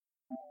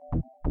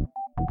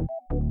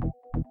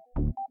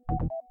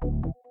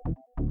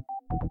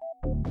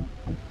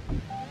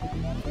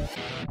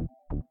Welcome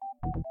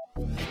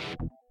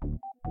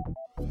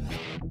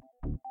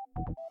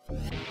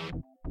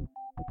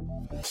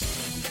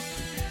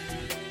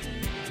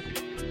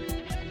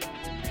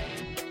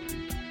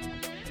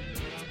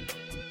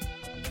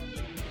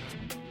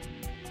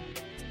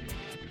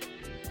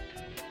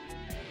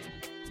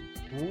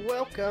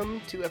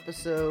to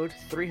episode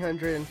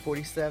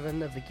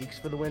 347 of the Geeks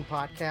for the Win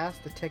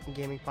podcast, the tech and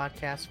gaming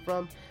podcast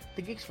from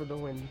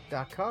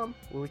thegeeksforthewin.com,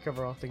 where we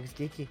cover all things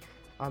geeky.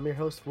 I'm your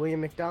host,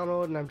 William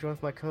McDonald, and I'm joined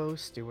with my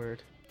co-host,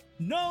 Stuart.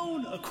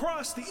 Known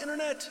across the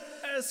internet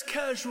as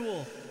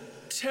Casual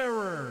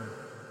Terror.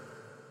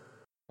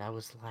 That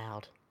was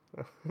loud.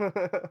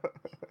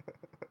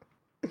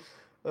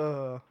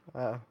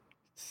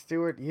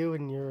 Stuart, you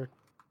and your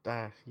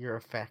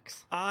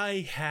effects.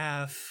 I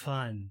have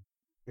fun.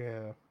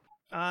 Yeah.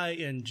 I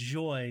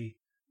enjoy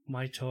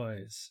my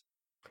toys.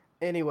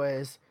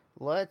 Anyways,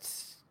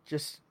 let's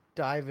just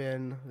dive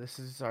in. This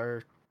is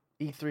our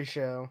E3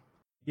 show.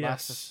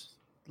 Yes.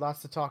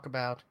 Lots to talk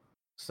about.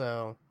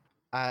 So,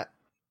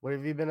 what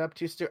have you been up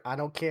to, Stuart? I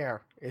don't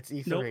care. It's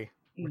E3. Nope.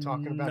 We're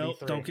talking about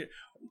E3. Don't get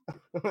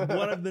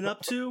what I've been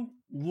up to.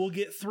 We'll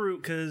get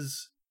through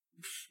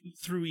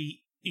through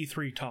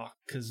E3 talk,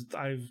 because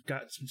I've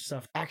got some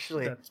stuff.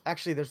 Actually,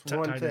 there's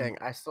one thing.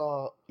 I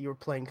saw you were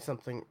playing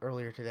something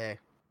earlier today.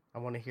 I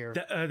want to hear.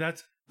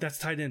 That's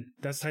tied in.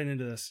 That's tied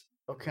into this.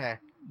 Okay.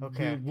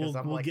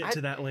 We'll get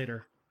to that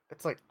later.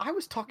 It's like I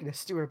was talking to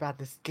Stuart about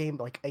this game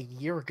like a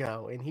year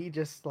ago, and he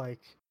just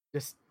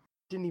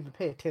didn't even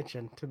pay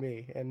attention to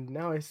me, and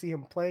now I see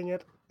him playing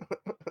it.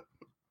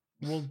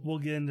 We'll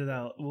get into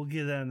that. We'll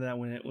get into that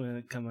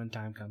when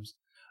time comes.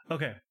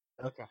 Okay.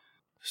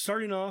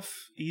 Starting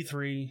off,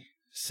 E3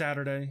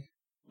 Saturday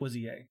was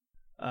EA,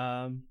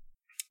 and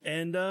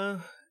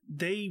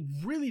they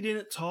really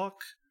didn't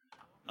talk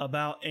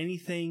about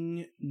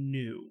anything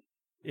new.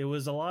 It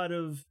was a lot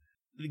of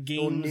the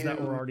games that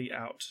were already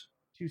out.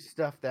 To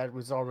stuff that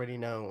was already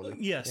known.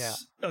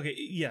 Yes. Yeah. Okay.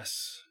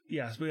 Yes.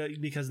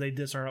 Because they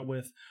did start out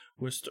with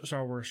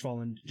Star Wars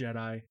Fallen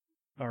Jedi,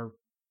 or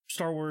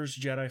Star Wars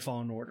Jedi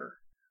Fallen Order,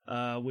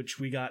 which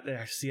we got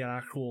to see an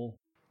actual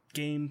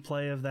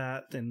gameplay of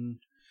that, and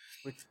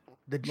with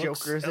the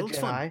Joker as a Jedi.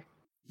 Fun.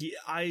 Yeah,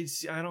 I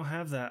don't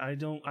have that. I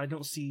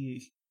don't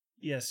see.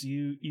 Yes,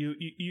 you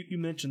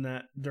mentioned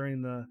that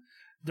during the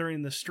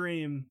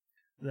stream,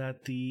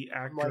 that the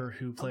actor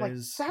who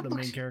plays the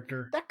main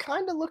character, that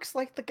kind of looks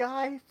like the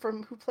guy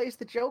who plays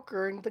the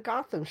Joker in the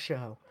Gotham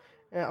show.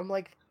 And I'm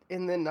like,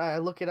 and then I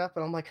look it up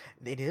and I'm like,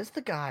 it is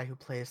the guy who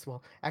plays.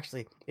 Well,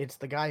 actually, it's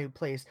the guy who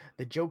plays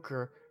the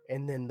Joker,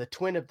 and then the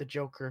twin of the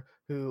Joker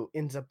who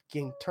ends up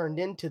getting turned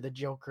into the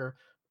Joker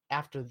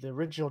after the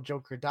original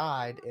Joker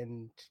died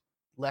and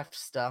left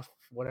stuff,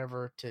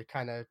 whatever, to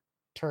kind of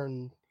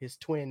turn his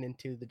twin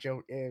into the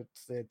Joker.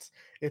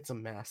 It's a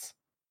mess.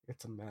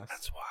 It's a mess.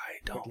 That's why I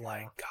don't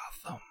like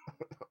Gotham.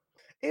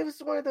 It was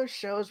one of those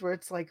shows where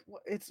it's like,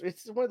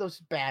 it's one of those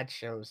bad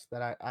shows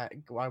that I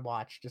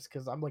watch just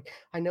because I'm like,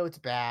 I know it's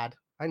bad.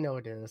 I know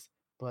it is,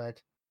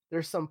 but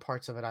there's some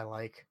parts of it I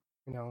like,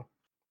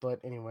 But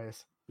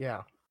anyways,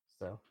 yeah.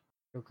 So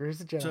Joker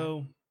is a Jedi.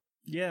 So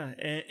yeah,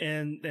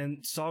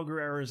 and Saw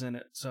Gerrera's in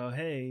it. So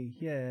hey,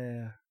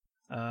 yeah.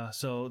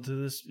 So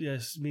this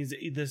means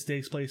that this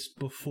takes place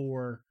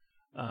before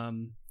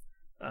Rogue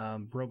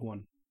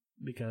One,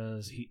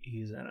 because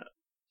he's in it.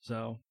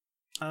 So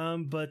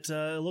but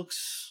it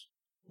looks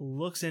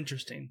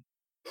interesting.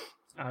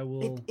 I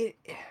will.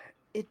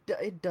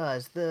 It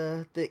does.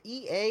 The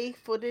EA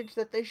footage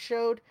that they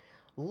showed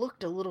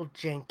looked a little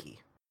janky.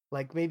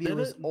 Like maybe it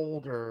was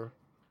older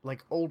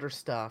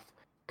stuff.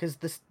 Because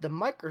the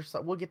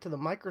Microsoft, we'll get to the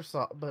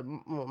Microsoft, but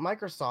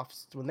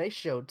Microsoft's, when they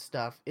showed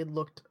stuff, it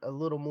looked a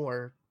little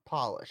more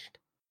polished,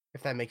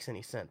 if that makes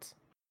any sense.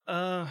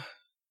 That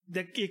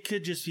it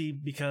could just be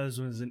because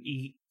it was an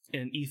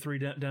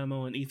E3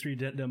 demo, and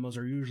E3 demos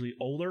are usually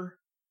older.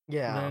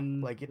 Yeah,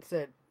 like it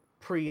said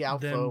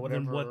pre-alpha,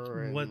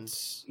 whatever.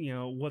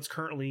 What's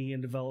currently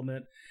in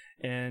development,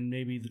 and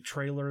maybe the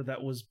trailer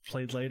that was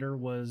played later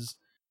was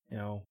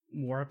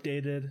more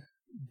updated.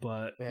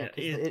 But yeah,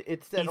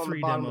 it said E3 on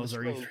the bottom demos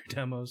of the are E3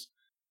 demos,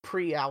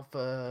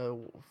 pre-alpha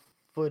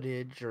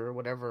footage or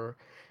whatever.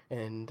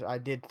 And I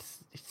did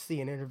see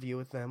an interview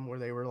with them where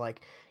they were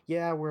like,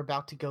 "Yeah, we're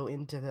about to go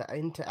into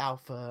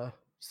alpha."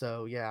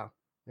 So yeah,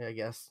 I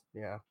guess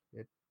it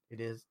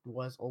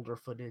was older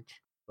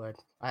footage.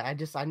 But I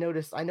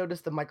noticed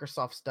the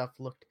Microsoft stuff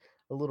looked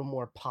a little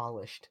more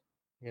polished,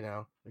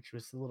 which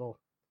was a little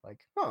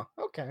like, oh,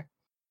 okay.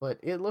 But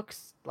it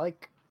looks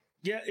like.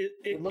 Yeah,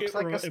 it looks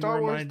like a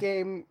Star Wars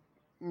game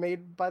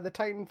made by the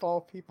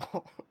Titanfall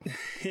people.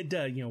 It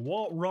does,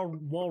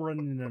 wall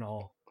running and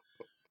all.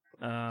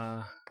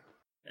 It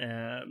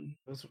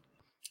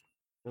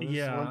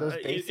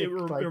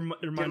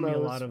reminded me a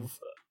lot of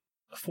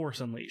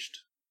Force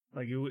Unleashed.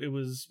 Like it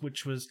was,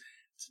 which was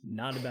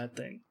not a bad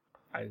thing.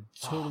 I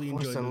totally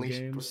enjoyed those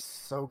games. Was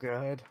so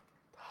good.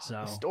 So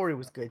the story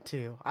was good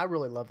too. I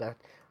really love that.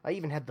 I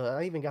even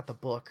got the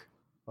book,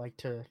 like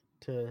to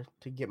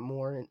get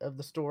more of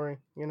the story.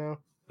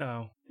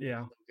 Oh,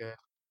 yeah. So good.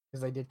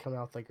 Because they did come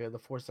out like the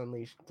Force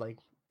Unleashed like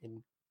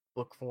in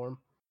book form.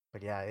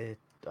 But yeah,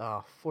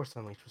 Force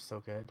Unleashed was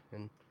so good,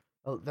 and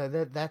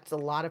that's a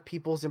lot of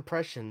people's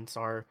impressions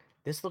are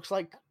this looks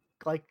like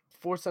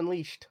Force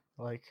Unleashed,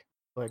 like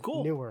but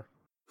Cool. newer,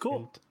 and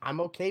Cool.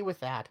 I'm okay with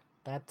that.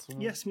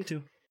 Yes, me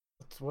too.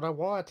 That's what I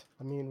want.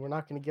 I mean, we're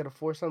not going to get a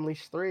Force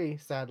Unleashed 3,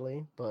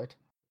 sadly, but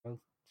if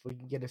we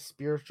can get a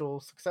spiritual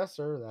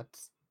successor,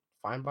 that's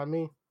fine by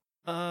me.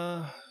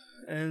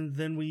 And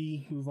then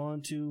we move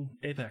on to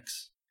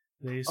Apex.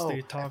 They Oh,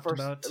 at talked first,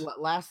 about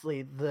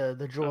lastly, the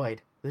oh,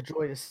 droid. The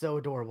droid is so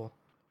adorable.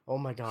 Oh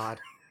my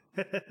god.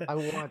 I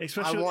want like a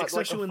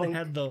especially when they funk.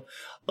 had the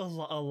a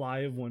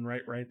live one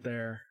right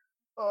there.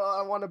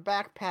 Oh, I want a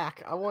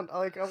backpack. I want.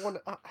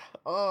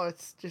 Oh,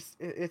 it's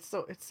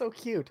so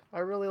cute. I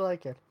really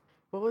like it.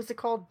 What was it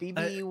called?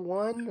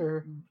 BB1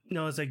 or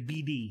No, it's like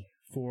BD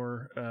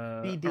for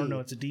or no, BD?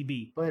 it's a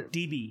DB. But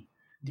DB,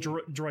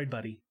 Droid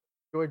Buddy.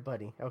 Droid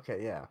Buddy.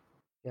 Okay, yeah,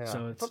 yeah.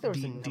 So I it's thought there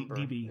was a number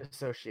DB.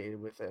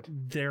 associated with it.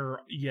 There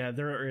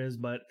is,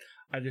 but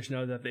I just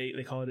know that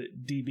they called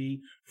it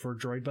DB for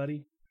Droid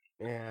Buddy.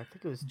 Yeah, I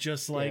think it was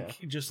Just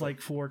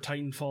like for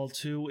Titanfall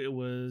 2, it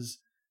was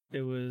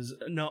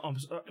no,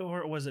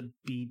 or was it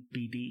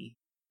BD?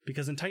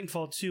 Because in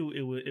Titanfall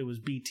 2, it was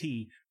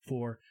BT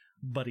for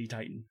Buddy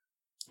Titan,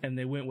 and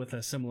they went with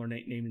a similar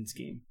naming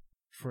scheme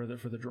for the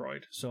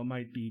droid. So it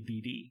might be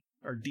BD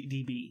or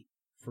DB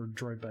for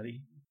Droid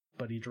Buddy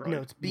Droid.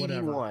 No, it's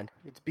BD1.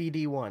 It's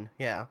BD1.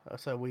 Yeah.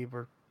 So we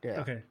were.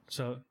 Yeah. Okay,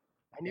 so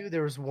I knew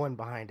there was one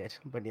behind it,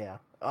 but yeah.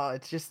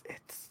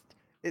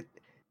 It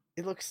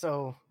it looks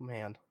so,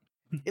 man.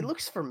 It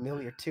looks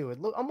familiar too. It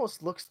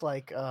almost looks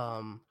like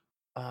what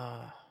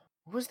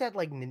was that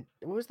like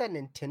what was that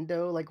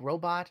Nintendo like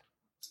robot?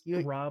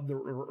 Rob the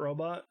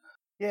robot.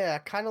 Yeah,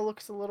 kind of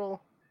looks a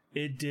little.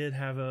 It did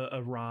have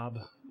a Rob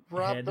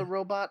Rob the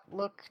robot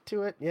look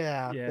to it.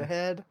 Yeah, yeah. The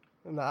head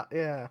and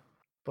yeah.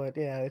 But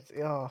yeah, it's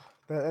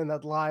and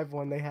that live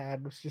one they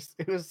had was just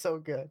it was so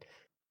good.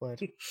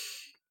 But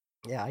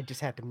yeah, I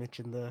just had to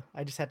mention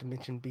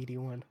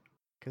BD1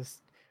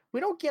 because we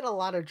don't get a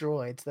lot of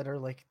droids that are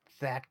like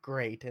that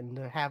great, and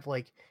to have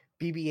like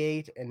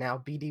BB8 and now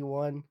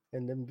BD1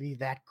 and then be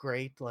that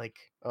great, like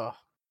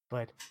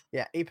But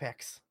yeah,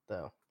 Apex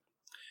though.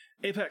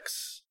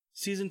 Apex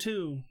Season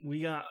 2,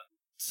 we got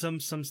some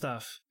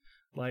stuff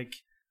like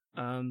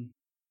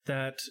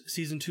that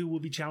Season 2 will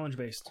be challenge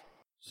based.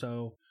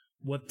 So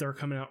what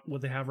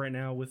they have right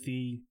now with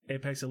the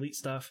Apex Elite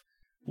stuff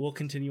will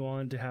continue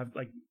on to have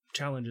like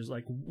challenges,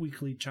 like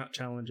weekly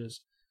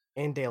challenges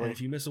and daily. And if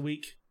you miss a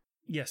week,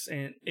 yes,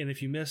 and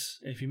if you miss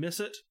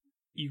it,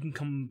 you can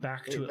come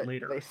back to it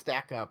later. They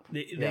stack up.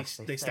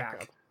 They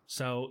stack.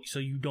 So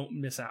you don't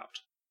miss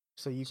out.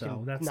 So you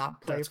can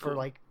not play for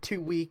like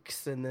 2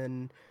 weeks and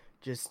then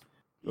just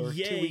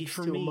 2 weeks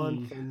to a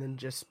month and then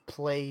just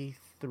play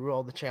through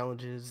all the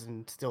challenges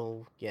and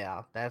still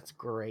that's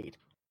great.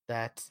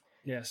 That's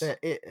yes.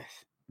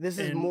 This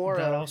is more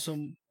that of, also.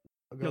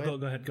 No,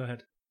 go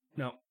ahead.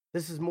 No.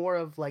 This is more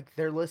of like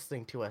they're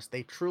listening to us.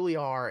 They truly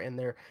are, and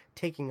they're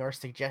taking our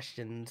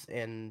suggestions,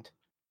 and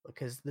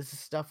because this is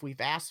stuff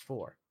we've asked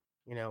for.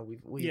 You know,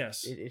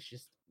 it's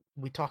just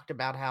we talked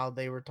about how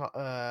they were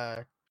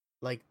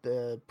like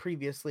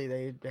previously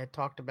they had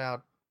talked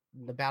about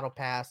the battle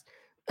pass.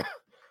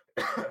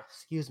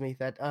 Excuse me,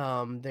 that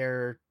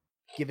they're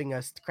giving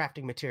us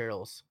crafting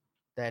materials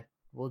that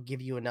will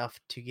give you enough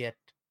to get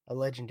a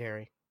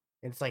legendary.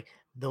 And it's like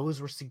those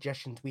were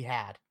suggestions we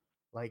had.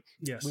 Like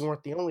we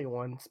weren't the only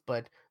ones,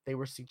 but they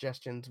were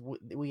suggestions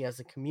we as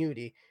a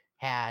community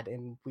had,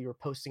 and we were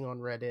posting on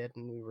Reddit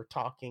and we were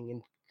talking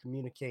and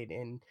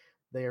communicating. And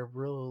they're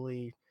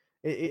really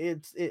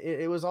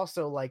it was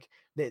also like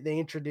they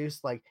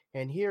introduced like,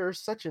 and here's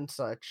such and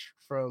such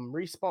from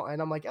Respawn,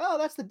 and I'm like, oh,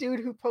 that's the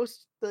dude who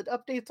posts the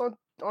updates on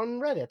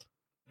Reddit,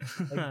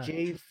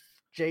 like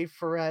Jay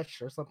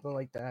Fresh or something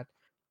like that.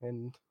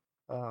 And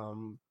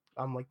I'm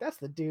like, that's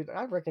the dude,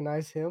 I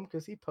recognize him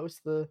because he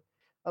posts the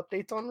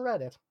updates on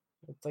Reddit.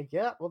 It's like,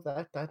 yeah, well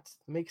that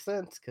makes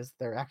sense because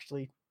they're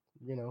actually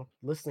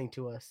listening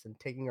to us and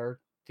taking our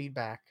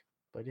feedback.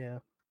 But yeah,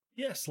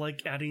 yes,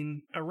 like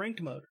adding a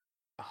ranked mode.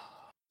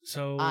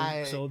 So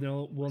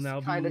we'll now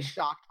be kind of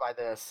shocked by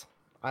this.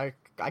 I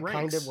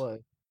kind of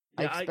was.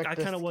 Yeah, I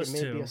kind of was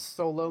maybe too. A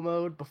solo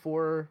mode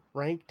before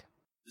ranked.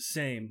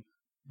 Same,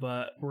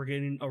 but we're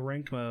getting a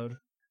ranked mode,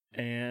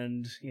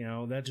 and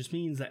that just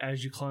means that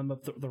as you climb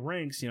up the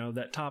ranks,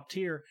 that top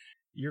tier,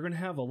 you're going to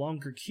have a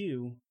longer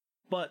queue,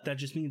 but that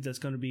just means it's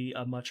going to be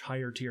a much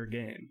higher tier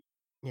game.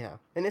 Yeah,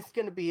 and it's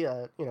going to be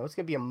a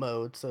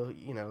mode. So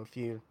if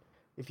you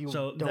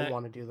don't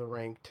want to do the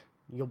ranked,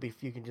 you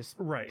can just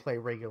play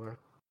regular.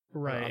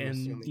 Right,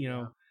 and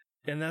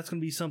and that's going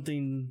to be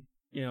something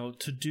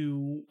to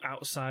do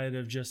outside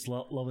of just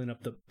leveling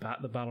up the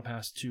battle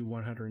pass to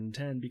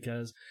 110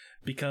 because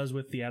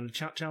with the added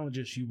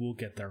challenges you will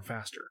get there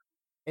faster.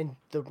 And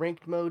the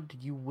ranked mode,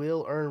 you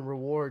will earn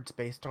rewards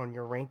based on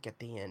your rank at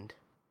the end.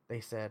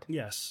 They said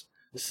yes,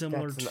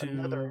 similar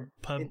to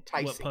what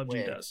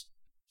PUBG does.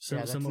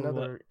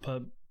 similar to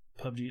what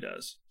PUBG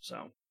does.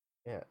 So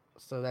yeah,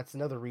 so that's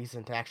another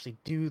reason to actually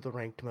do the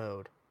ranked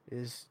mode,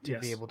 is to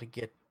be able to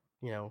get,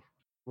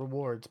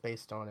 rewards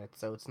based on it.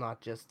 So it's not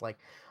just like,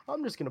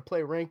 I'm just gonna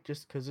play ranked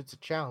just because it's a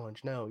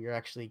challenge. No, you're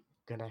actually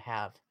gonna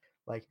have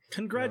like,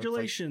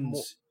 congratulations,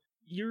 it's like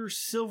you're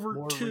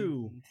silver 2.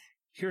 reasons,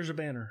 Here's a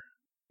banner.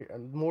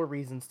 more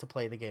reasons to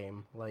play the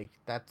game. Like,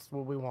 that's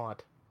what we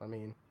want. I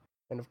mean,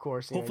 and of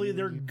course, Hopefully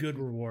they're good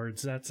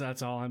rewards.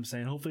 That's all I'm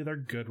saying. Hopefully they're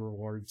good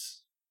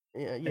rewards.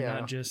 Yeah, and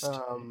not just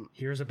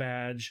here's a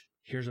badge,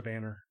 here's a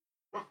banner.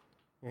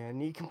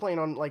 And you complain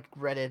on like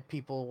Reddit,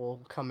 people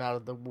will come out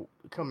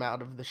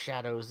of the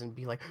shadows and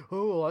be like,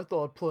 "Oh, I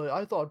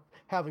thought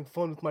having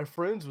fun with my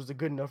friends was a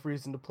good enough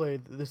reason to play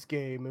this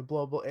game," and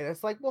blah blah. And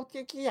it's like, well,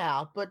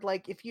 yeah, but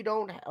like if you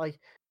don't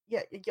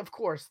yeah, of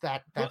course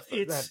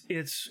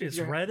it's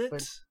Reddit.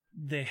 But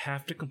they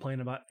have to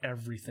complain about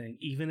everything,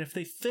 even if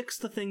they fix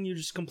the thing you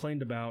just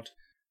complained about.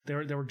 They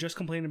were just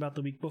complaining about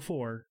the week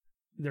before.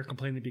 They're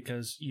complaining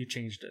because you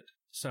changed it.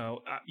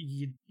 So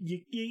you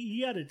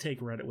got to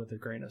take Reddit with a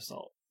grain of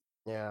salt.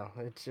 Yeah,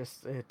 it's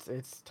just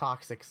it's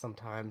toxic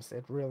sometimes.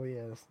 It really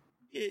is.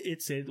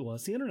 It's the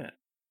internet.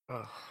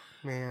 Oh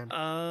man.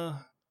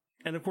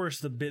 And of course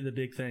the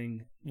big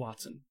thing,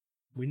 Watson.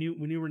 We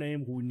knew her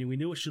name. We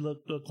knew what she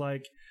looked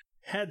like.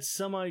 Had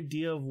some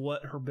idea of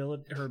what her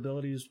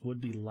abilities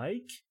would be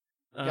like.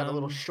 Got a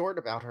little short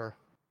about her.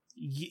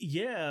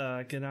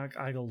 Yeah,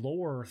 like a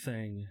lore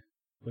thing,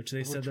 which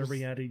they said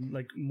they're adding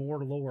like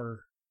more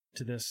lore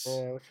to this.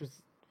 Yeah, which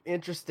was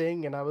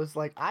interesting, and I was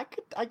like, I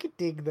could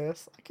dig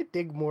this. I could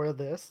dig more of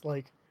this.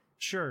 Like,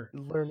 sure,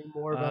 learning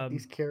more about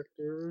these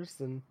characters.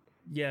 And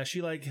yeah,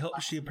 she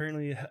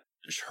apparently,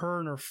 her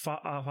and her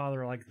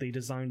father, like, they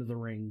designed the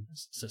ring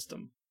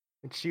system,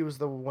 and she was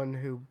the one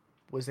who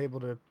was able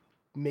to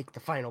make the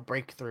final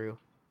breakthrough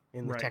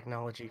in the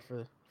technology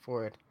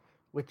for it,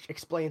 which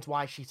explains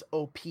why she's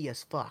OP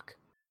as fuck.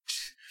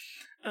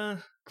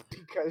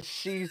 Because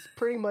she's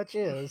pretty much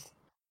is.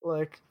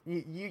 Like,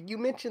 you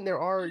mentioned there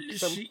are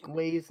some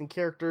ways and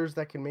characters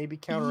that can maybe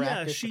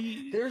counteract it.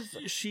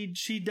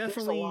 She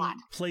definitely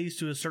plays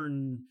to a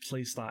certain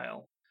play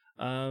style.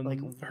 Like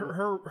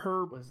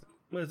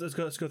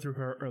let's go through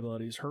her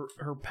abilities.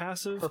 Her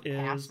passive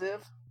is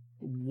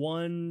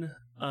one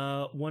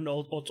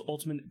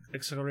ultimate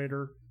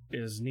accelerator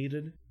is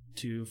needed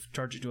to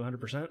charge it to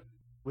 100%.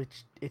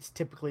 Which it's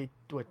typically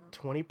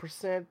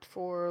 20%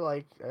 for,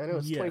 like, I know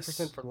it's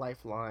 20% for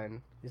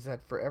Lifeline. Is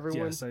that for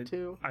everyone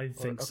too? I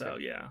think so.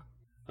 Yeah.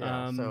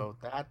 Yeah. So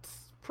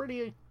that's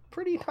pretty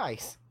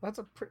nice. That's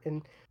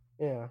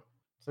yeah.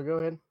 So go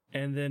ahead.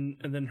 And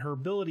then her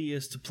ability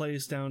is to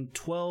place down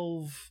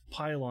 12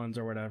 pylons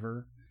or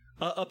whatever,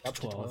 up to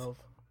 12.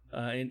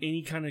 In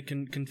any kind of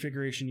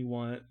configuration you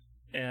want,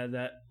 and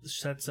that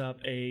sets up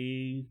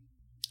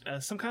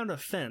some kind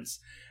of fence.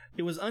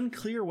 It was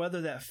unclear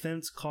whether that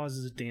fence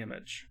causes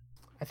damage.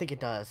 I think it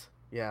does.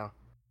 Yeah.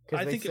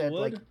 I think it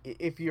would. Like,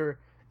 if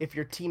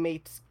your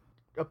teammates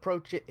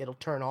approach it, it'll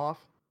turn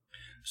off.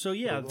 So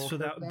yeah, so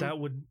that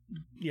would,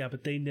 yeah,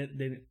 but they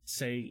didn't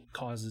say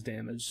causes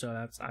damage,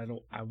 so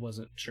I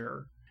wasn't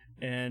sure.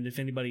 And if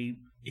anybody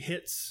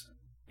hits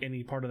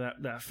any part of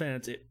that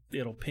fence,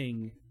 it'll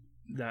ping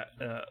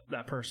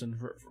that person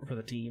for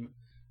the team.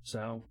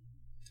 So,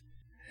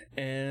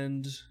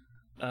 and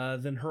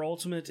then her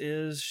ultimate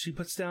is she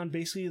puts down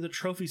basically the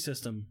trophy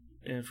system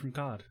from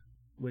COD,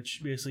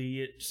 which basically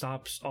it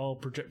stops all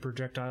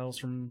projectiles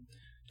from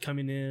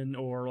coming in,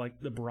 or like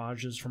the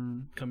barrages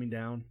from coming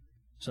down.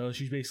 So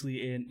she's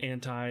basically an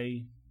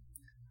anti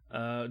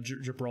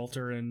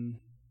Gibraltar and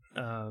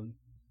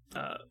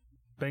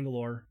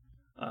Bangalore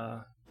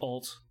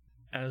ult,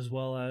 as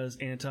well as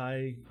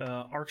anti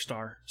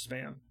Arcstar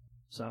spam.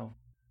 So,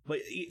 but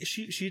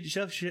she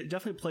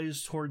definitely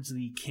plays towards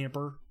the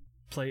camper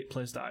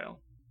play style,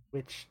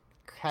 which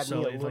had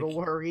me a little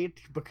worried,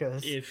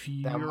 because if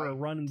you're a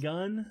run and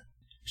gun,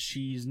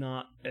 she's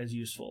not as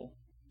useful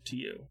to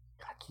you.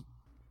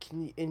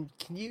 Can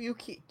you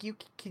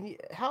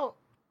how,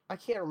 I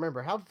can't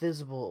remember, how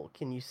visible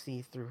can you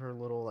see through her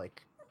little,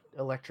 like,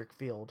 electric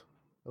fence?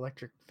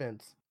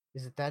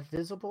 Is it that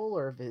visible,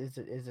 or is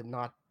it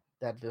not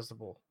that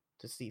visible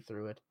to see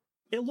through it?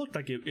 It looked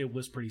like it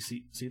was pretty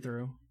see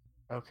through.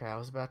 Okay, I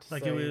was about to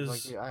like say,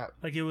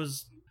 it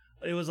was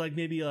it was like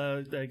maybe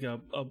about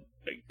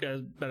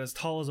as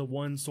tall as a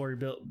one-story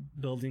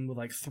building with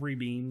like 3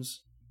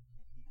 beams.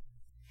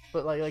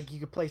 But like you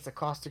could place a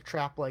caustic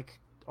trap like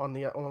on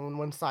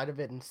one side of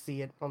it and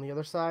see it on the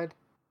other side,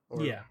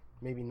 or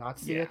maybe not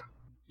see it.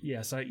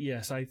 Yes,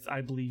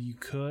 I believe you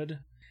could.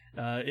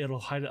 It'll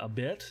hide it a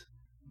bit,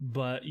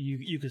 but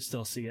you could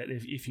still see it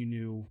if you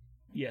knew.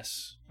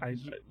 Yes,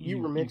 you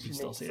were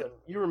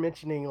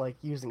mentioning like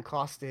using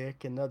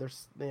caustic and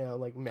others,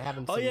 like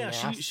having. Oh yeah,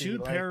 she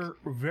would pair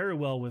very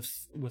well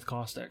with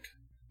caustic,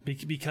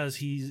 because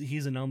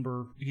he's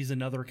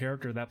another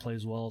character that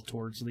plays well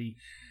towards the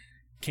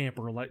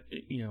camper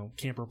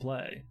camper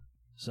play.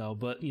 So,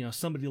 but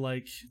somebody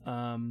like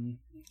Octane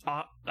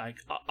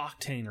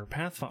or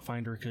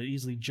Pathfinder could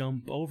easily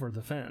jump over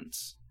the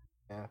fence.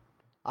 Yeah,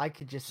 I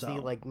could just see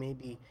like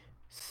maybe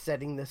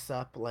setting this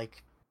up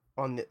like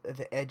on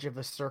the edge of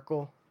a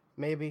circle,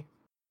 maybe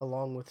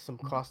along with some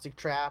caustic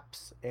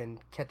traps and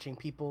catching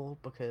people,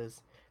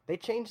 because they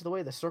changed the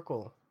way the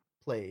circle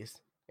plays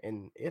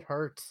and it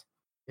hurts.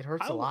 It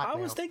hurts a lot I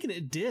now. was thinking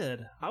it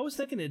did. I was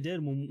thinking it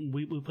did when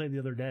we played the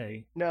other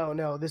day.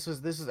 No, this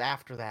was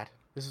after that.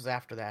 This was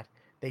after that.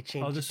 They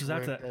changed. Oh, this was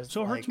after that.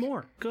 So it hurts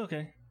more.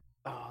 Okay.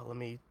 Oh, let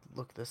me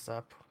look this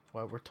up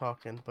while we're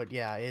talking. But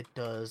yeah, it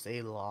does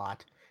a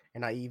lot.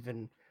 And I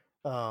even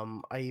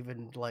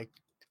like,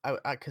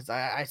 because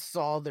I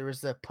saw there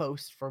was a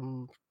post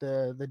from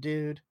the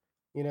dude,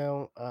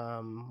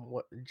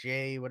 what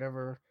Jay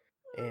whatever,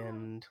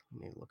 and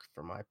let me look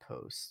for my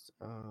post.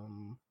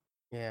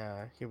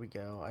 Yeah, here we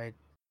go.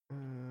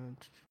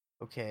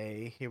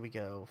 Okay, here we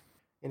go.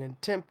 In an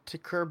attempt to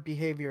curb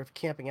behavior of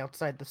camping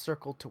outside the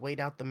circle to wait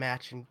out the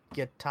match and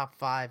get top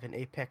 5 in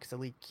Apex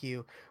Elite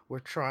Q, we're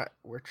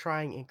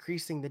trying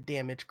increasing the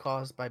damage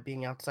caused by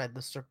being outside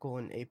the circle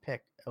in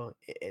Apex.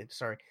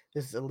 Sorry,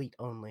 this is Elite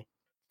only.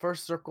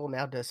 First circle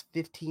now does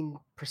 15%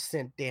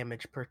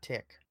 damage per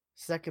tick.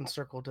 Second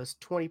circle does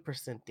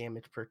 20%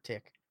 damage per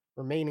tick.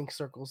 Remaining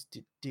circles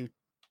do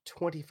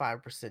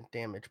 25%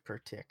 damage per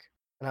tick.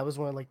 And I was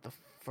one of like the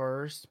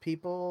first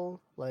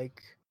people,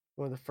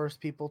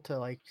 to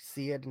like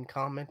see it and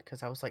comment,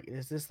 because I was like,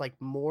 is this like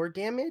more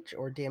damage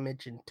or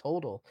damage in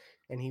total?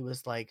 And he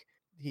was like,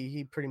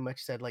 he pretty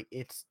much said like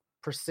it's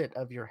percent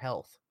of your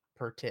health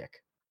per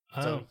tick.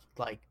 So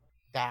like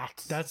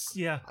that's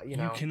you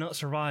cannot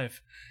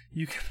survive.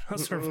 You cannot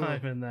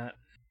survive in that.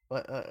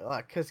 But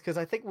because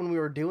I think when we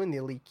were doing the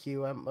Elite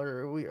Q, I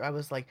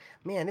was like,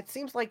 man, it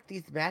seems like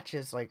these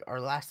matches like are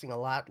lasting a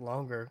lot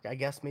longer. I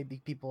guess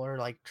maybe people are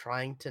like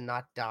trying to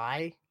not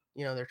die.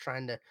 They're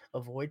trying to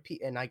avoid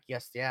and I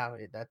guess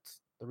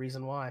that's the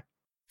reason why.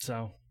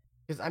 So,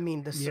 because I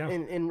mean,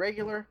 in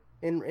regular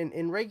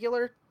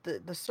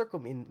the circle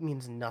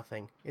means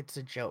nothing. It's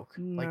a joke.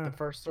 Nah. Like the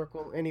first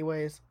circle,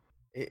 anyways,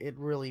 it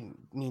really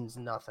means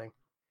nothing.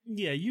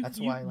 Yeah, you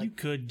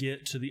could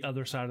get to the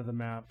other side of the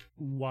map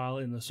while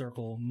in the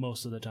circle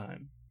most of the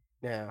time.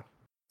 Yeah.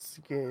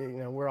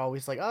 We're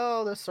always like,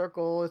 oh, the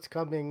circle, it's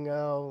coming.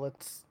 Oh,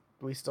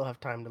 we still have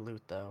time to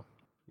loot though.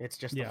 It's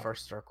just the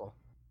first circle.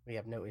 We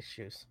have no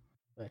issues.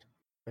 But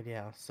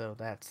yeah, so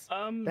that's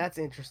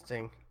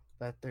interesting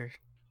that they're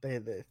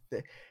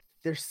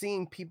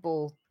seeing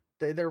people,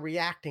 they're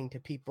reacting to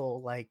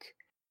people like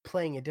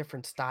playing a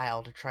different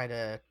style to try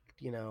to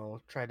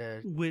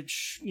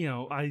which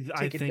I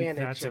think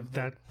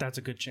that's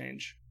a good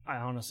change. I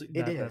honestly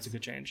that's a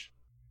good change.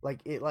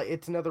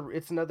 It's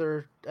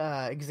another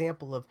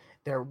example of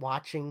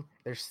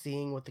they're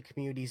seeing what the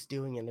community's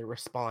doing and they're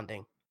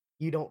responding.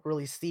 You don't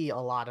really see a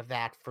lot of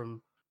that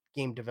from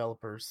game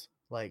developers,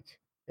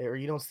 or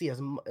you don't see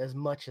as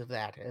much of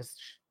that as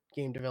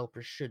game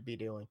developers should be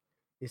doing.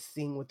 Is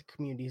seeing what the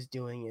community is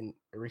doing and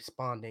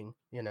responding,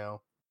 to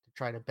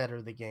try to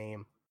better the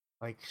game.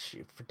 Like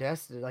for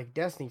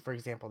Destiny, for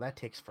example, that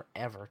takes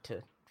forever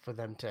for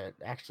them to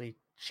actually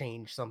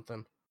change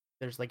something.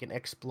 There's like an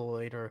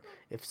exploit, or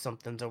if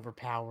something's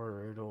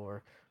overpowered,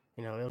 or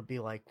it'll be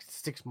like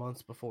 6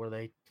 months before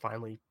they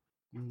finally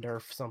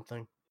nerf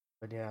something.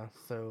 But yeah,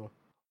 so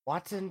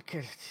Watson's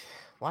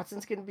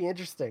gonna be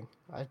interesting.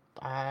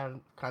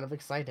 I'm kind of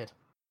excited.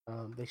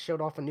 They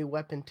showed off a new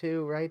weapon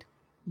too, right?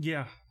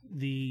 Yeah,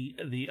 the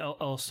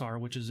L-Star,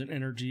 which is an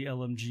energy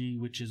LMG,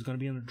 which is going to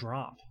be on a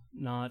drop.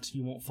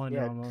 You won't find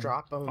it on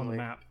the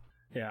map.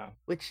 Yeah,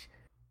 which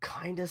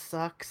kind of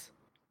sucks,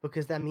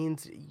 because that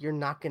means you're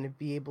not going to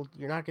be able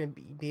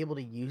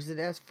to use it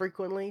as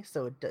frequently.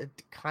 So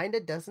it kind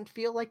of doesn't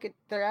feel like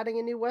they're adding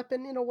a new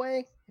weapon in a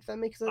way, if that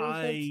makes any sense.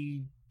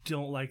 I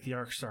don't like the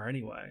Arc Star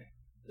anyway,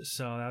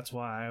 so that's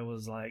why I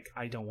was like,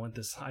 I don't want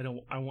this. I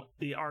want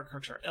the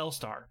Arc Star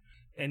L-Star,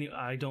 and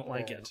I don't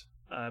like it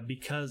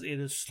because it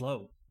is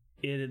slow.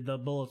 The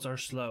bullets are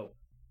slow.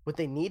 What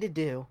they need to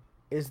do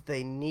is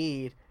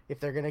if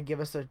they're going to give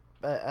us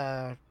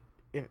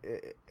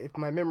if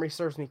my memory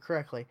serves me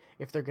correctly,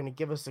 if they're going to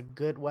give us a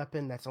good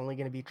weapon that's only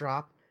going to be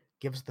drop,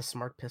 give us the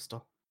smart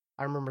pistol.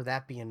 I remember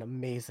that being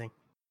amazing.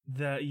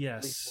 I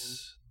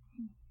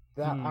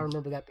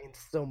remember that being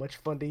so much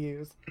fun to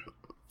use.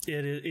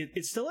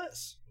 It still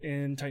is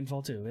in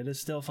Titanfall 2. It is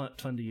still fun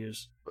to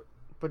use.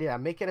 But yeah,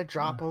 make it a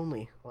drop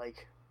only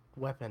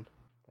weapon.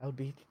 That would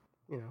be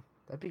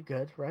that'd be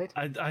good, right?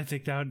 I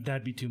think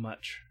that'd be too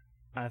much.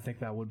 I think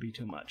that would be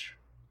too much.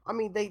 I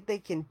mean, they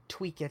can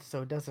tweak it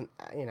so it doesn't,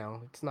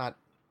 it's not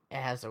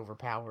as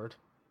overpowered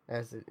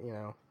as it,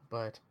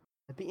 but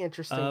it'd be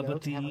interesting to have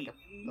like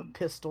a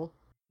pistol.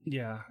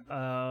 Yeah.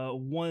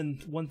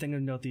 One thing to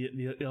note: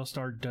 the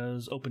L-Star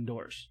does open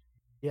doors.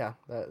 Yeah,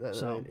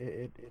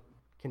 it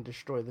can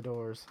destroy the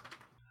doors.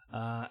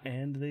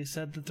 And they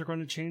said that they're going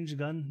to change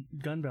gun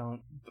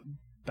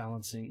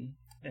balancing,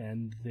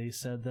 and they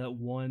said that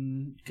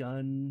one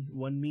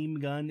meme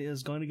gun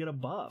is going to get a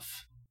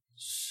buff.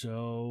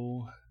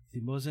 So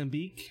The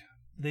Mozambique,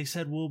 they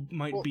said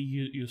might be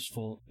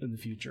useful in the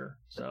future.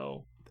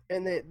 So,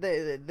 and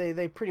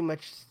they pretty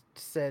much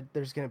said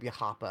there's going to be a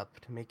hop up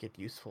to make it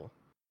useful.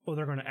 Well,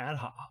 they're going to add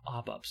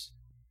hop ups.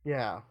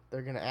 Yeah,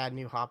 they're going to add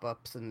new hop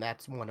ups, and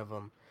that's one of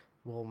them.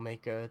 We'll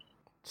make a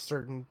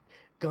certain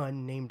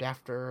gun named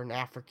after an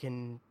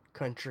African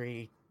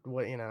country.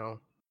 What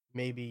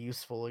maybe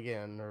useful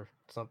again or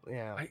something.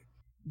 Yeah.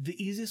 The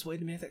easiest way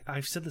to make that,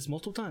 I've said this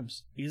multiple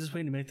times, the easiest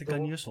way to make the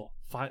gun useful,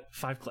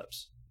 five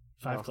clips.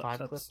 Five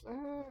clips.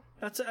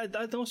 That's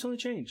the only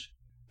change.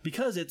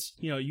 Because it's,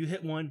 you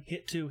hit 1,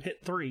 hit 2,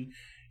 hit 3,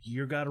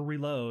 you got to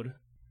reload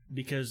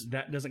because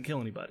that doesn't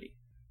kill anybody.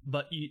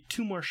 But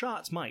 2 more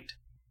shots might.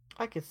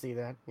 I could see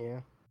that,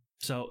 yeah.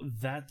 So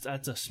that's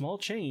a small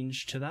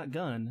change to that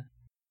gun.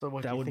 So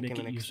what that would make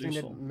it useful. An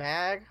extended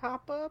mag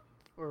hop up?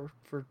 Or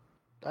for,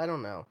 I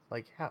don't know.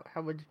 Like, how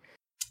would...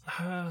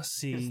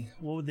 see,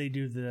 what would they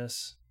do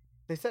this?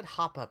 They said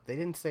hop up. They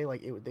didn't say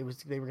like they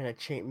were gonna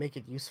make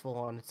it useful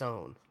on its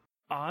own.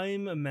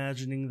 I'm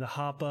imagining the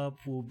hop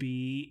up will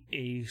be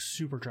a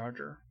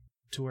supercharger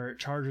to where it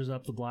charges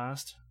up the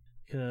blast.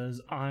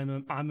 Because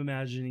I'm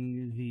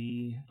imagining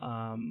the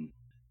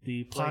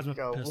plasma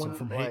pistol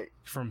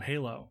from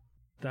Halo.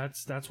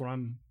 That's what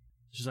I'm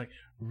just like.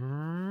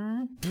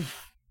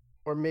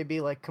 Or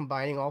maybe like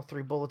combining all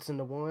 3 bullets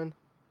into one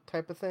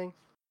type of thing.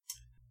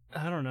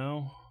 I don't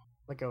know.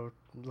 Like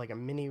a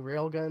mini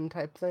railgun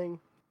type thing.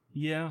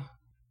 Yeah.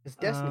 Because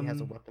Destiny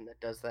has a weapon that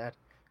does that.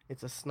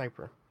 It's a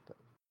sniper,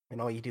 and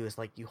all you do is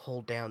like you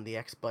hold down the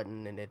X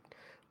button, and it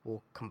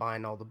will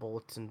combine all the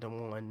bullets into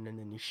one, and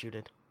then you shoot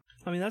it.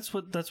 I mean, that's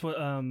what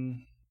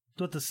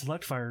the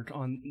select fire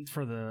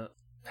for the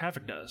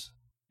Havoc does.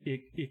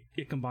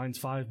 It combines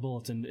 5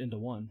 bullets into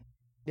one.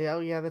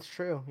 Yeah, that's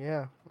true.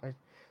 Yeah,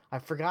 I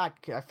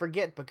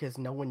forget because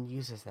no one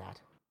uses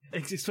that.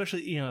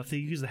 Especially, if they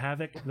use the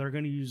Havoc, they're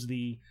going to use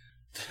the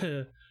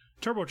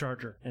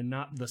turbocharger and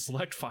not the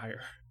select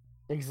fire.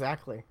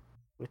 Exactly,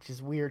 which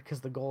is weird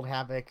because the Gold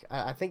Havoc,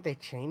 I think they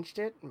changed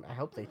it. I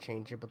hope they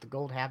changed it, but the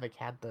Gold Havoc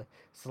had the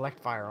select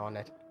fire on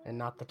it and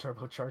not the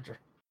turbocharger.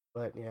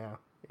 But yeah,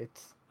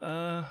 it's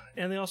and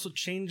they also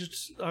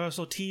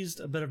teased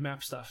a bit of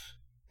map stuff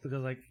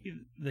because like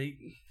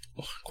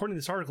according to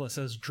this article it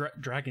says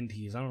dragon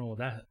tease. I don't know what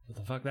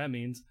the fuck that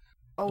means.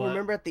 Oh, but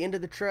remember at the end of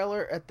the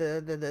trailer, at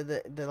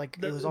the like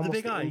it was almost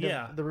the big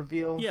eye, the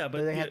reveal. Yeah,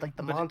 but they had like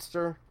the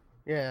monster.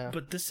 Yeah.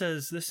 But this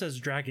says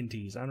dragon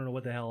tease. I don't know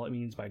what the hell it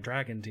means by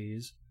dragon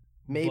tease.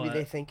 Maybe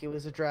they think it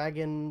was a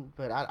dragon,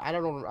 but I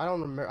don't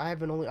remember.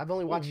 I've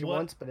only watched it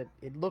once, but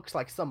it looks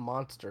like some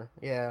monster.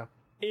 Yeah.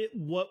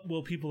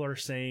 What people are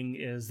saying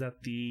is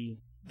that the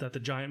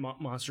giant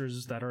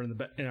monsters that are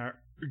are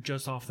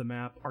just off the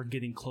map are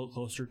getting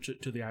closer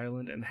to the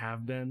island and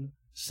have been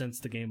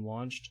since the game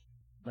launched.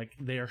 Like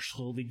they are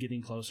slowly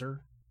getting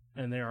closer,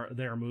 and they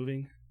are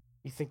moving.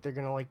 You think they're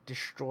gonna like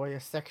destroy a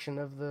section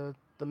of the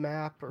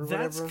map or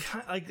whatever?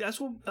 That's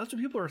what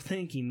people are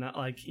thinking. That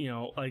like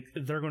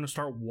they're gonna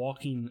start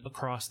walking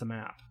across the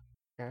map.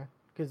 Yeah,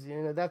 because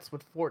that's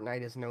what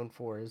Fortnite is known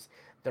for, is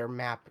their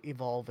map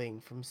evolving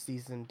from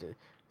season to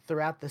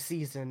throughout the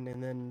season,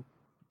 and then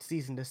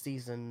season to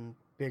season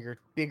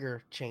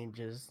bigger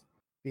changes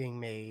being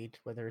made,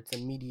 whether it's a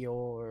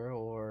meteor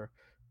or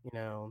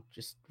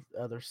just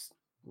other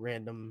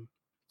random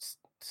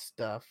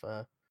stuff.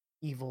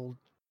 Evil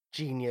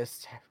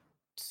genius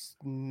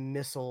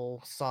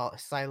missile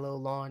silo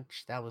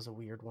launch, that was a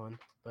weird one,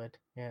 but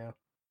yeah,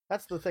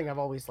 that's the thing I've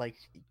always like.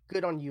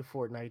 Good on you,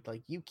 Fortnite.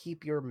 Like, you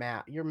keep your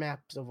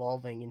map's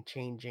evolving and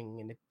changing,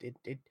 and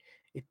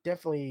it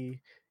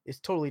definitely is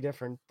totally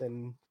different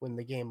than when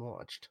the game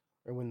launched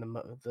or when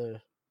the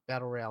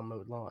battle royale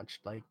mode launched.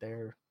 Like,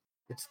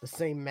 it's the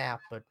same map,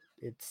 but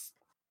it's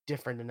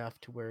different enough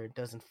to where it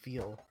doesn't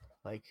feel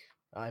like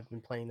I've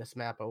been playing this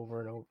map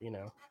over and over,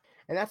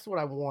 and that's what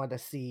I want to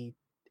see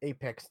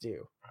Apex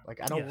do. Like,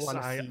 I don't want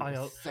to see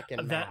a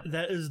second map.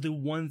 That is the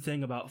one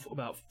thing about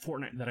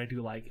Fortnite that I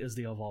do like, is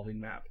the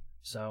evolving map.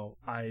 So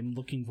I'm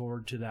looking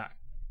forward to that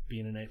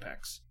being in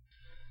Apex.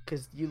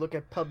 Because you look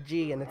at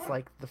PUBG and it's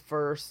like the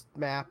first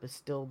map is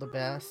still the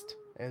best,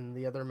 and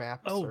the other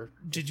maps are...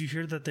 Did you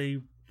hear that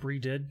they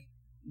redid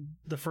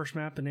the first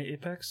map in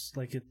Apex?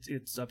 Like,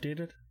 it's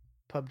updated?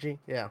 PUBG?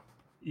 Yeah.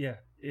 Yeah,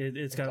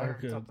 it's got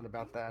like something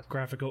about that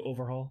graphic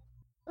overhaul.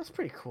 That's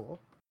pretty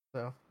cool.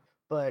 So,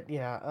 but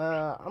yeah,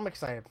 I'm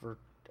excited for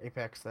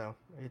Apex though.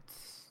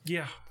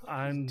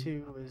 I'm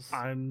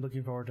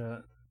looking forward to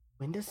it.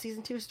 When does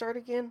season 2 start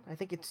again? I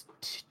think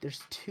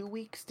there's 2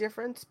 weeks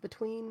difference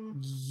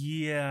between.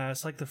 Yeah,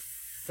 it's like the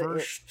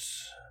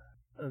 1st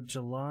of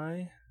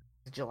July.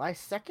 July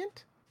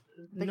 2nd?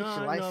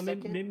 No,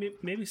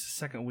 maybe it's the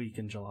second week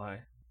in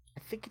July. I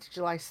think it's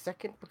July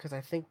 2nd because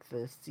I think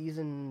the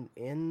season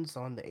ends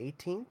on the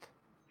 18th.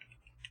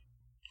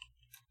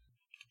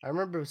 I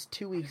remember it was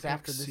 2 weeks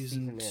after the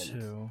season ends.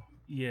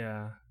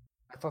 Yeah.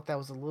 I thought that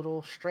was a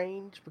little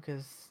strange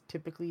because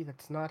typically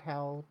that's not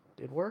how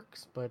it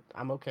works, but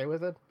I'm okay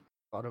with it.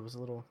 Thought it was a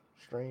little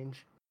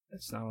strange.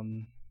 It's not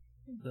on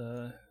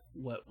the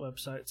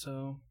website,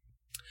 so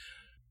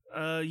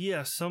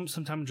Yeah,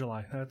 sometime in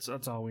July.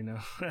 That's all we know.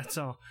 That's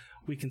all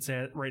we can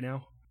say right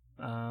now.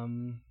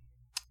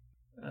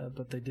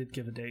 But they did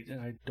give a date, and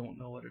I don't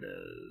know what it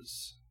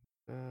is.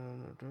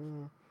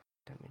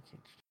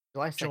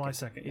 July 2nd. July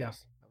 2nd, yeah.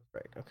 Yes, that was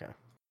right. Okay,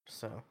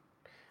 so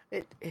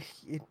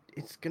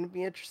it's gonna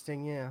be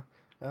interesting. Yeah.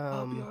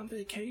 I'll be on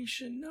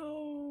vacation.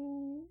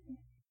 No.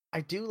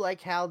 I do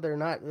like how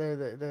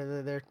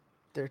they're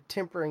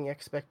tempering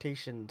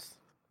expectations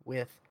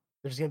with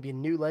there's gonna be a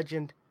new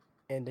legend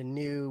and a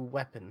new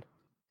weapon,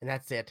 and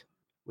that's it.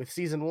 With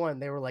season 1,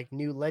 they were like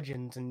new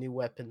legends and new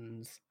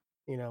weapons.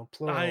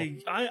 Plural.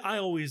 I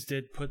always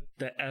did put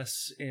the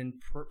S in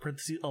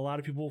parentheses. A lot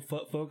of people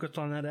focused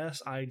on that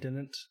S. I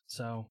didn't.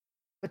 So.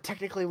 But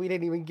technically, we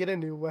didn't even get a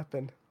new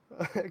weapon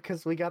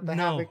because we got the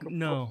Havoc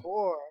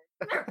before.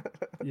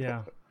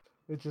 Yeah.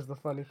 Which is the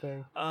funny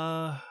thing.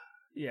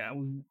 Yeah,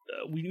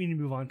 we need to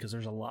move on because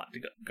there's a lot to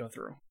go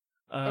through.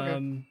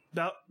 Okay.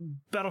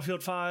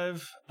 Battlefield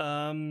 5.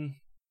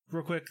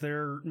 Real quick,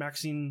 they're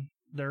raising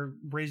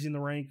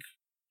the rank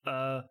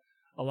a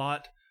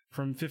lot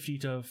from 50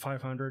 to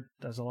 500.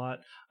 That's a lot.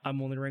 I'm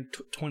only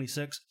ranked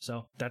 26,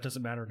 so that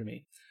doesn't matter to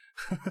me.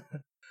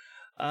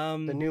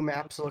 The new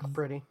maps look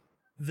pretty.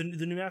 The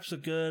new maps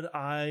look good.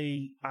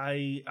 I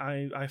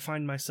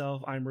find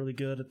myself I'm really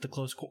good at the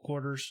close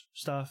quarters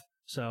stuff.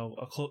 So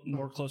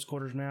more close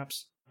quarters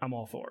maps, I'm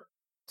all for.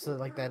 So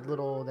like that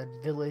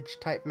village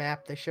type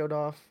map they showed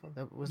off.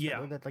 That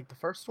like the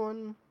first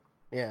one.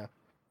 Yeah,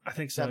 I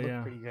think so. That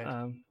looked pretty good.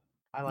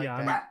 I like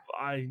that.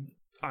 Yeah,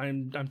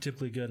 I'm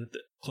typically good at the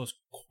close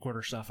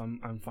quarter stuff.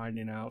 I'm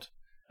finding out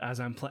as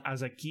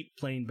I keep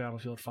playing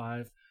Battlefield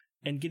 5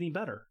 and getting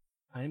better.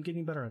 I am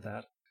getting better at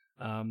that.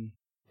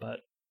 But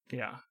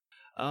yeah.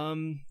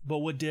 But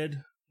what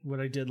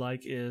I did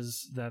like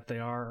is that they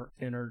are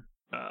going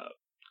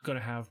to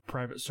have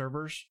private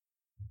servers,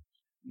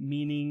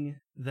 meaning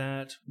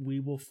that we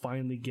will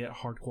finally get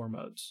hardcore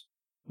modes,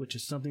 which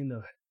is something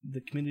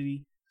the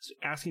community is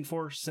asking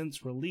for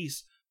since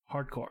release.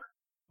 Hardcore,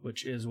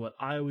 which is what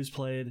I always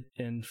played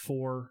in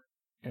 4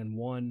 and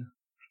 1.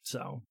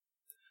 So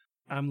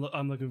I'm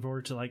looking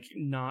forward to like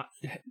not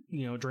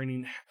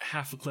draining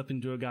half a clip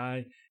into a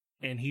guy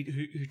and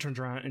he turns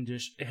around and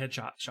just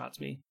shots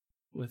me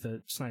with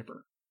a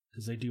sniper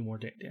because they do more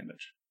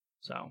damage.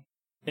 So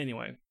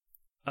anyway,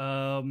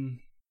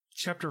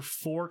 chapter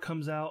 4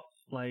 comes out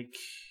like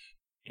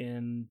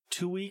in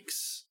 2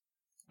 weeks,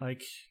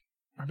 like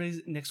or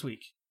maybe next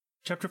week.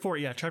 Chapter 4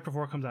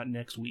 comes out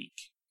next week.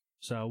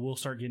 So we'll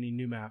start getting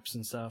new maps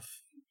and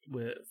stuff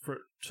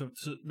so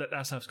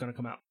that stuff's going to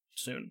come out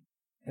soon.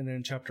 And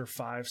then chapter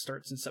 5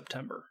 starts in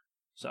September.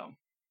 So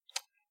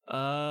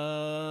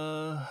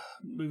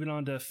moving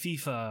on to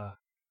FIFA.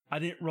 I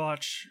didn't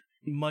watch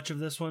much of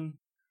this one.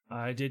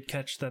 I did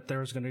catch that there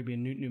was going to be a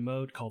new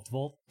mode called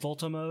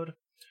Volta mode,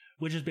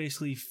 which is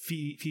basically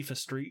FIFA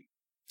Street.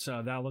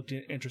 So that looked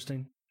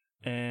interesting.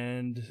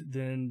 And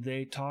then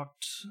they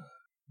talked.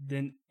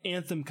 Then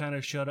Anthem kind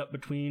of showed up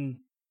between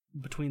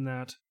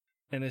that,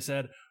 and they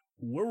said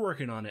we're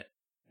working on it,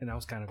 and that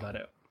was kind of about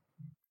it.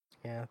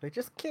 Yeah, they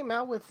just came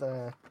out with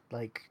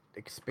like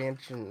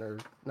expansion or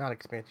not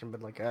expansion,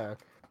 but like a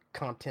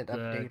content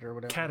update or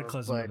whatever.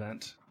 Cataclysm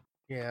event.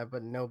 Yeah,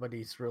 but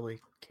nobody's really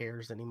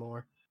cares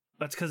anymore.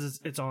 That's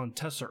because it's on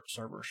test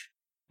servers.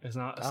 It's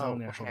not on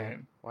the actual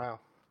game.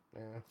 Wow.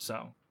 Yeah.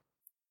 So,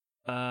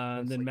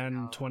 then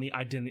Madden 20.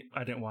 I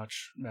didn't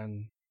watch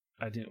Madden.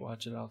 I didn't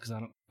watch it all because I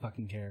don't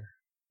fucking care.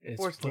 It's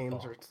sports football.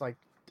 Games, or it's like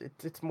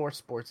it's more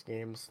sports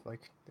games.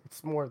 Like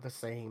it's more of the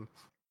same.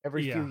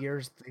 Every few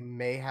years they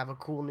may have a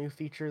cool new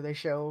feature they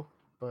show,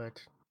 but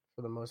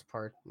for the most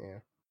part,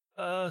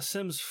 yeah.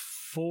 Sims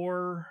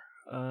 4.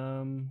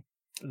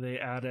 They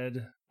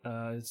added.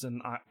 It's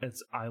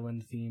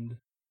island themed.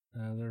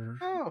 There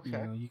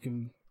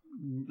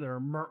are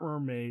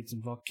mermaids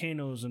and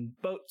volcanoes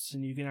and boats,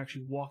 and you can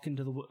actually walk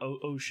into the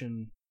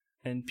ocean.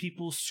 And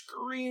people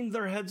scream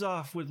their heads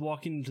off with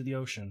walking into the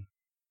ocean.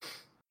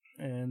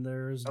 And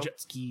there's jet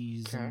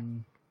skis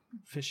and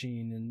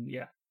fishing and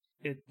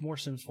more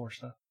Sims 4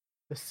 stuff.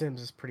 The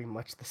Sims is pretty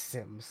much the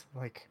Sims.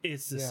 Like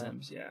it's the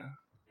Sims, yeah.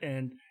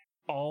 And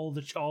all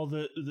the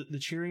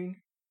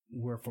cheering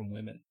were from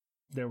women.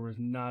 There was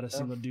not a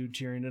single dude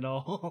cheering at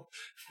all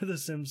for the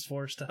Sims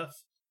 4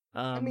 stuff.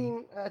 I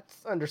mean,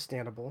 that's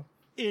understandable.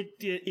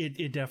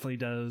 It definitely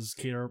does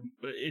cater.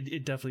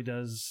 It definitely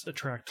does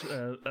attract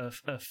a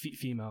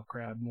female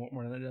crowd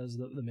more than it does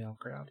the male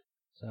crowd.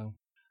 So,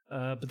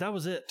 but that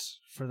was it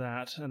for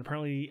that. And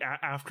apparently,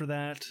 after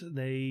that,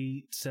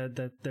 they said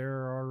that there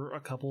are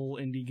a couple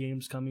indie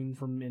games coming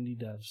from indie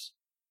devs.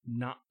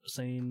 Not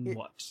saying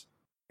what.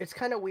 It's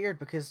kind of weird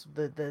because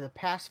the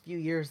past few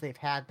years they've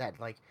had that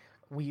like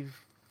we're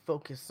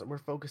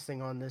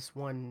focusing on this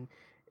one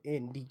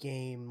indie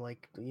game,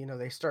 like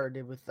they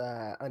started with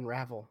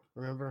Unravel,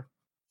 remember?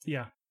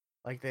 Yeah,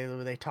 like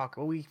they talk.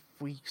 We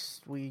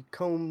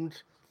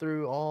combed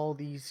through all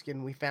these,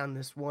 and we found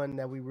this one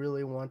that we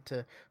really want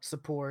to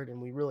support, and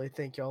we really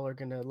think y'all are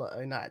gonna.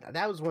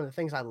 That was one of the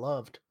things I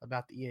loved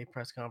about the EA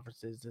press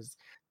conferences is,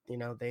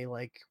 they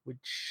would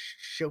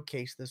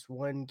showcase this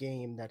one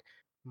game that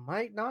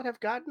might not have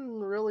gotten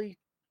really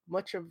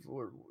much of,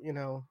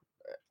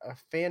 a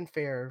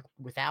fanfare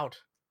without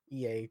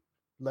EA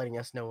letting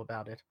us know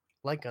about it,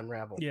 like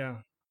Unravel. Yeah,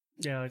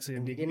 like I said,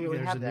 And you didn't really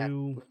have that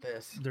with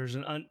this. There's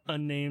an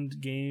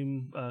unnamed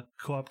game,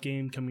 co-op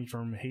game coming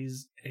from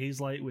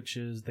Hazelight, which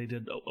is they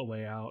did A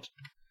Way Out.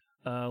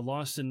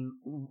 Lost in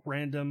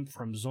Random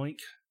from Zoink,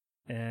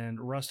 and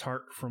Rust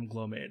Heart from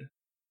Glowmade.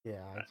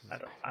 Yeah,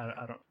 I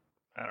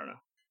don't know.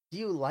 Do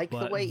you like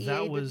the way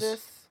EA did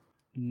this?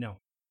 No.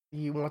 Do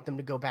you want them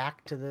to go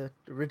back to the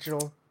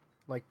original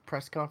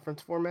press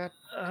conference format?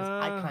 Because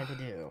I kind of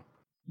do.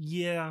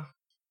 Yeah.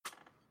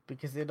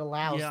 Because it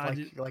allows,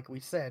 like we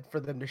said, for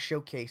them to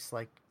showcase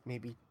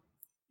maybe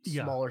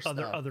smaller stuff,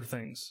 other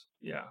things.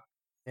 Yeah.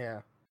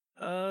 Yeah.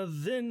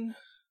 Then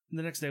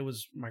the next day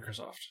was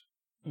Microsoft.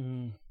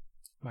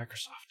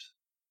 Microsoft.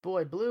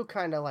 Boy, Blue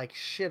kind of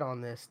shit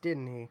on this,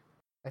 didn't he?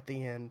 At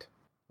the end,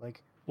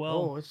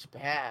 it's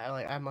bad.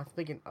 I'm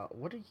thinking,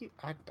 what are you?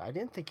 I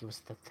didn't think it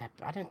was that.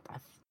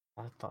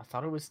 I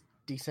thought it was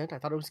decent. I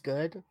thought it was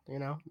good.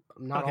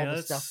 Not all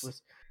the stuff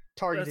was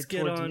targeted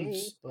towards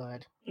me,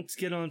 but let's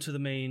get on to the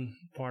main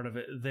part of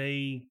it.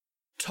 They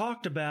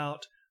talked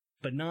about,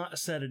 but not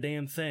said a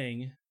damn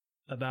thing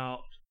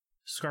about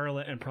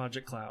Scarlet and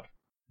Project Cloud.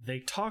 They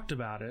talked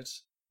about it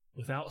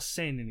without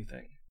saying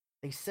anything.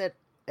 They said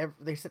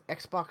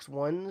Xbox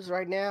Ones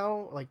right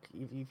now.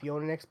 If you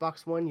own an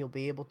Xbox One, you'll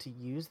be able to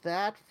use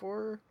that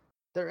for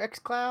their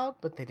xCloud,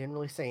 but they didn't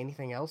really say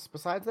anything else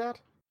besides that.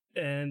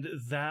 And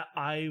that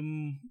I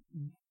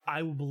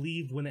will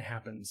believe when it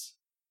happens.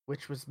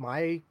 Which was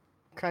my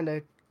kind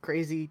of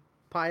crazy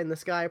pie in the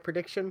sky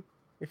prediction,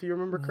 if you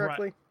remember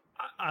correctly.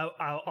 Right.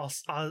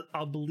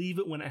 I'll believe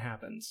it when it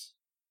happens.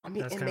 I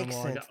mean, it makes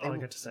sense. All I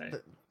got to say.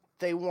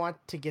 They want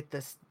to get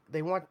this.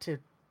 They want to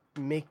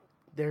make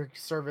their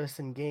service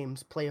and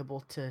games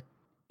playable to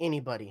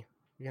anybody,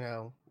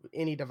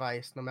 any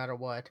device, no matter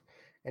what.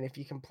 And if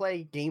you can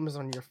play games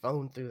on your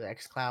phone through the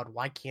xCloud,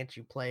 why can't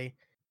you play,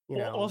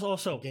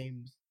 also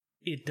games?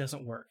 It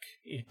doesn't work.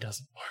 It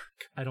doesn't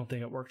work. I don't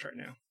think it works right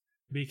now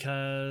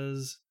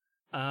because,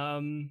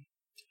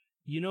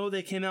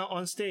 they came out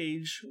on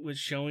stage with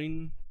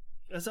showing.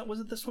 Was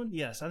it this one?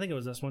 Yes, I think it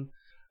was this one,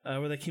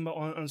 where they came out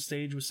on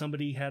stage with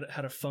somebody had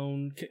a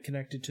phone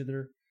connected to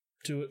their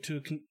to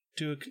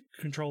a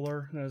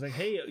controller, and I was like,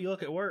 "Hey, you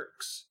look, it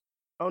works."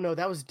 Oh no,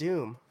 that was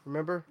Doom.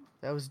 Remember?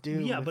 That was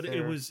Doom. Yeah, but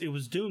it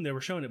was Doom. They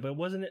were showing it, but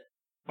wasn't it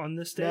on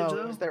this stage?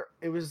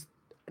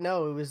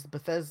 No, it was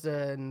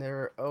Bethesda and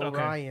their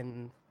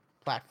Orion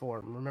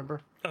platform.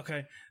 Remember?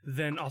 Okay,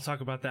 then I'll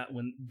talk about that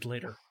one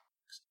later.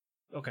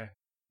 Okay,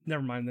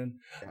 never mind then.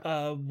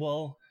 Yeah.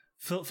 Well,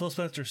 Phil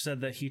Spencer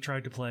said that he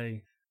tried to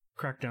play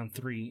Crackdown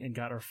 3 and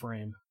got a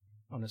frame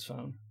on his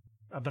phone,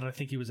 but I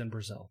think he was in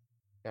Brazil.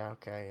 Yeah.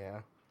 Okay.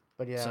 Yeah.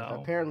 But yeah,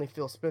 apparently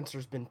Phil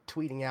Spencer's been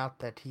tweeting out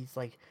that he's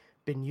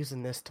been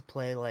using this to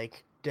play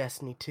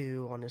Destiny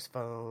 2 on his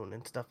phone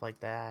and stuff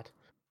like that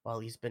while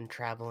he's been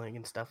traveling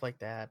and stuff like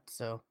that.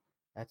 So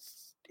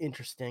that's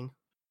interesting.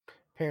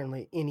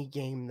 Apparently any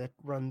game that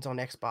runs on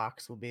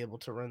Xbox will be able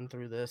to run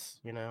through this,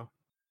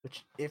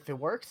 which if it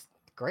works,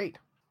 great.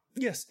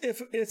 Yes,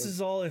 if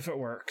it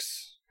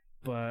works.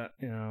 But,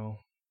 yeah.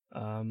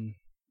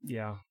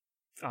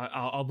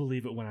 I'll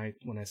believe it when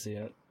I see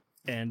it.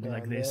 And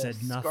they said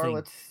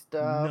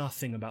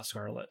nothing about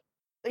Scarlet.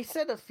 They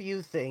said a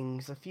few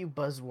things, a few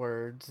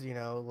buzzwords,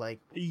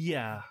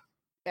 yeah,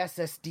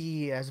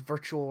 SSD as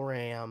virtual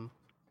RAM,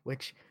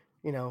 which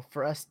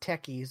for us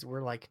techies,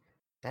 we're like,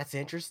 that's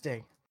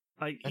interesting.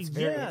 That's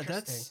very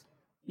interesting.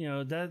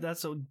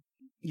 That's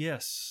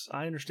yes,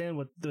 I understand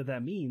what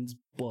that means,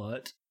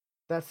 but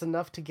that's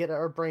enough to get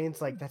our brains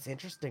that's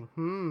interesting.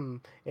 And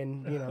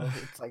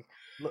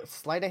it's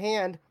sleight of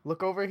hand.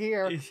 Look over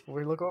here.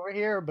 We look over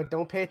here, but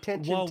don't pay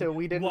attention to.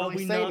 We didn't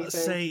really say anything.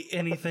 Say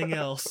anything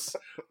else.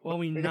 While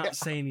we not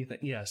say anything.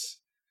 Yes.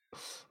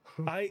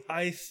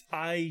 I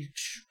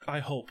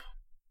hope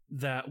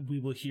that we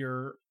will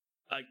hear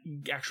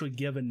actually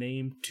give a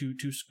name to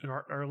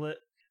Scarlet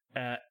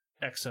at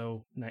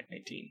XO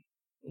 19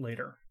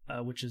 later,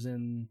 which is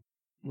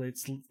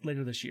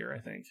later this year, I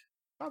think.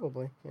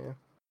 Probably, yeah.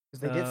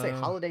 Because they did say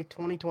holiday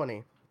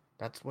 2020.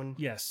 That's when.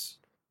 Yes.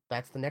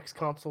 That's the next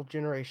console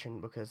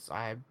generation, because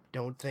I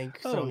don't think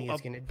Sony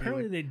is going to do it.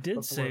 Apparently they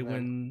did say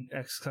when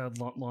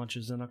xCloud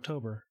launches in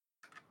October.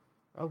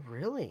 Oh,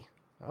 really?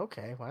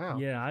 Okay, wow.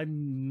 Yeah, I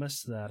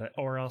missed that.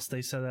 Or else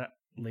they said that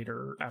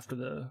later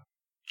after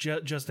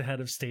just ahead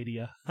of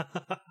Stadia.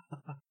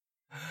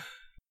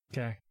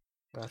 Okay.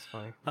 That's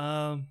fine.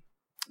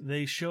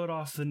 They showed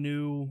off the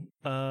new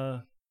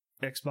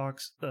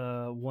Xbox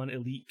One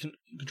Elite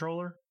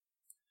controller.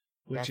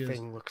 That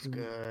thing looks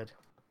good.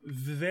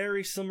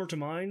 Very similar to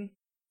mine,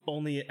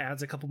 only it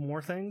adds a couple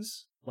more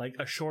things, like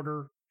a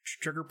shorter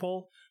trigger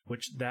pull,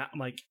 which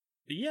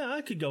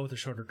I could go with a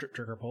shorter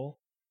trigger pull.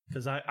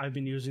 because I've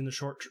been using the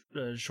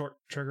short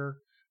trigger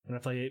when I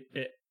play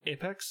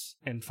Apex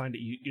and find it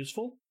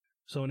useful.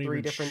 So an 3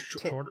 even different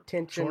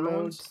tension shorter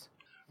modes. ones,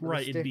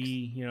 right? It'd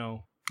be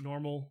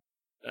normal,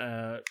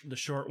 the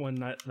short one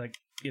like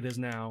it is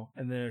now,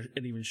 and then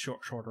an even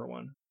shorter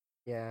one.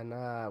 Yeah, and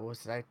I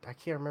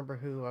can't remember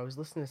who. I was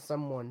listening to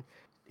someone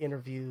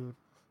interview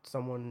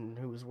someone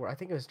who was, I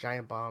think it was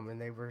Giant Bomb, and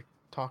they were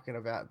talking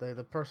about,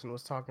 the person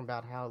was talking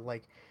about how,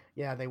 like,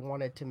 yeah, they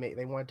wanted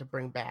to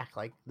bring back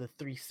like the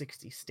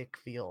 360 stick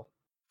feel.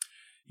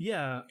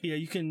 Yeah,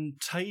 you can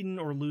tighten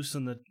or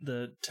loosen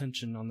the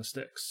tension on the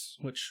sticks,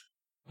 which,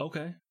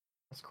 okay.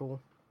 That's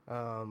cool.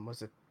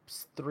 Was it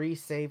 3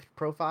 saved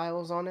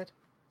profiles on it?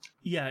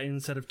 Yeah,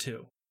 instead of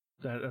 2.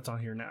 That's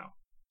on here now.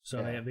 So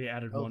yeah. they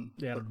added one.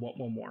 They added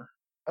one more.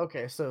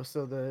 Okay, so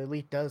the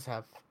Elite does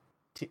have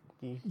two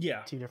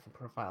different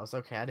profiles.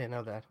 Okay, I didn't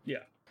know that.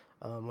 Yeah.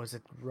 Was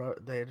it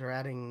they're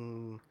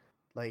adding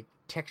like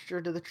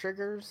texture to the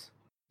triggers?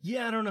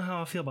 Yeah, I don't know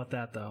how I feel about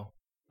that though.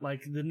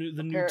 Like the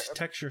new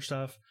texture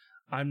stuff,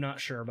 I'm not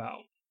sure about.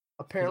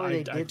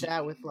 Apparently, they did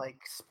that with like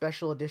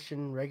special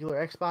edition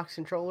regular Xbox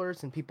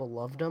controllers, and people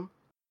loved them.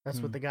 That's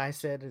what the guy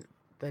said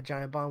that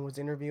Giant Bomb was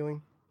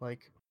interviewing. Like,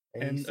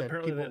 and he said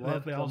apparently people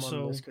loved them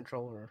on this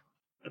controller.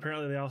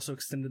 Apparently, they also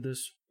extended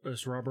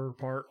this rubber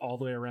part all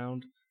the way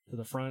around to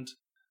the front.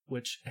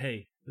 Which,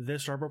 hey,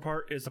 this rubber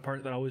part is the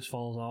part that always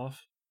falls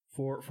off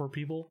for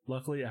people.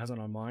 Luckily, it hasn't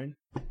on mine.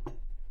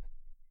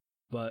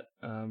 But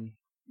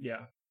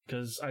yeah,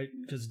 because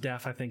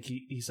Daff, I think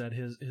he said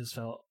his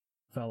fell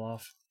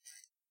off.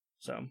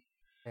 So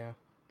yeah,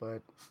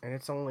 and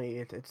it's only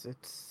it's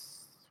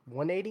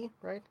 180,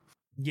 right?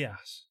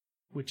 Yes,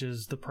 which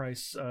is the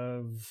price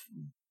of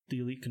the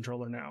Elite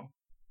controller now.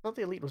 I thought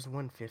the Elite was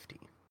 150.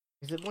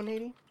 Is it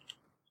 180?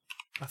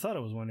 I thought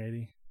it was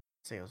 180.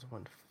 I'd say it was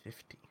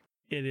 150.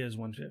 It is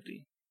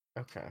 150.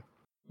 Okay.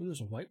 Ooh, there's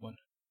a white one.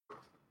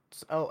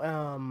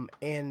 So,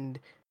 and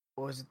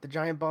was it the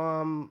Giant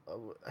Bomb?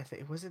 I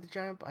think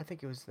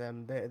it was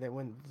them. They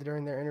when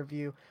during their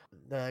interview,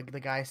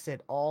 the guy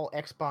said all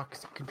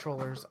Xbox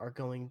controllers are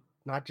going,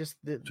 not just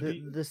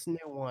this new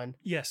one.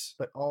 Yes.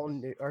 But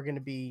all are going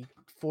to be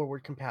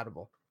forward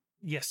compatible.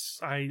 Yes,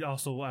 I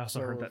also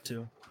heard that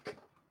too.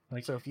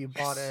 Like, so if you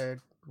bought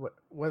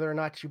whether or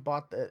not you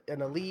bought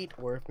an Elite,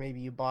 or if maybe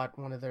you bought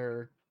one of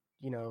their,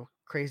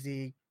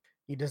 crazy,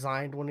 you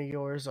designed one of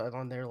yours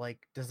on their like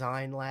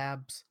design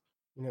labs,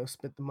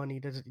 spent the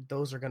money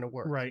those are going to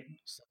work. Right.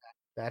 So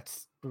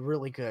that's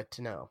really good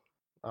to know.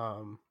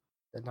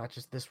 That not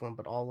just this one,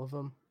 but all of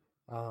them.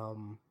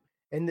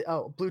 And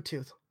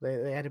Bluetooth.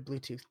 They added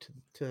Bluetooth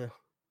to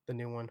the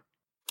new one.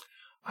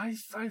 I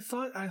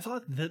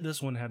thought that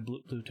this one had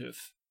Bluetooth.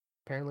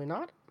 Apparently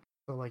not.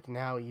 So like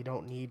now you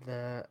don't need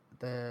the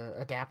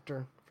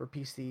adapter for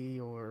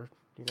PC or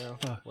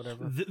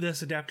whatever.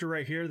 This adapter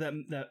right here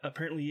that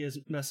apparently is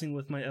messing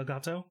with my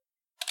Elgato.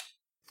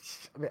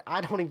 I mean,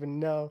 I don't even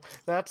know.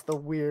 That's the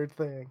weird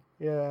thing.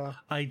 Yeah.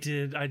 I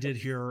did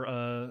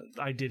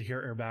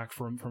hear back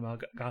from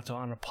Elgato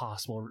on a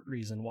possible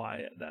reason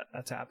why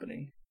that's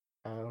happening.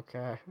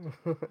 Okay.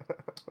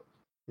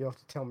 You'll have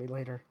to tell me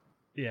later.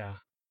 Yeah.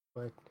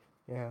 But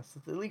yeah,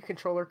 so the Elite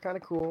controller kind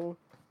of cool,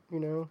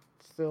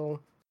 still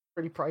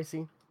pretty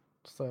pricey.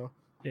 So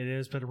it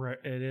is pretty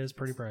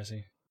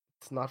pricey.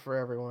 It's not for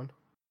everyone.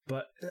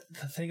 But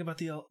the thing about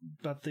the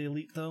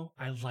Elite though,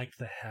 I like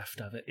the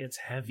heft of it. It's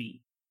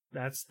heavy.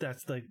 That's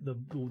like the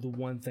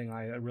one thing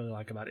I really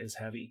like about it is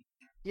heavy.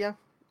 Yeah,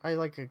 I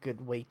like a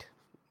good weight,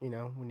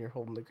 when you're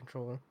holding the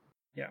controller.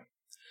 Yeah.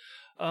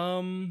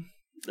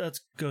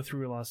 Let's go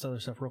through a lot of other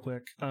stuff real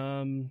quick.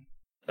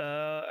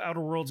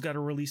 Outer Worlds got a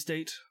release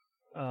date,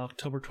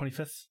 October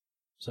 25th.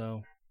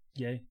 So,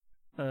 yay.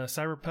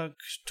 Cyberpunk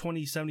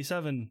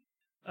 2077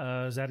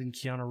 is adding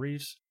Keanu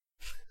Reeves.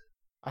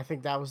 I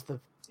think that was the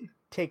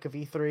take of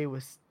E3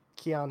 was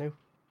Keanu.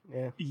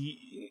 Yeah.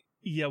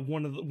 Yeah,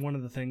 one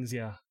of the things,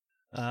 yeah.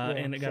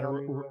 And it got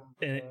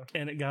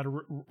it got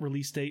a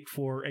release date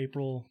for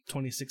April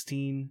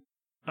 2016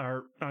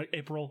 or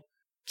April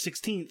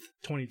 16th,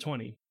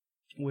 2020,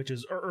 which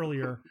is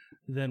earlier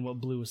than what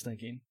Blue was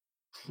thinking.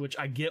 Which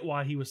I get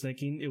why he was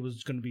thinking it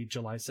was going to be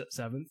July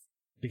 7th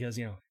because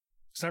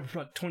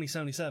Cyberpunk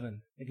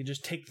 2077. They could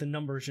just take the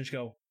numbers and just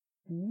go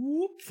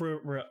whoop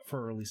for a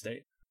release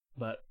date,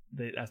 but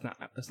that's not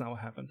what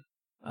happened.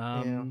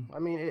 Yeah, I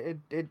mean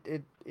it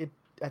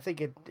I think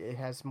it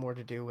has more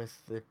to do with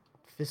the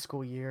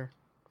fiscal year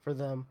for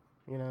them,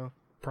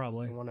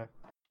 Probably.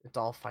 It's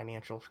all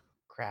financial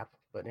crap,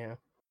 but yeah.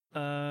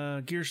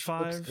 Gears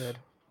 5 looks good.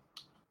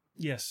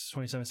 Yes,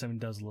 2077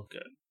 does look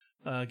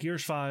good.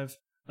 Gears 5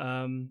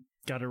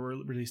 got a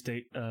release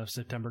date of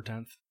September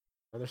 10th.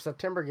 Another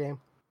September game.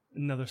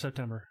 Another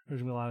September.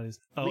 There's gonna be a lot of these.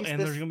 Oh, and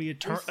there's gonna be a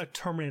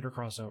Terminator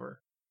crossover.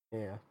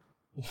 Yeah.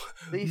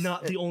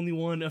 Not the only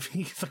one of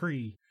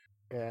E3.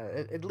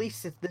 Yeah, at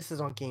least this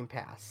is on Game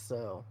Pass,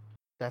 so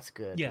that's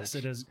good. Yes,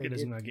 it is. It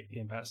is on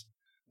Game Pass.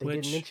 They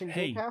didn't mention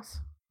Game Pass?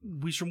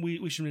 We should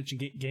mention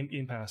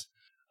Game Pass.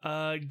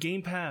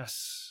 Game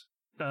Pass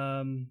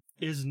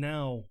is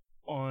now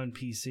on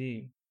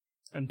PC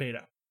and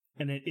beta,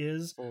 and it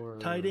is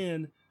tied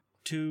in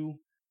to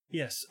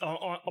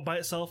by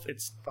itself.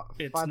 It's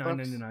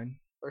 $9.99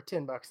 or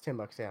 $10.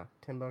 $10, yeah,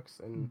 $10,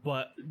 and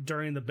but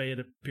during the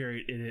beta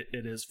period,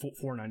 it is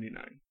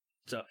 $4.99.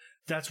 So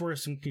that's where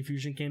some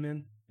confusion came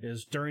in.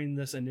 Is during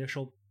this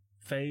initial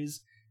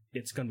phase,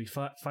 it's going to be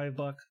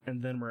 $5,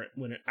 and then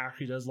when it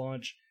actually does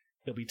launch,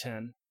 it'll be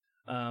 $10.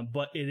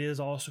 But it is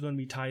also going to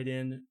be tied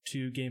in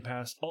to Game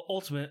Pass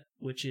Ultimate,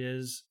 which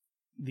is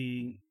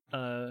the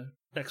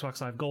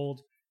Xbox Live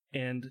Gold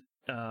and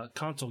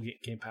console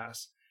Game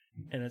Pass,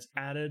 and it's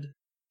added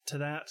to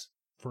that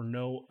for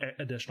no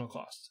additional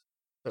cost.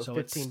 So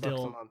it's still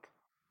 $15 a month.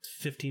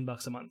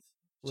 $15 a month,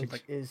 which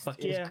so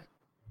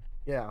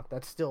yeah,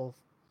 that's still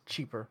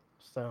cheaper.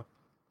 So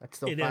that's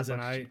still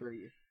 $5 cheaper.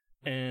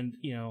 And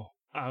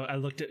I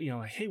looked at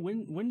like, hey,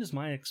 when does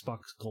my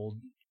Xbox Gold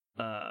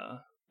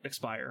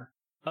expire?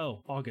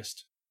 Oh,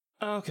 August.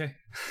 Oh, okay.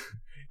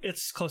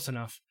 It's close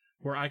enough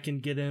where I can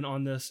get in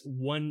on this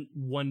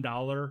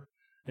 $1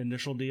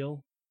 initial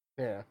deal.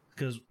 Yeah.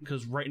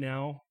 Because right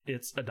now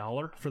it's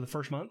 $1 for the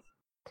first month.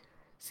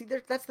 See,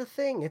 that's the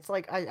thing. It's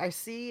like I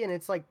see, and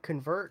it's like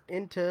convert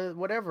into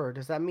whatever.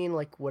 Does that mean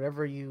like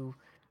whatever?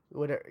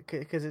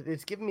 Because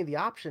it's giving me the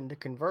option to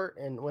convert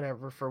and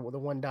whatever for the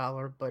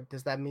 $1. But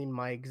does that mean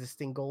my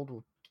existing gold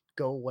will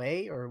go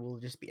away, or will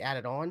it just be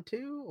added on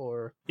to,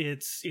 or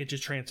it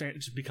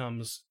just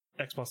becomes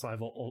Xbox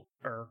Live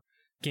or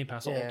Game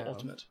Pass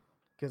Ultimate?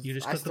 Because you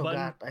just click the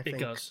button, it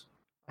goes.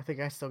 I think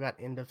I still got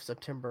end of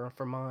September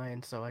for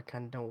mine, so I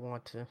kind of don't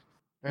want to.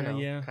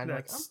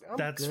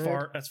 That's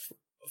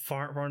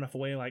far enough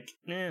away. Like,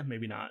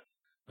 maybe not.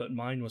 But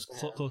mine was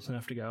close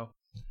enough to go.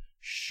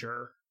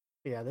 Sure.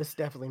 Yeah, this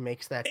definitely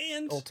makes that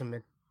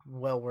Ultimate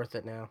well worth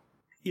it now.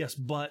 Yes,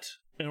 but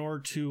in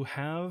order to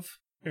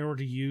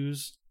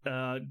use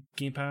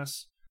Game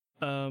Pass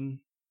on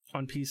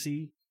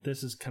PC,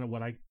 this is kind of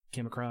what I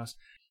came across.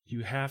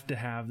 You have to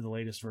have the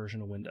latest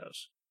version of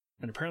Windows,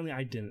 and apparently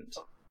I didn't.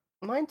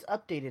 Mine's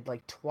updated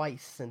like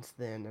twice since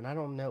then, and I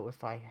don't know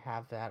if I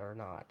have that or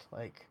not.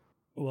 Let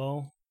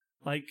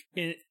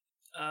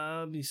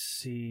me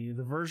see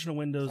the version of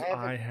Windows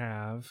I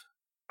have.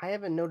 I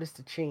haven't noticed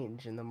a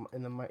change in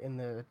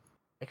the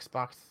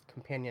Xbox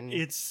Companion.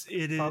 It is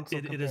a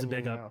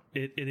big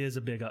it is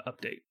a big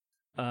update.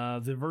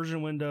 The version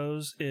of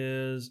Windows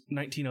is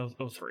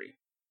 1903.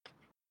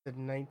 The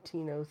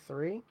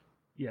 1903?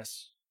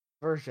 Yes.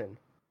 Version?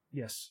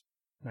 Yes.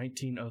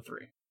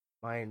 1903.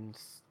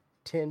 Mine's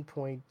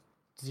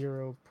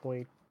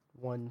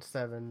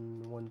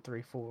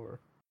 10.0.17134.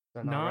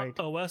 Not right?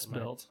 OS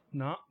build.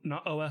 Not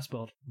OS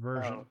build.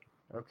 Version.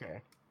 Oh,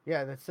 okay.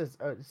 Yeah, it says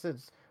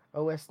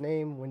OS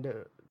name,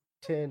 Windows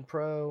 10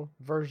 Pro,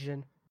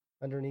 version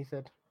underneath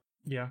it.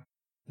 Yeah.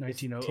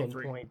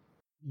 1903.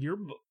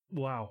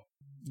 Wow.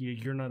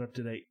 You're not up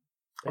to date.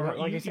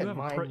 Like I said,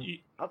 mine.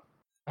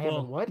 I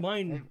have what?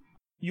 Mine.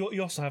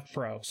 You also have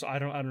Pro, so I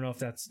don't know if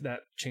that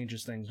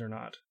changes things or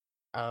not.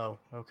 Oh,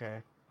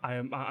 okay.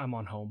 I'm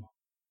on Home,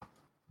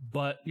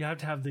 but you have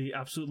to have the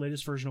absolute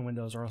latest version of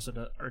Windows, or else it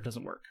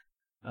doesn't work.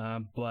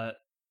 But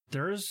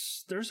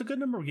there's a good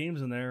number of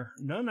games in there.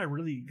 None I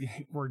really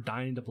were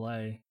dying to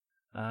play,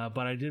 but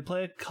I did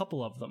play a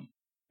couple of them.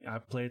 I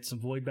played some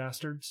Void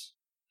Bastards.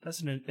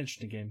 That's an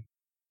interesting game.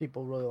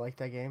 People really like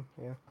that game.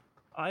 Yeah.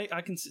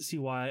 I can see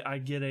why. I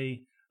get I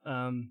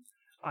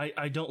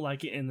don't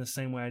like it in the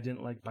same way I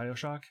didn't like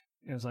BioShock.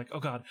 And it's like, oh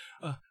god,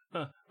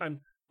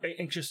 I'm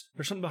anxious.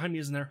 There's something behind me,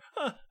 isn't there?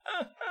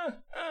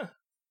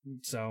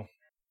 So,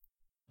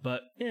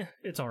 but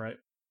it's all right.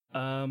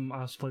 I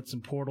also played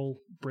some Portal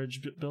Bridge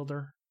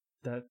Builder.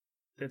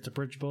 It's a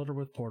bridge builder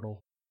with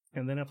Portal,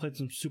 and then I played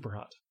some Super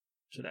Hot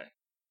today.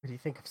 What do you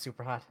think of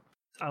Super Hot?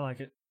 I like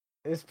it.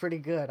 It's pretty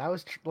good. I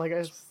was like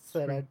I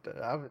said,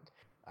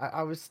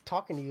 I was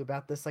talking to you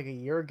about this like a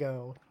year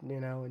ago,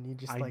 and you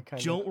just like kind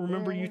of... I don't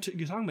remember you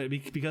talking about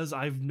it because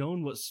I've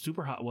known what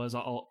Super Hot was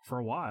for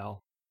a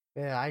while.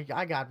 Yeah,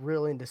 I got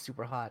real into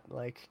Super Hot.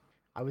 Like,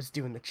 I was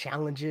doing the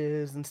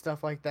challenges and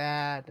stuff like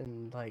that,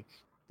 and like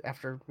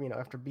after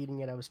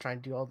beating it, I was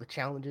trying to do all the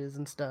challenges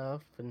and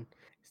stuff. And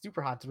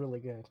Super Hot's really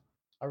good.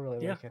 I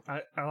really like it.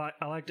 I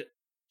liked it.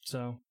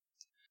 So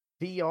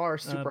VR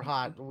Super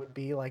Hot would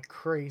be like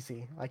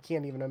crazy. I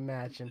can't even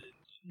imagine.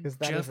 Because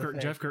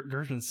Jeff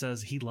Gershman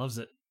says he loves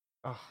it.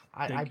 Oh,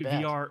 I bet.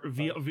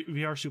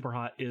 VR Super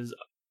Hot is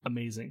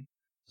amazing.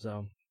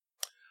 So,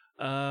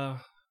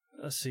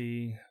 let's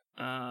see.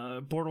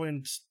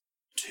 Borderlands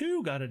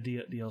 2 got a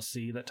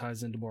DLC that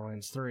ties into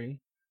Borderlands 3,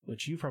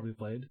 which you probably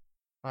played.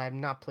 I have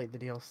not played the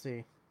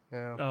DLC.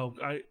 No. Oh,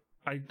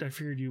 I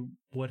figured you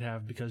would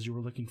have because you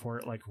were looking for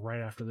it like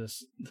right after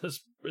this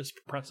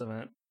press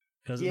event.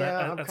 Because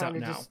that's out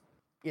now.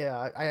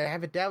 Yeah, I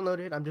have it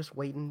downloaded. I'm just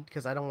waiting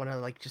because I don't want to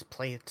like just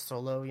play it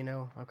solo.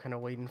 I'm kind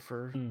of waiting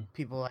for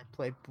people I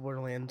play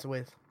Borderlands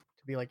with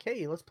to be like,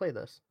 "Hey, let's play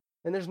this."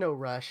 And there's no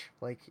rush.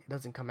 Like, it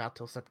doesn't come out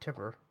till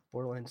September.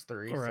 Borderlands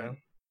 3. All right.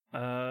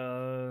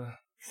 So.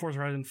 Forza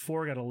Horizon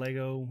 4 got a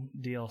Lego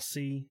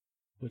DLC,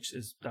 which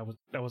is that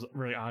was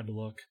really odd to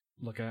look.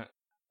 look at.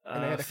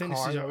 And they had a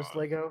car that was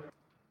Lego.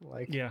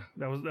 Like, yeah,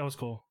 that was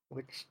cool.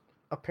 Which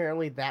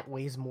apparently that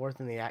weighs more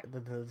than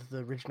the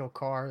original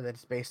car that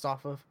it's based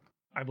off of.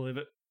 I believe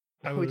it.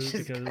 Which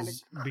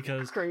is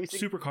because crazy.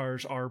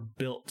 supercars are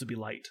built to be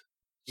light.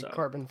 So.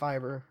 Carbon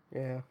fiber,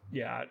 yeah.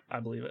 Yeah, I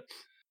believe it.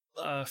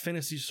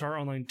 Phantasy Star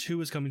Online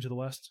 2 is coming to the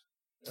West.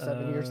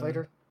 7 years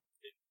later.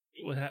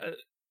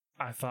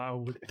 I thought I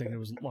would think it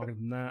was longer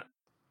than that.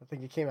 I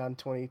think it came out in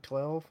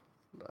 2012.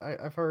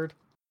 I've heard.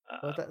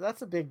 But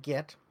that's a big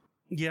get.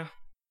 Yeah.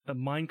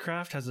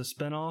 Minecraft has a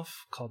spinoff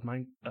called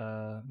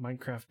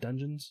Minecraft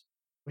Dungeons.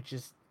 Which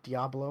is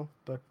Diablo,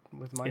 but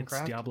with Minecraft.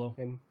 It's Diablo.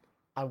 And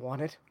I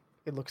want it.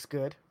 It looks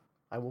good.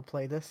 I will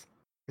play this.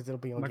 Because it'll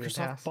be on Game Pass.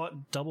 Microsoft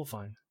bought Double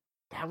Fine.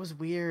 That was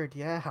weird,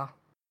 yeah.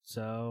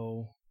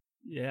 So,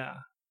 yeah.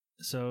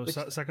 So,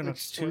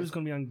 Psychonauts 2 is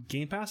going to be on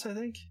Game Pass, I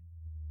think?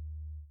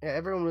 Yeah,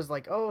 everyone was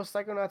like, "Oh,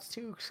 Psychonauts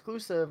 2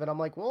 exclusive," and I'm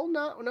like, "Well,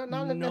 not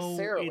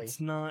necessarily." No,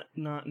 it's not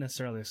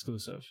necessarily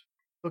exclusive.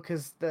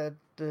 Because the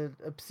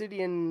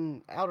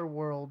Obsidian Outer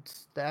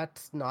Worlds,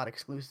 that's not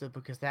exclusive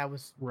because that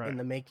was in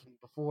the making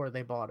before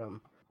they bought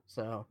them.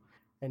 So,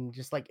 and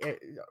just like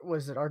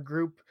our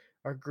group,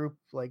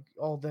 like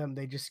all of them,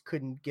 they just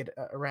couldn't get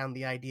around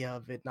the idea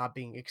of it not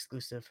being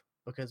exclusive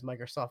because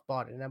Microsoft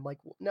bought it. And I'm like,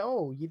 well,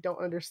 no, you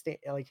don't understand.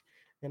 Like,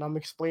 and I'm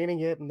explaining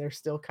it, and they're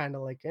still kind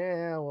of like,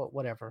 well,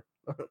 whatever.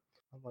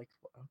 I'm like,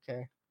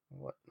 okay,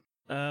 what?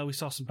 We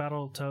saw some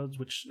Battletoads,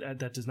 which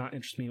that does not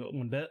interest me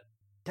one bit.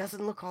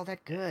 Doesn't look all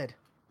that good,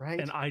 right?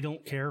 And I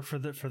don't care for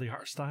the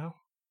art style.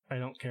 I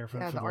don't care for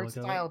the art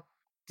style.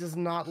 Does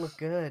not look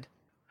good.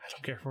 I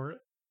don't care for it.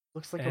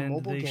 Looks like a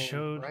mobile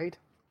game, right?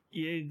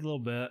 Yeah, a little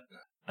bit.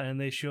 And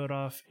they showed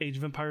off Age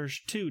of Empires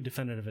 2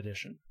 Definitive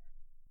Edition.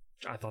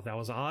 I thought that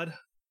was odd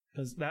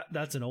because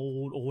that's an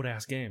old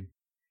ass game.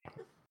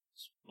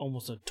 It's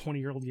almost a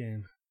 20-year-old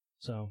game.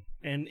 So,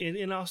 and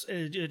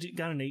it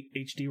got an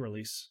HD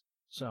release.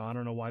 So I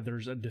don't know why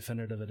there's a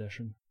Definitive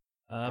Edition.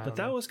 But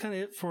that was kind of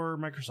it for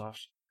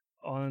Microsoft.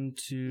 On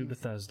to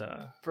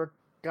Bethesda.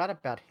 Forgot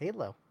about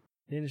Halo.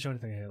 They didn't show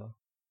anything of Halo.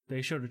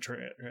 They showed a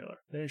trailer.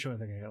 They didn't show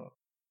anything of Halo.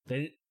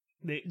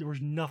 There was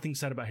nothing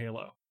said about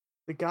Halo.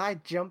 The guy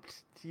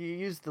jumped. He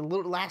used the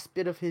last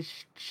bit of his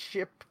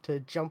ship to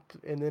jump,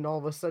 and then all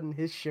of a sudden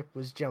his ship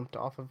was jumped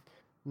off of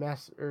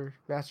Master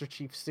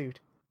Chief's suit.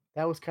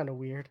 That was kind of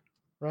weird,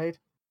 right?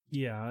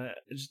 Yeah.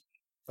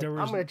 I'm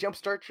going to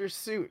jumpstart your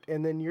suit,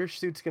 and then your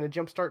suit's going to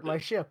jumpstart my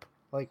ship.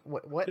 Like,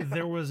 what?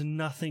 There was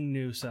nothing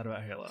new said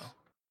about Halo.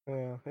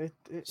 Yeah.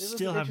 It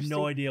Still have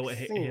no idea what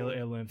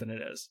Halo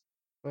Infinite is.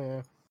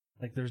 Yeah.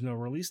 Like, there's no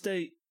release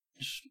date.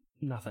 Just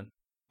nothing.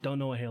 Don't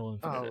know what Halo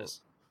Infinite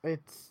is.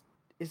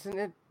 Isn't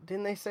it?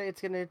 Didn't they say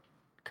it's going to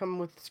come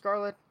with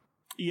Scarlet?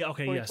 Yeah,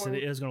 okay, yes.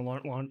 It is going to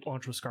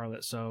launch with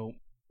Scarlet, so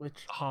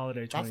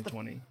holiday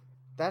 2020.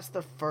 That's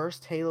the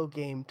first Halo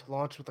game to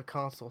launch with a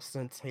console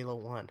since Halo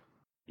 1.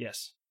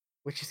 Yes.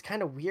 Which is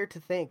kind of weird to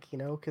think,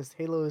 because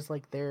Halo is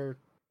like their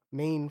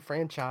main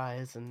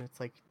franchise, and it's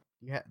like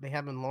they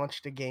haven't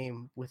launched a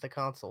game with a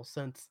console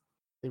since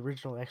the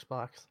original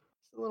Xbox.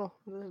 It's a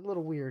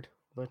little weird,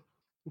 but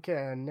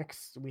okay.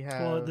 Next we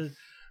have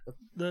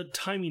the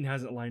timing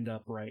hasn't lined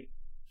up right,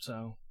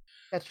 so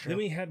that's true. Then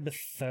we had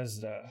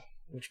Bethesda,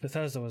 which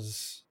Bethesda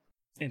was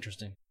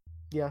interesting.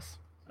 Yes.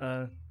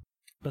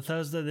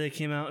 Bethesda, they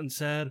came out and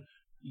said,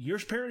 "Your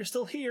parent is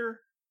still here,"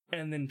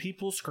 and then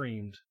people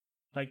screamed,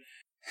 like.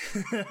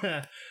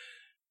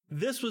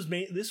 This was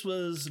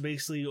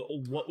basically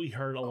what we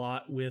heard a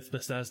lot with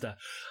Bethesda.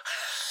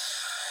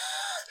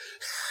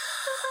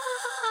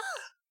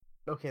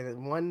 Okay, the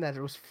one that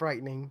was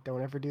frightening.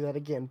 Don't ever do that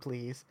again,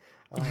 please.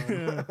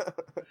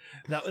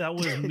 That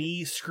was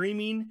me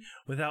screaming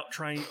without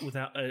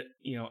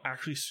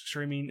actually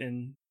screaming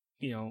and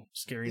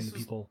scaring the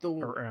people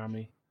around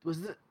me.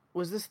 Was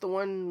this the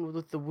one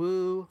with the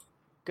woo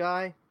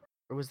guy,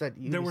 or was that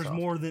Ubisoft?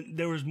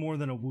 There was more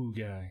than a woo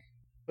guy.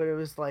 But it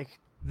was like.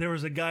 There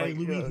was a guy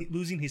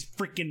losing his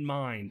freaking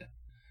mind.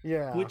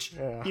 Yeah. Which,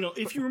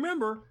 if you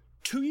remember,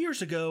 2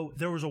 years ago,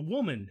 there was a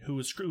woman who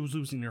was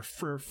losing her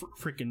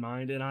freaking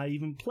mind, and I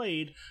even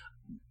played,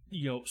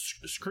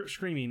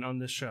 screaming on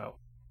this show,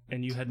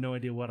 and you had no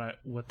idea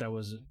what that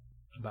was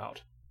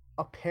about.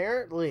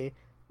 Apparently,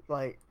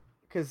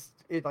 because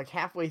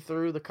halfway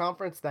through the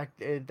conference,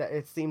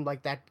 it seemed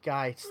like that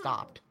guy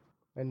stopped,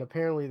 and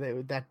apparently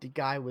that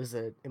guy was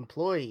an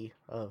employee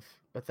of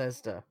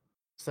Bethesda.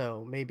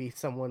 So maybe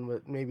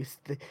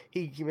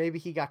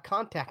he got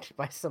contacted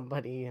by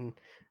somebody and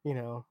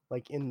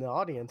in the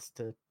audience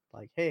to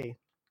hey,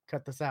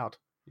 cut this out.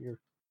 You're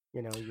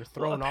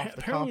thrown off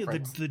the conference. Apparently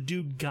the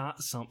dude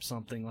got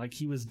something, like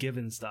he was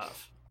given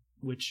stuff,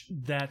 which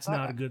that's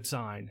not a good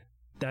sign.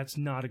 That's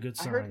not a good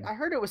sign. I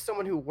heard it was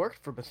someone who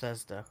worked for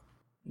Bethesda.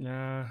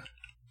 Nah,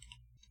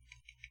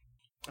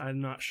 I'm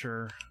not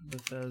sure.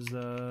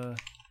 Bethesda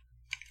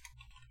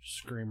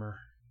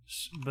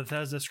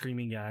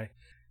screaming guy.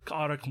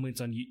 Auto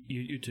complaints on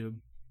YouTube.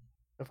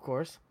 Of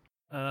course.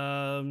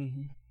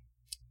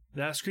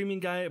 That screaming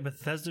guy at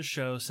Bethesda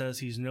show says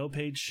he's no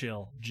paid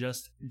shill,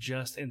 just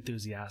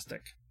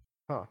enthusiastic.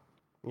 Huh.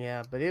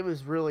 Yeah, but it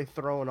was really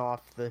throwing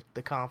off the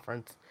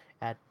conference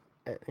at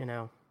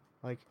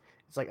like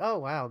it's like, oh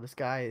wow, this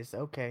guy is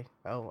okay.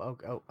 Oh.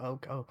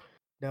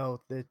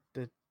 No, the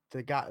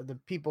guy, the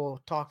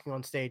people talking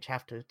on stage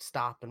have to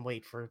stop and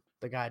wait for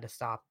the guy to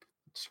stop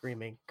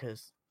screaming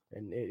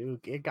and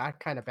it got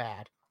kind of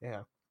bad.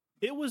 Yeah.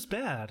 It was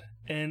bad,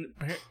 and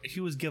he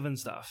was given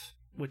stuff,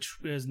 which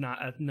is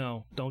not.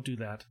 No, don't do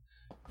that.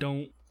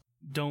 Don't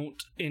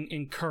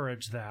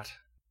encourage that.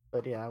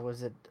 But yeah,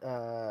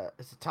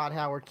 Todd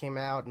Howard came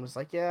out and was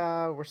like,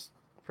 yeah, we're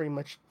pretty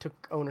much took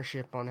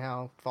ownership on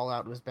how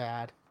Fallout was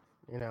bad,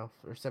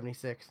 for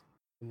 76.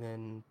 And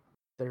then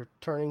they're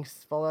turning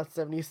Fallout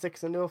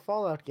 76 into a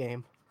Fallout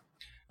game.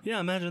 Yeah,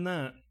 imagine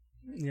that.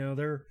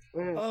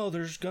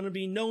 There's going to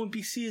be no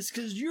NPCs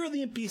because you're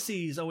the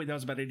NPCs. Oh, wait, that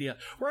was a bad idea.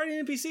 We're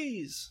adding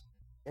NPCs.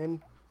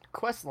 And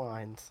quest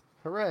lines.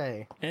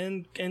 Hooray.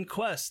 And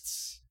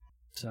quests.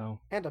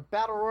 And a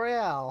battle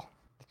royale.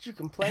 You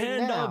can play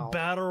and now. A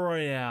battle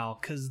royale,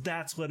 because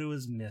that's what it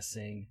was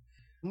missing.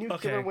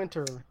 Nuclear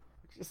Winter.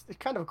 Just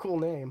kind of a cool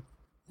name.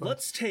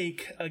 Let's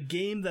take a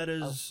game that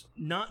is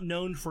not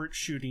known for its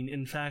shooting.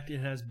 In fact, it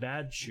has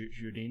bad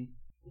shooting.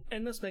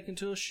 And let's make it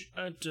into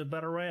a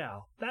battle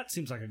royale. That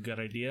seems like a good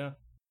idea.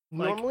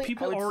 Normally,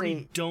 people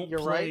already don't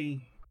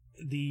play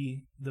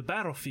the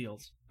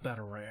Battlefield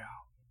battle royale.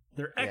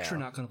 They're extra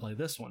not going to play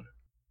this one.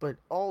 But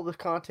all the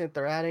content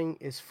they're adding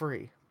is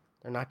free.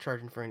 They're not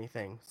charging for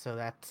anything. So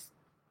that's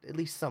at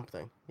least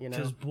something,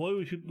 Because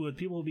boy, would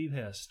people be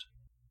pissed.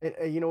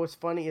 What's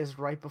funny is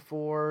right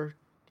before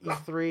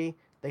E3,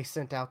 they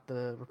sent out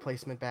the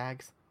replacement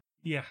bags.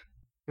 Yeah.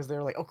 Because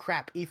they're like, oh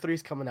crap,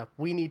 E3's coming up.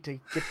 We need to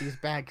get these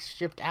bags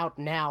shipped out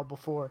now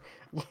before,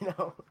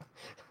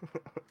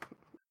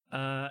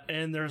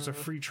 And there's a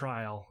free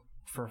trial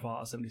for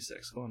Fallout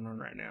 76 going on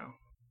right now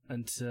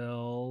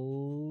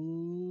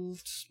until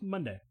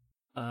Monday.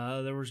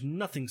 There was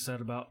nothing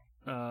said about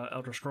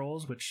Elder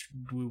Scrolls, which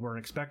we weren't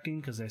expecting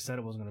because they said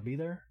it wasn't going to be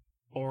there,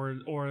 or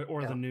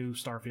the new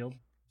Starfield,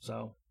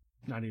 so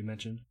not even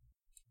mentioned.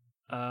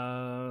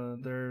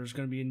 There's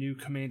going to be a new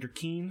Commander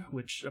Keen,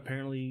 which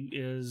apparently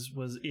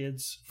was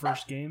id's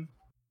first game,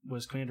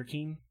 was Commander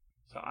Keen,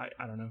 so I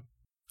don't know.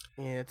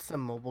 Yeah, it's a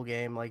mobile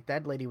game. Like,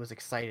 that lady was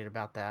excited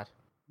about that.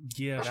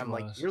 Yeah, and I'm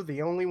like, you're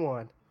the only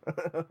one.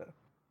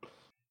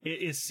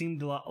 It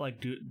seemed a lot like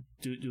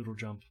Doodle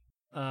Jump.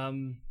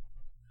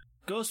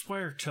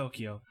 Ghostwire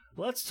Tokyo.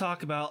 Let's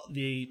talk about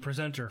the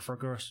presenter for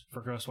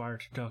Ghostwire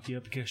Tokyo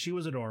because she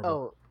was adorable.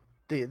 Oh,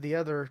 the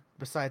other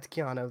besides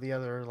Keanu, the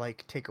other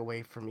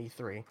takeaway from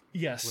E3.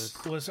 Yes,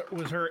 was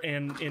her,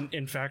 and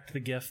in fact the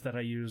GIF that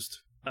I used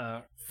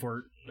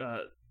for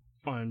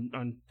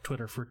on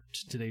Twitter for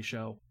today's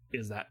show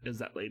is that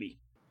lady.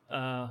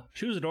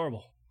 She was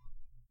adorable.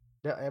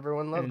 Yeah,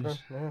 everyone loved her.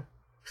 Yeah.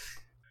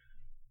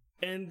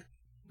 And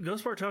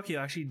Ghostwire Tokyo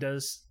actually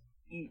does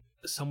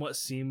somewhat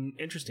seem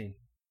interesting.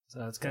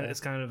 So it's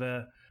kind of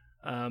a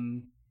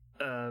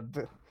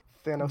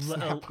Thanos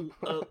snap.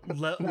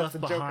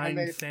 Left Behind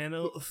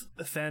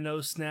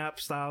Thanos snap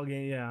style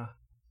game. Yeah.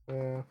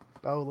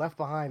 Oh, Left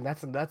Behind.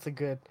 That's a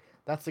good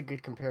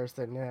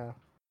comparison. Yeah.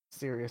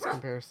 Serious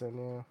comparison.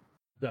 Yeah.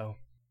 So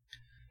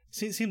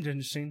seemed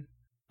interesting.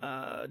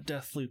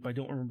 Deathloop. I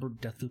don't remember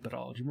Deathloop at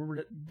all. Do you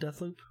remember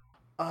Deathloop?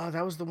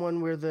 That was the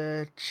one where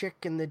the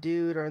chick and the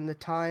dude are in the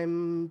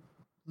time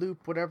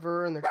loop,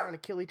 whatever, and they're trying to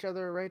kill each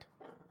other, right?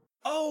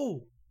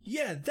 Oh,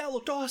 yeah, that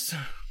looked awesome.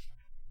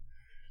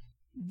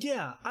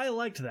 Yeah, I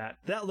liked that.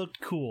 That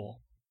looked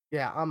cool.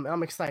 Yeah,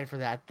 I'm excited for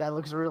that. That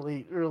looks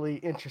really, really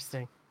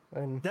interesting.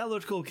 And that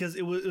looked cool because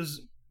it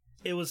was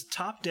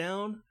top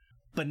down,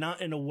 but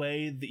not in a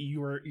way that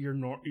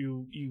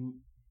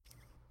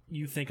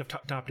you think of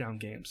top down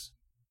games.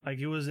 Like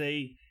it was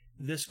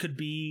this could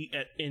be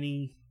at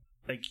any,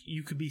 like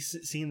you could be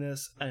seeing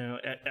this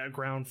at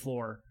ground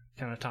floor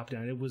kind of top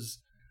down. It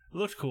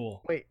looked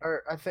cool. Wait,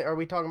 are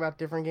we talking about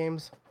different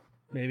games?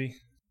 Maybe.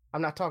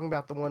 I'm not talking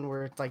about the one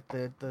where it's like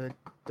the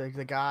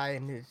guy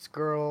and his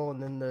girl,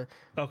 and then the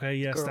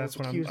yes, that's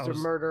what accused of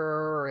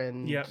murder,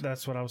 and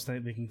that's what I was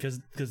thinking because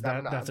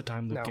that's a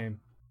time loop game.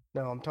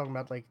 No, I'm talking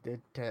about like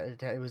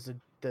it was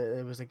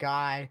a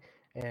guy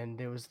and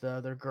it was the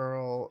other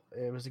girl.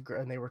 It was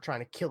and they were trying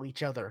to kill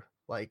each other,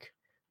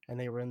 and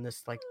they were in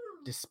this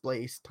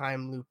displaced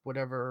time loop,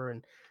 whatever,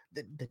 and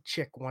the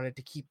chick wanted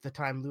to keep the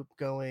time loop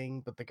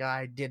going, but the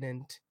guy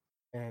didn't.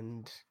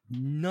 And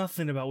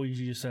nothing about what you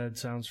just said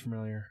sounds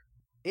familiar.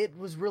 It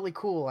was really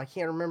cool. I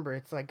can't remember.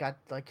 It's got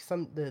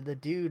the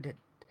dude.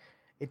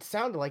 It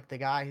sounded like the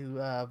guy who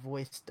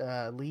voiced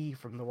Lee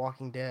from The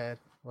Walking Dead,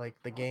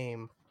 the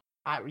game.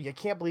 I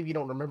can't believe you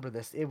don't remember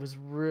this. It was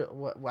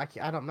real.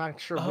 I'm not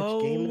sure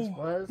which game this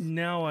was.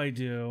 Now I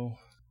do.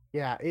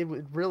 Yeah, it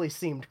really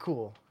seemed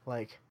cool.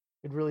 It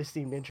really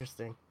seemed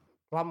interesting.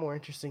 A lot more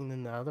interesting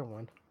than the other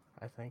one,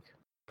 I think.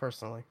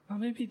 Personally. Well,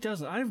 maybe it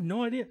doesn't. I have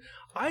no idea.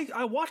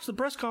 I watched the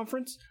press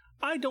conference.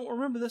 I don't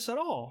remember this at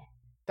all.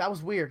 That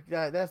was weird.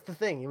 That's the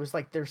thing. It was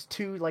like there's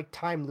two like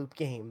time loop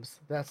games.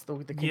 That's the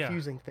Yeah,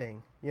 confusing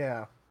thing.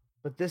 Yeah.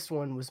 But this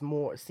one was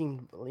more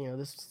seemed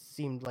this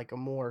seemed like a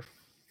more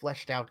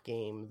fleshed out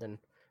game than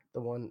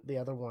the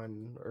other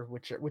one, or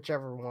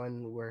whichever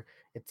one where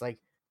it's like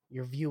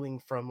you're viewing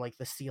from like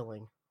the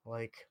ceiling,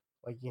 like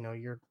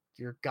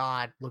you're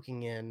God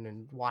looking in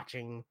and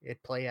watching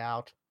it play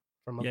out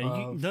from yeah.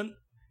 above.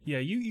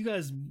 You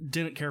guys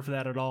didn't care for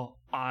that at all.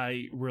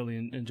 I really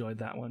enjoyed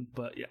that one,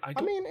 but yeah, I I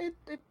don't. mean,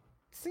 it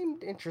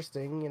seemed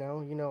interesting,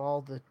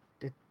 all the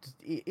it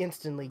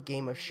instantly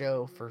game of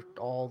show for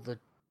all the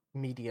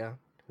media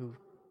who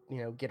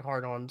get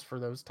hard-ons for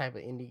those type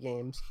of indie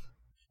games.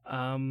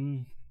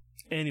 Um.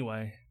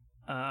 Anyway,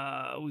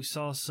 we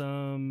saw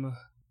some.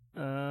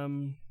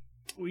 Um,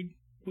 we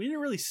didn't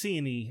really see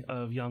any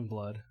of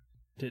Youngblood,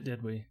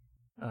 did we?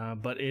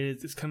 But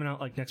it's coming out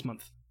like next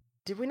month.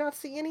 Did we not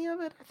see any of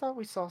it? I thought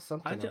we saw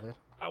something of it.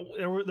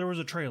 There was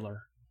a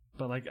trailer,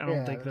 but like I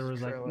don't think there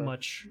was like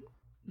much.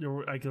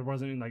 There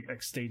wasn't like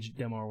a stage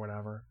demo or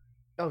whatever.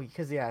 Oh,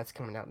 because it's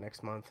coming out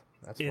next month.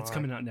 It's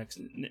coming out next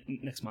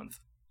month.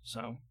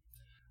 So,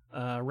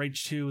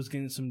 Rage 2 is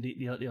getting some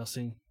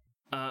DLC.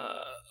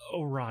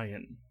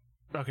 Orion.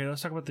 Okay,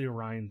 let's talk about the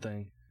Orion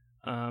thing.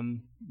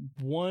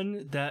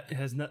 One that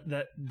has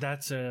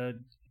that's a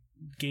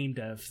game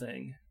dev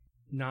thing,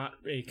 not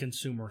a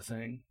consumer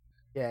thing.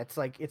 Yeah, it's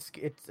like it's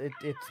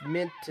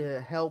meant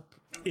to help.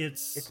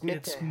 It's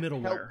meant to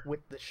middleware help with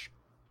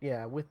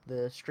with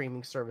the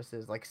streaming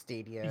services like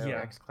Stadia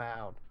or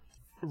xCloud.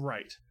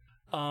 Right.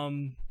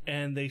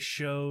 And they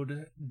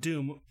showed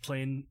Doom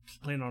playing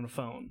on a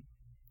phone,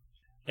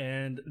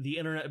 and the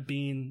internet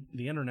being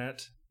the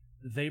internet,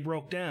 they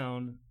broke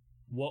down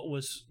what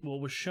was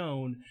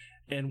shown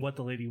and what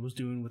the lady was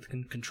doing with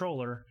the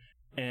controller,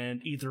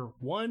 and either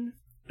one,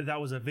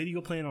 that was a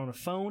video playing on a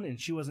phone and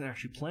she wasn't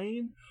actually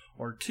playing,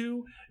 or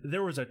two,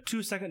 there was a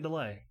 2-second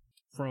delay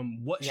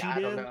from what she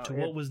did to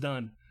what was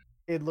done.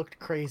 It looked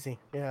crazy.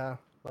 Yeah,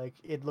 like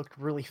it looked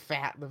really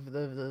fat.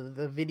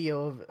 The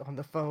video on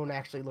the phone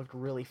actually looked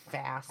really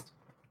fast,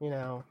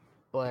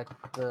 but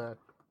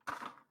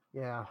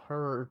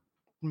her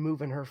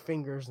moving her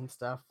fingers and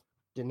stuff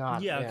did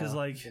not. Yeah, because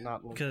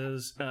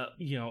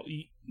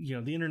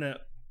the internet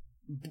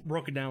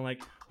broke it down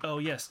like, oh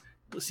yes,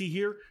 see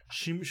here,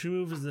 she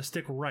moves the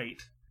stick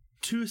right.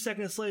 2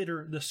 seconds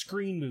later, the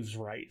screen moves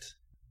right.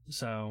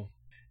 So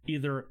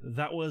either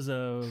that was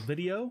a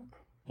video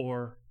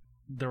or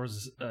there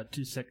was a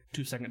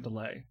 2-second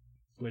delay,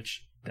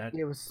 which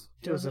it was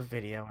a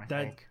video. I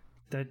think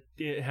that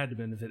it had to have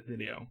been a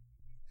video,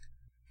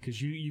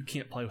 because you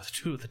can't play with a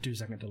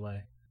 2-second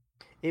delay.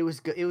 It was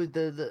good. It was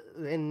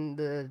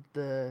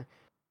the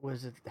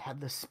was it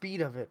had the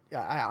speed of it.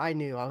 I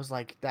knew. I was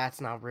like,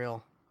 that's not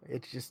real.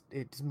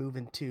 It's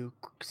moving too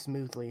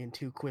smoothly and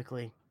too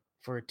quickly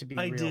for it to be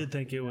real. I did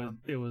think it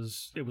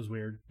was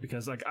weird,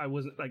 because like I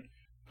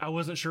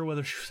wasn't sure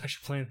whether she was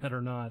actually playing that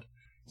or not.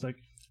 It's like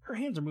her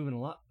hands are moving a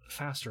lot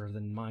faster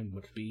than mine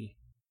would be.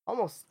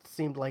 Almost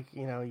seemed like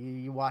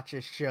you watch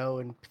a show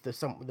and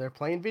they're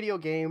playing video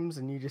games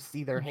and you just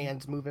see their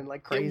hands moving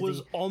like crazy. It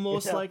was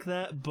almost like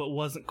that, but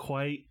wasn't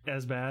quite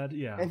as bad.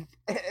 Yeah,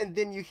 and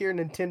then you hear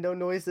Nintendo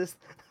noises,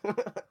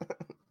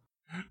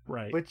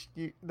 right? Which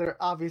they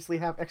obviously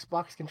have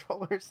Xbox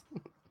controllers,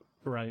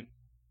 right?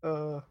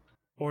 Or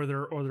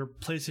their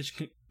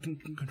PlayStation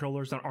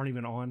controllers that aren't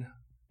even on.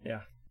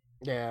 Yeah.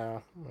 Yeah.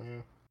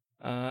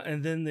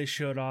 And then they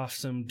showed off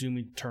some Doom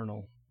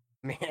Eternal.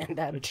 Man,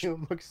 that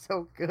Doom looks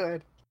so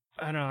good.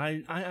 I know.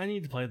 I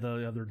need to play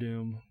the other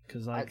Doom,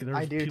 because like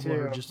there's people too.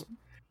 who are just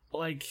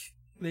like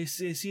they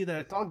see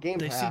that it's on Game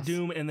they Pass. see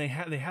Doom and they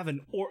have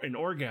an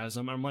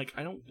orgasm. I'm like,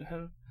 I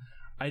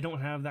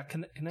don't have that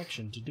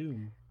connection to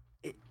Doom.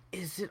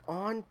 Is it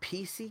on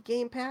PC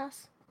Game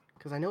Pass?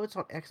 Because I know it's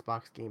on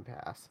Xbox Game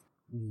Pass.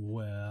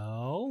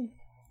 Well,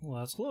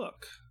 let's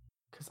look.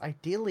 Because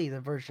ideally the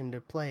version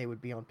to play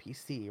would be on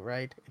PC,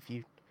 right? If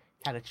you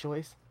had a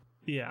choice.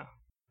 Yeah.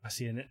 I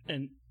see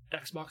an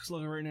Xbox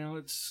logo right now.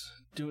 It's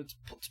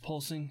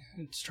pulsing.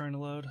 It's trying to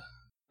load.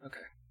 Okay.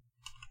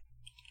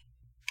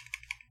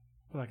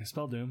 Well, I can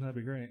spell Doom. That'd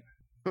be great.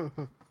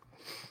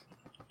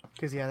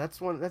 Because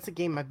that's a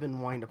game I've been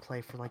wanting to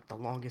play for like the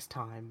longest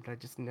time, but I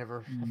just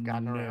never have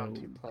gotten around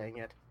to playing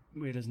it.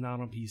 It is not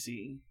on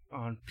PC.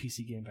 On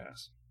PC Game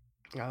Pass.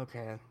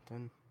 Okay,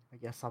 then I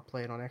guess I'll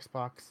play it on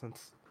Xbox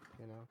since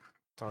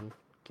it's on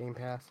Game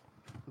Pass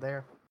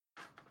there.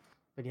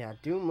 But yeah,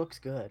 Doom looks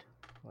good.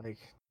 Like.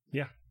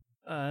 Yeah.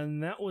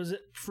 And that was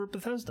it for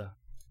Bethesda.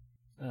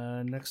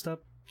 Next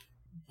up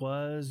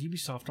was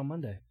Ubisoft on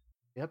Monday.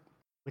 Yep.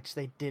 Which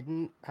they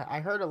didn't.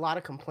 I heard a lot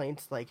of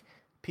complaints, like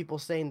people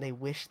saying they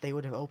wish they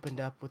would have opened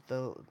up with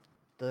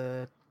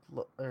the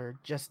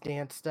Just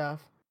Dance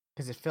stuff,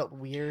 because it felt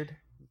weird.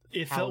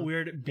 It felt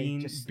weird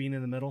being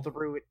in the middle.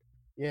 Threw it.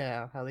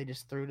 Yeah, how they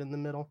just threw it in the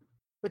middle.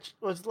 Which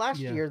was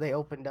last year they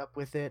opened up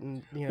with it,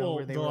 and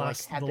where they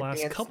had the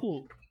last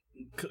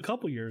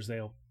couple years they.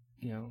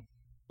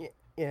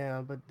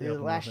 Yeah, but the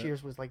last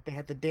year's was like they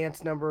had the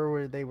dance number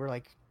where they were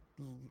like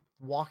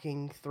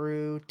walking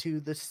through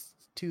to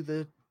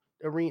the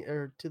arena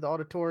or to the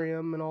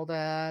auditorium and all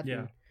that.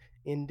 Yeah.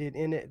 And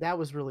in it, that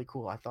was really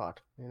cool. I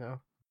thought, I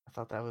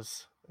thought that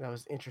was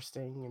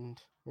interesting, and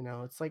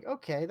it's like,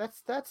 okay,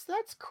 that's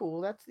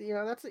cool. That's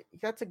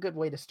that's a good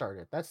way to start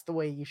it. That's the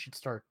way you should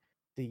start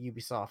the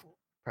Ubisoft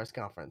press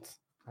conference,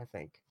 I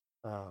think.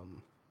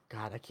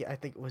 God, I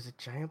think it was a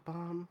Giant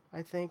Bomb.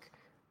 I think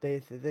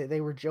they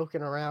were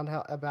joking around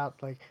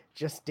about like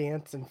Just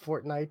Dance and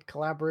Fortnite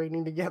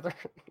collaborating together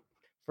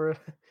for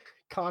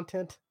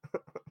content.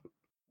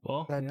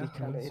 Well, That'd yeah, be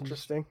kind of this was-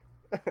 interesting.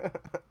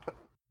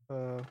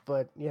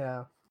 But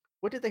yeah,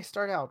 what did they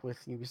start out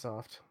with,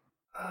 Ubisoft?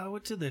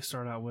 what did they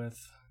start out with?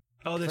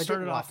 Oh, they 'Cause I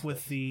started didn't off watch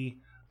with this. the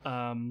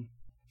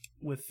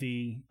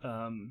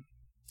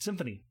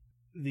symphony,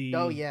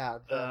 Oh the yeah,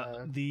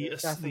 the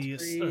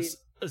Assassin's Creed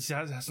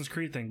Assassin's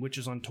Creed thing, which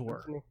is on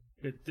tour. Symphony.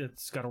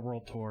 It's got a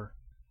world tour,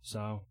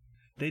 so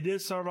they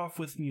did start off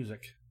with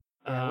music.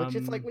 Yeah, which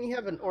it's like when you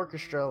have an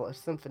orchestra, a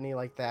symphony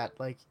like that,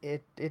 like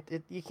it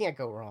you can't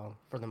go wrong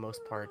for the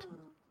most part.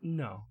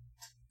 No,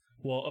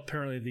 well,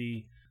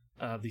 apparently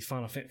the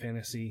Final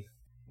Fantasy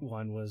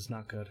one was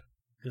not good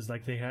because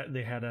like they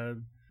had a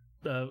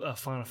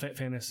Final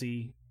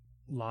Fantasy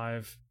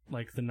live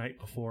like the night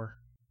before,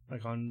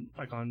 like on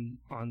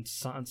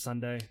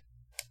Sunday,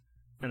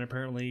 and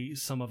apparently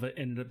some of it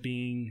ended up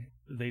being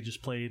they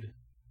just played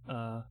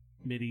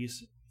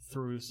midis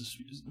through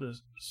the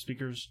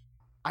speakers.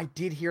 I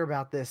did hear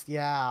about this.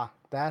 Yeah,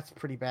 that's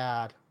pretty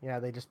bad. Yeah,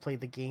 they just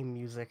played the game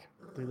music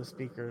through the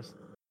speakers.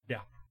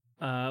 Yeah.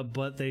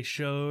 But they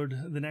showed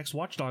the next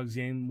Watch Dogs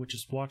game, which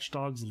is Watch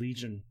Dogs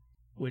Legion,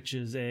 which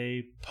is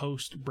a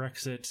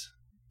post-Brexit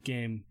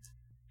game.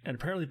 And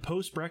apparently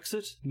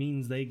post-Brexit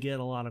means they get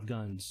a lot of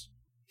guns.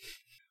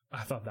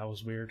 I thought that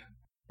was weird.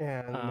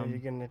 And you're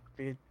going to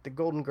be the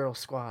Golden Girl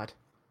Squad.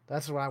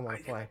 That's what I want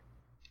to play.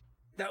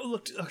 That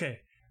looked...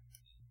 Okay.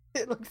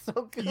 It looks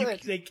so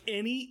good. Like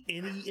any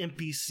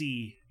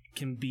NPC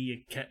can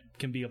be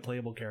a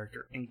playable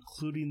character,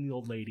 including the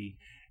old lady.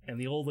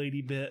 And the old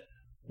lady bit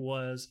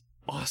was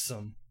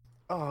awesome.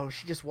 Oh,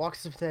 she just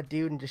walks up to that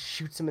dude and just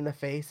shoots him in the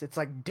face. It's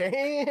like,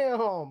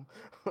 damn.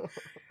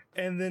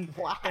 And then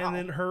wow. And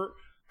then her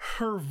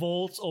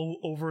vaults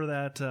over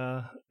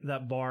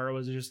that bar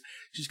was just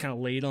kind of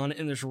laid on it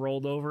and just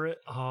rolled over it.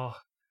 Oh,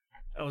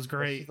 that was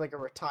great. She's like a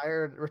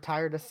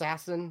retired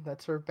assassin.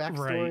 That's her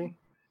backstory. Right.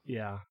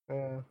 Yeah.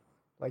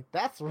 Like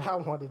that's what I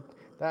wanted.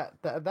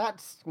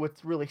 That's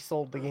what's really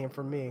sold the game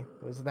for me,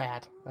 was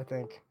that, I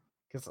think.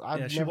 Because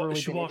I've never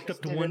really been walked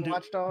up to one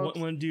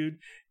dude,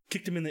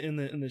 kicked him in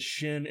the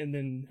shin, and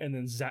then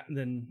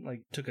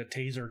like took a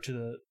taser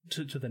to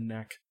the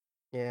neck.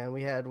 Yeah,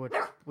 we had.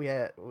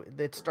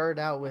 It started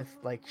out with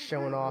like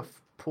showing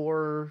off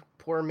poor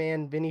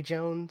man Vinnie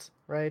Jones,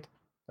 right?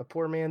 A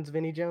poor man's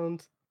Vinnie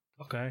Jones.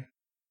 Okay.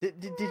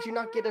 Did you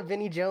not get a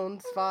Vinnie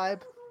Jones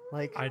vibe?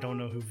 Like, I don't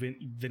know who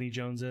Vinnie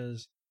Jones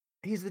is.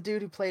 He's the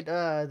dude who played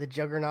the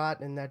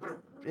Juggernaut in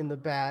the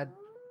bad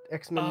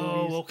X-Men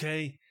movies. Oh,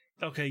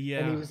 okay, yeah.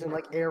 And he was in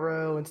like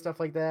Arrow and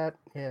stuff like that.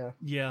 Yeah.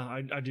 Yeah,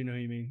 I do know who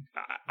you mean.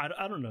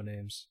 I don't know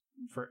names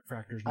for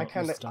actors most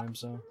of the time,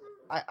 so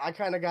I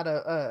kind of got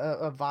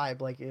a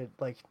vibe like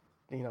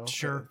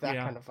sure, that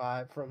kind of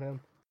vibe from him.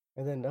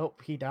 And then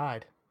he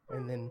died,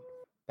 and then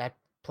that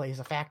plays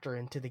a factor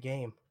into the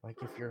game. Like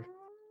if you're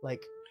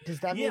like, does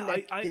that mean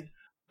that?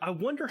 I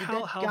wonder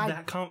how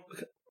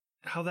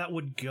that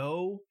would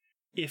go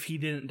if he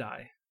didn't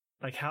die.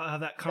 Like how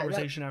that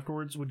conversation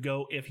afterwards would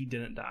go if he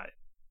didn't die.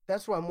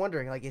 That's what I'm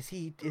wondering. Like, is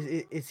he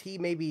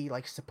maybe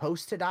like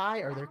supposed to die?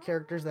 Are there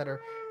characters that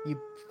you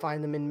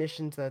find them in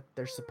missions that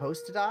they're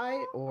supposed to die,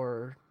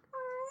 or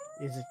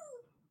is it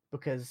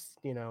because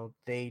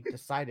they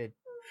decided?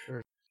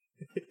 Or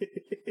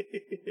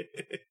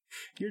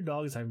your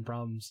dog's having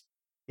problems.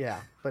 Yeah,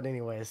 but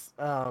anyways,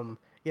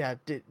 yeah.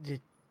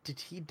 Did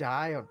he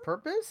die on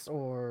purpose,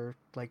 or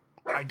like?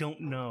 I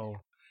don't know.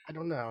 I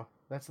don't know.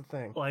 That's the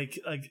thing. Like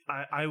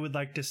I would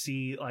like to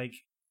see, like,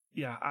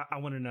 yeah, I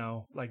want to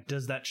know, like,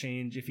 does that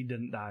change if he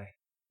didn't die?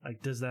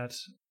 Like, does that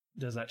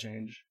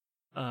change?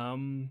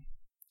 Then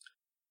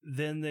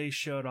they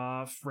showed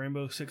off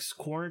Rainbow Six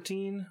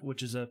Quarantine,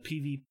 which is a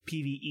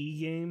PvE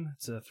game.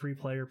 It's a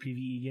 3-player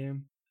PvE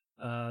game.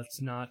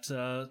 It's not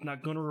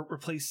going to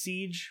replace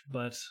Siege,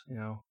 but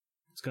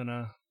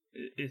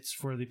it's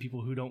for the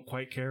people who don't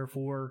quite care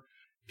for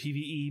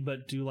PvE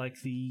but do like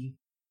the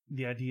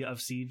idea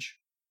of Siege,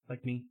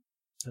 like me,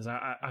 because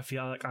I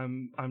feel like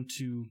I'm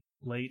too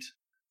late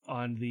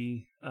on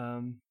the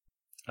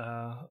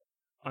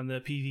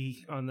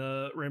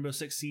Rainbow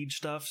Six Siege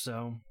stuff.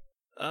 So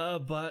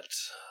but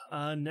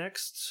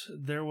next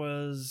there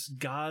was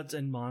Gods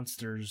and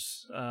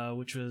Monsters,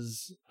 which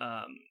was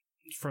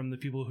from the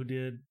people who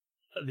did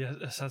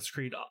the Assassin's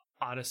Creed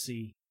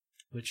Odyssey,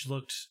 which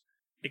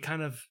it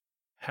kind of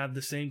had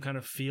the same kind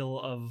of feel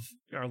of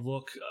our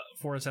look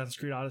for Assassin's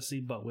Creed Odyssey,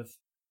 but with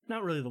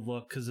not really the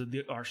look because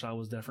the art style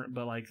was different,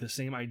 but like the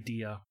same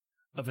idea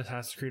of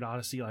Assassin's Creed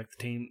Odyssey, like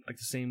the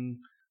same.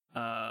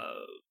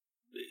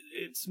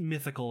 it's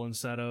mythical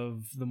instead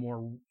of the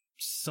more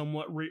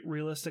somewhat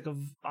realistic of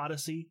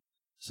Odyssey.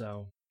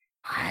 So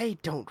I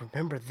don't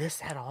remember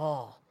this at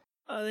all.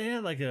 they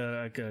had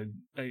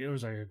it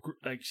was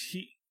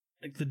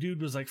the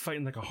dude was like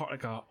fighting like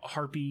a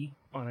harpy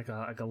on like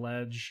a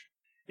ledge.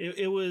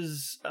 It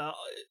was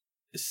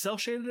cell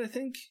shaded, I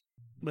think,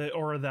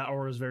 or it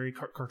was very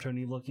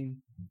cartoony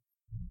looking.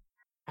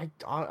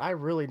 I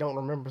really don't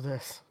remember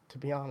this, to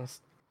be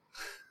honest.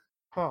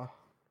 Huh?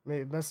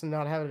 It must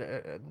not have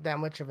that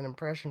much of an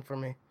impression for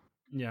me.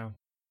 Yeah.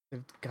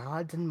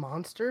 Gods and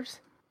monsters.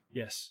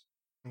 Yes.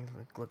 Let me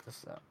look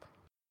this up.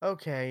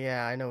 Okay,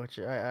 yeah, I know what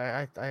you.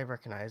 I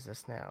recognize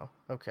this now.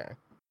 Okay,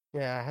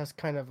 yeah, it has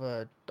kind of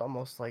a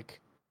almost like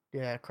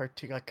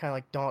cartoon, like kind of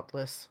like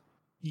Dauntless.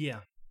 Yeah.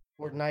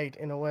 Fortnite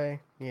in a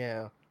way.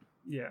 Yeah.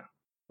 Yeah.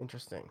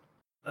 Interesting.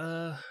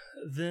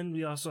 Then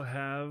we also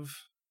have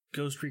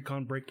Ghost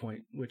Recon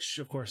Breakpoint, which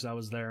of course that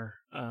was there.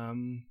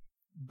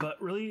 But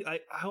really, I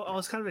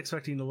was kind of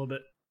expecting a little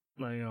bit,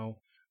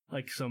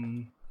 like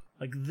some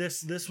like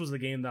this was the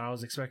game that I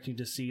was expecting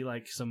to see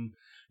like some,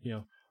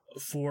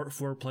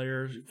 four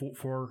players,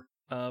 four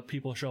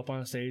people show up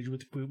on a stage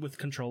with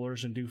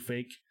controllers and do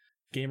fake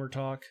gamer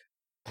talk.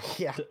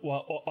 Yeah.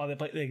 While they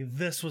play,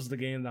 this was the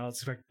game that I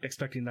was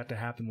expecting that to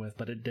happen with,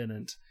 but it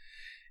didn't.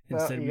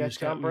 Instead, you got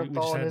John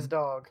Bernthal and his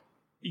dog.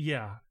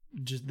 Yeah,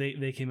 just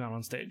they came out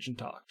on stage and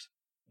talked.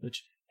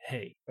 Which,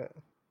 hey,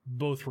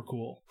 both were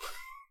cool.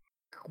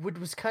 Which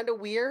was kind of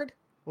weird.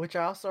 Which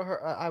I also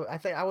heard. I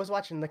think I was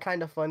watching the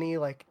kind of funny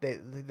like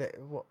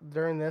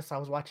during this. I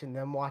was watching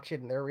them watch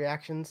it and their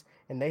reactions,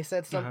 and they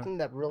said something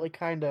that really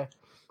kind of.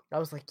 I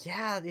was like,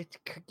 yeah,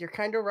 you're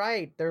kind of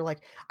right. They're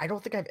like, I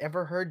don't think I've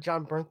ever heard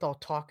John Bernthal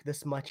talk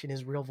this much in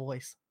his real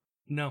voice.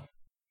 No.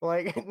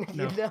 Like, at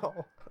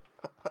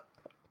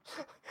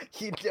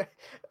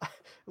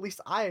least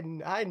I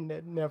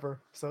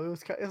never. So it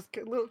was a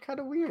little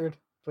kind of weird,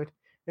 but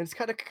it's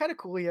kind of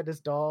cool. He had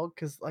his dog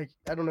because, like,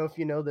 I don't know if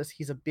you know this,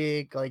 he's a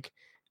big like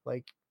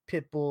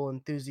pit bull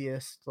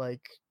enthusiast,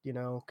 like,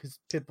 because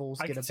pit bulls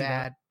get a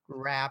bad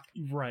rap,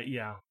 right?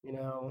 Yeah,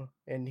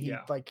 and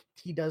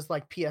he does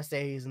like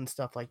PSAs and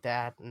stuff like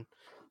that, and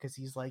because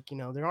he's like,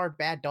 there aren't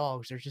bad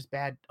dogs, there's just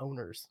bad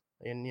owners,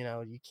 and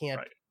you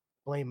can't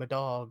blame a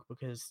dog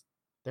because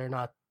they're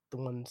not the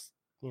ones,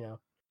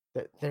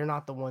 that they're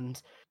not the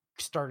ones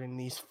starting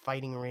these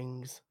fighting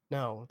rings.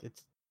 No,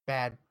 it's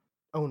bad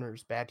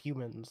owners, bad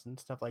humans, and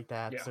stuff like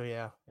that. So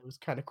yeah, it was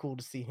kind of cool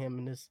to see him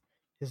and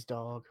his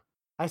dog.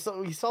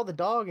 We saw the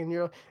dog,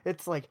 and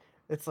it's like,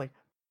 is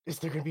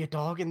there gonna be a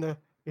dog in the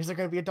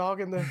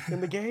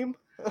game?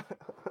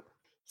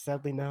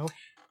 Sadly, no.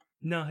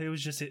 No, it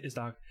was just his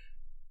dog.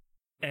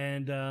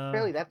 And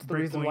apparently, that's the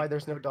reason why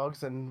there's no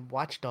dogs in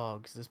Watch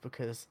Dogs, is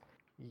because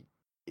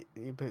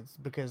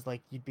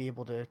like you'd be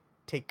able to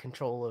take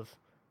control of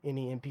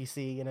any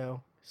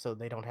NPC, so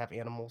they don't have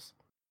animals.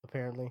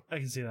 Apparently, I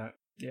can see that.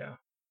 Yeah.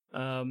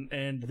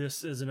 And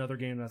this is another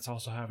game that's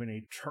also having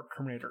a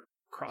Terminator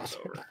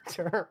crossover.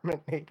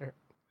 Terminator.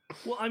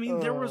 Well, I mean,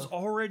 there was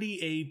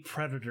already a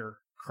Predator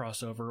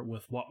crossover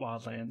with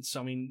Wildlands. So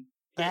I mean,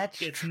 it's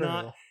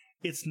true.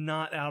 It's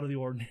not out of the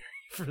ordinary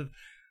for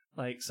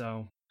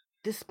so.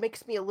 This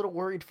makes me a little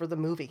worried for the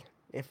movie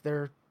if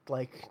they're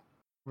like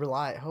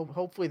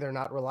hopefully they're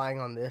not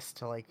relying on this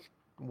to like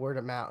word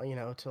of mouth,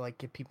 to like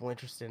get people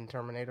interested in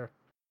Terminator.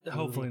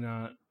 Hopefully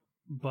not,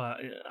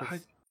 but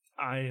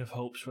I have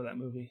hopes for that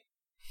movie.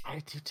 I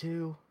do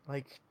too.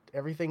 Like,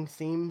 everything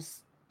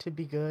seems to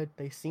be good.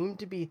 They seem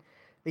to be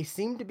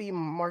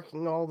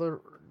marking all the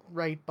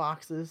right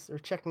boxes, or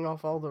checking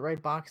off all the right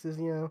boxes,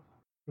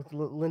 with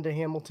Linda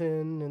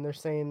Hamilton, and they're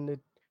saying that,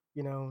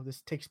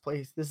 this takes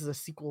place. This is a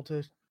sequel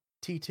to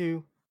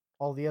T2.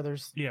 All the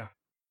others,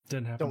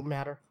 didn't happen. Don't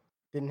matter.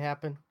 Didn't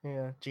happen.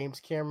 Yeah, James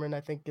Cameron,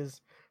 I think,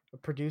 is a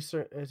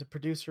producer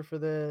for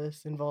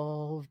this,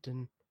 involved,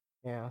 and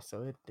yeah,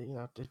 so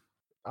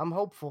I'm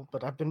hopeful,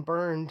 but I've been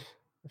burned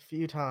a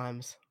few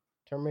times.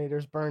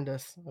 Terminator's burned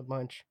us a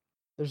bunch.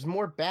 There's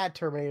more bad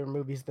Terminator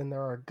movies than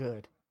there are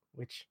good,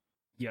 which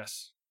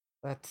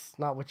that's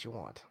not what you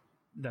want.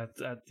 That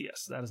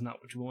is not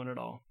what you want at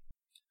all.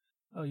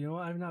 Oh, you know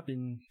what? I've not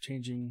been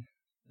changing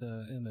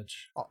the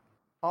image.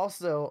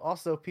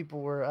 Also,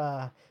 people were,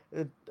 I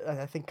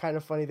think, kind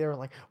of funny. They were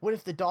like, "What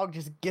if the dog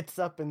just gets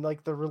up and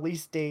like the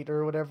release date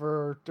or whatever,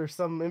 or there's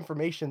some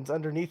information's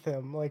underneath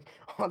him, like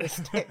on a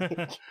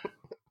stage?"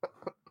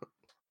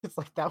 It's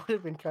like, that would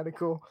have been kind of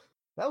cool.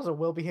 That was a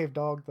well-behaved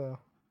dog, though.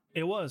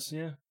 It was,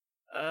 yeah.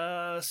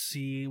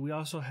 See, we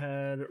also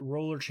had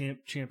Roller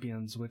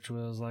Champions, which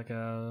was like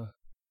a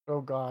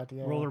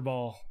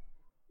rollerball.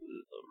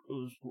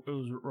 It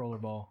was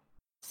rollerball.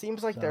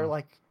 Seems like they're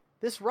like,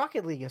 this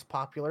Rocket League is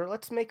popular.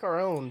 Let's make our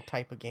own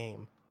type of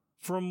game.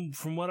 From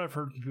what I've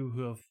heard from people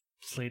who have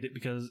played it,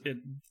 because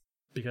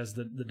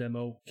the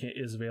demo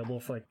is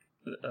available for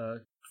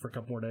for a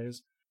couple more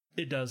days,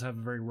 it does have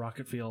a very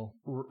Rocket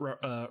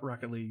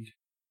League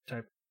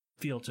type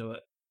feel to it.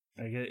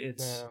 Like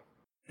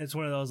it's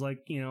one of those, like,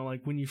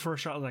 like when you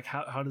first shot, like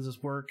how does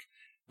this work?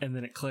 and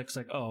then it clicks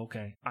like, oh,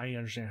 okay, I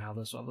understand how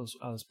this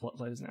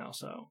plays now.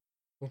 So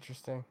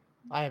interesting.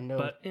 I have no,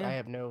 but yeah, I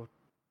have no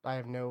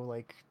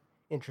like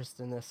interest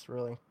in this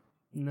really.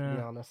 To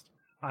be honest,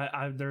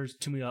 I there's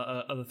too many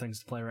other things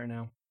to play right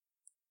now.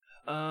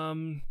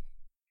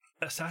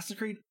 Assassin's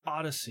Creed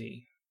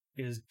Odyssey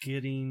is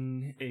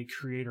getting a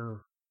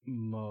creator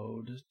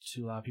mode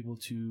to allow people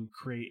to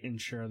create and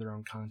share their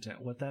own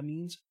content. What that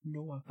means,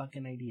 no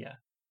fucking idea.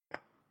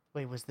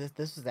 Wait, was this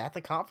was at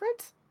the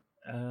conference?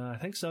 I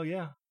think so,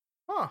 yeah.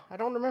 Huh, I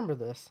don't remember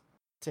this.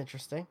 It's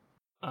interesting.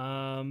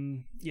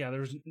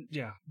 There's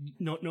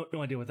no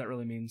idea what that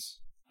really means.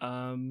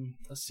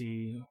 Let's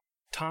see.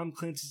 Tom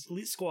Clancy's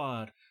Elite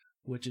Squad,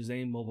 which is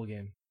a mobile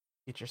game.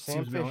 Get your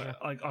Sam Fisher.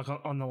 Like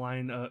on the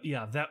line.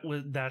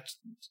 That's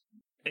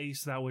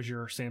Ace. That was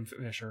your Sam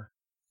Fisher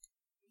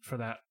for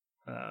that.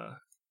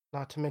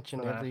 Not to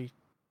mention every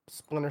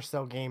Splinter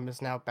Cell game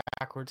is now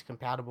backwards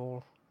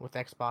compatible with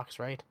Xbox,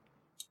 right?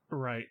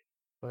 Right.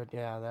 But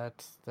yeah,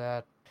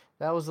 that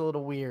was a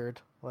little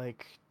weird.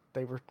 Like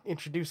they were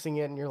introducing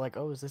it, and you're like,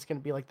 oh, is this gonna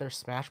be like their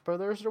Smash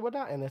Brothers or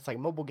whatnot? And it's like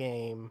mobile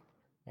game,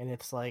 and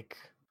it's like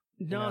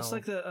no, it's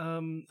like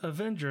the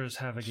Avengers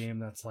have a game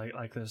that's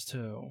like this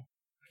too.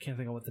 I can't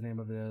think of what the name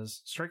of it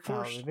is. Strike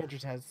Force.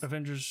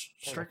 Avengers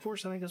Strike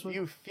Force. I think that's what.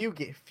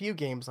 Few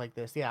games like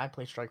this. Yeah, I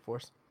play Strike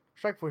Force.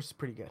 Strike Force is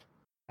pretty good.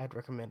 I'd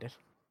recommend it.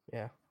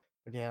 Yeah,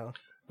 but yeah.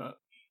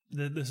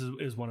 This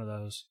is one of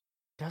those.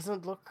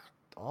 Doesn't look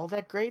all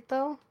that great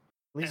though.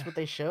 At least what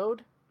they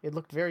showed, it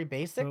looked very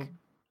basic.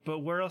 But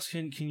where else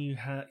can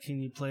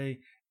you play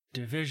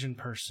Division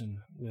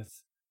person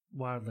with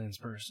Wildlands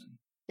person?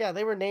 Yeah,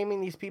 they were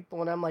naming these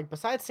people, and I'm like,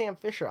 besides Sam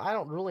Fisher, I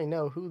don't really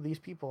know who these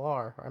people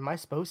are. Am I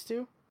supposed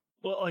to?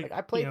 Well, like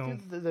I played through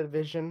the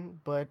Division,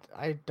 but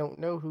I don't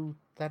know who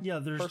that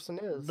person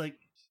is. Like,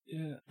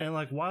 yeah, and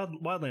like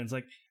Wildlands,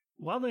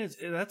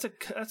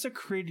 that's a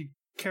created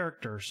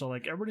character, so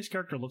like everybody's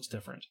character looks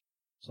different.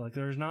 So like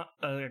there's not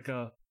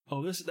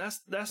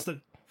that's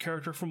the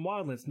character from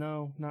Wildlands.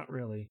 No, not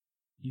really.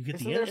 You get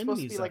the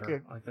enemies that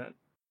are like that.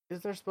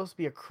 Is there supposed to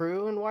be a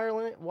crew in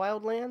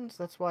Wildlands?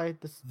 That's why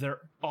they're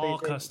all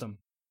custom.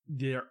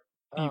 You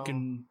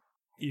can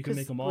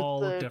make them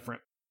all look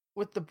different.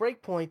 With the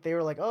Breakpoint, they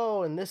were like,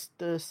 oh, and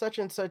the such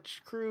and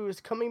such crew is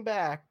coming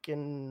back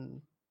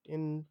in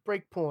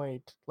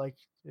Breakpoint. Like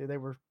they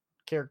were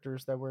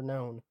characters that were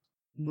known.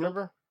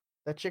 Remember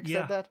that chick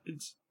said that?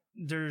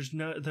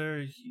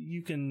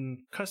 You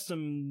can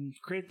custom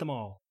create them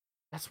all.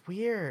 That's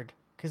weird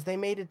because they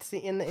made it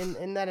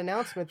in that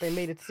announcement. They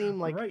made it seem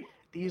like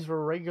these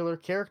were regular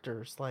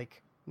characters,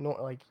 like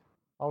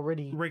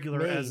already regular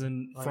made, as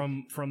in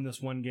from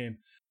this one game.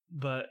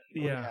 But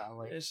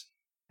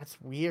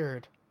that's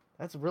weird.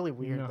 That's really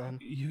weird. Then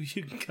you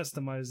can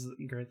customize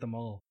and create them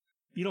all.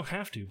 You don't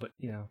have to, but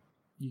you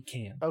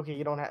can. Okay,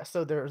 you don't have.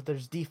 So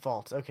there's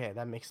defaults. Okay,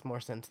 that makes more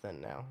sense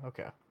then now.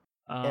 Okay.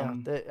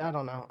 I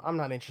don't know. I'm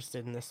not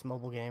interested in this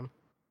mobile game.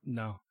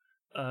 No.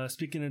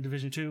 Speaking of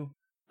Division 2,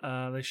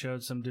 they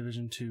showed some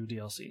Division 2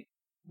 DLC,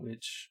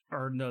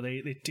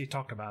 they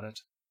talked about it.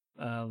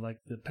 Like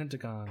the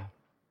Pentagon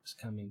is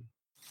coming.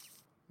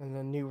 And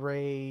the new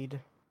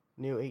raid,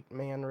 new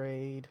 8-man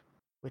raid,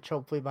 which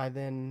hopefully by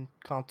then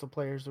console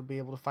players will be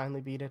able to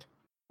finally beat it.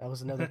 That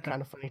was another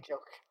kind of funny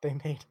joke they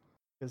made.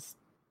 Because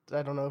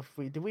I don't know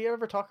if did we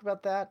ever talk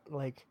about that?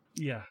 Like,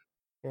 yeah,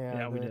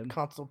 we did.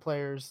 Console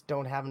players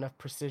don't have enough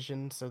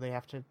precision, so they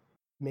have to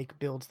make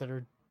builds that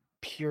are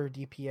pure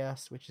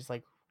DPS, which is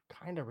like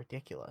kind of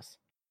ridiculous.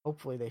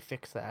 Hopefully they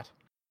fix that.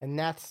 And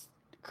that's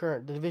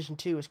the Division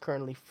 2 is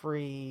currently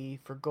free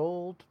for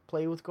gold.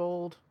 Play with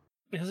gold.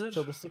 Is it?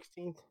 Till the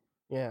 16th.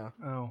 Yeah.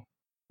 Oh.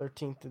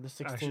 13th to the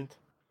 16th.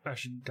 I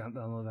should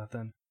download that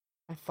then.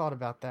 I thought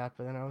about that,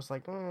 but then I was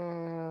like,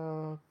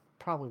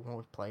 probably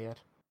won't play it.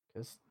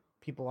 Because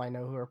people I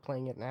know who are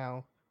playing it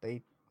now,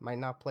 they might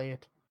not play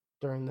it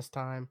during this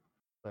time.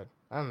 But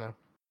I don't know.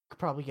 Could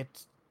probably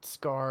get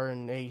Scar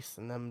and Ace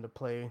and them to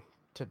play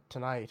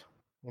tonight.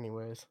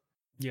 Anyways.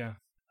 Yeah.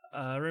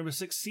 Rainbow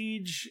Six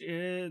Siege,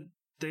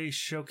 they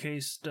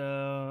showcased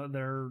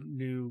their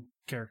new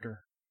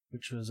character,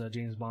 which was a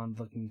James Bond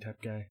looking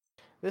type guy.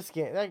 This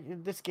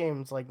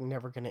game's like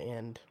never gonna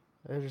end.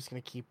 They're just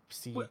gonna keep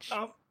Siege. Which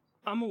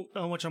I'm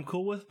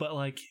cool with, but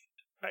like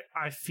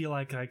I feel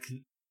like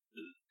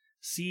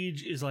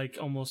Siege is like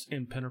almost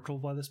impenetrable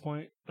by this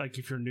point. Like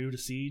if you're new to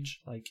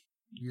Siege, like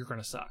you're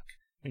gonna suck,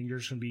 and you're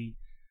just gonna be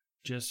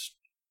just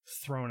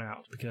thrown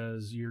out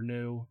because you're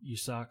new, you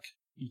suck,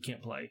 you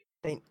can't play.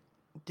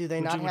 Do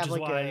they not have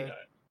like a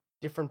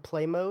different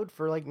play mode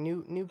for like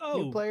new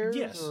players?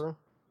 Yes. Or?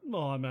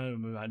 Well, I'm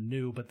not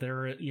new, but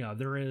there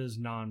is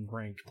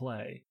non-ranked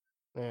play.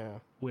 Yeah.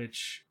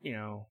 Which I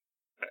don't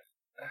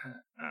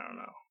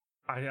know.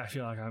 I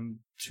feel like I'm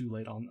too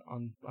late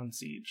on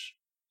Siege.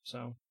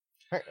 So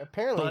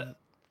apparently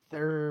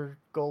their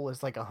goal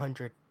is like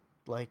 100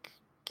 like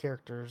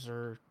characters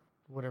or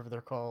whatever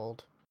they're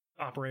called.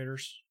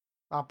 Operators,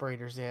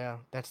 yeah.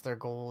 That's their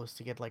goal, is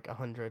to get like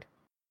 100.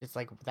 It's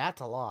like,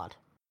 that's a lot.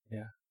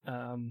 Yeah.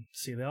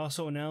 See, they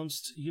also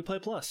announced Uplay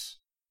Plus,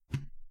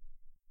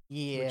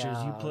 Yeah,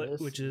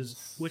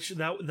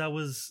 that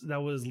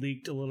was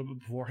leaked a little bit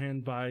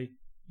beforehand by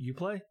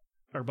Uplay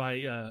or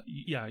by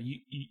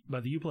by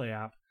the Uplay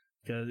app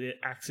because it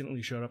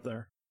accidentally showed up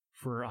there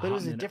for a but it hot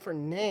was a minute.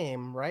 different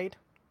name, right?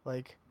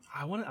 Like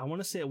I want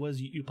to say it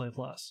was Uplay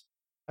Plus.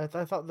 I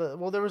thought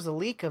there was a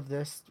leak of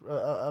this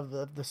of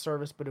the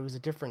service, but it was a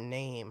different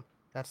name.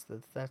 That's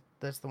the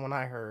one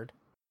I heard.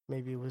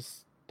 Maybe it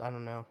was, I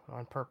don't know,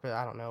 on purpose.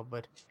 I don't know,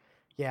 but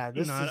yeah,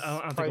 No, this I is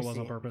don't think it was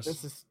on pricey.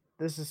 purpose.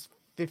 This is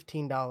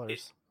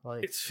 $15.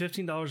 Like It's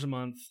 $15 a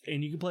month,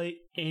 and you can play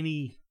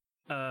any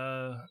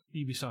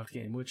Ubisoft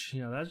game, which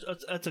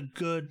that's a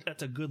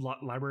good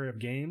library of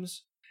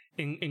games,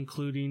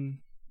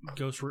 including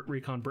Ghost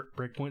Recon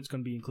Breakpoint's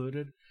going to be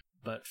included,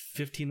 but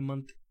 15 a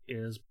month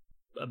is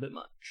a bit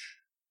much,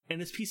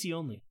 and it's PC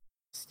only.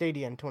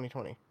 Stadia in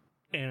 2020,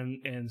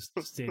 and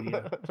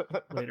Stadia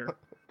later,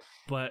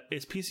 but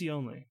it's PC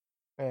only.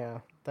 Yeah,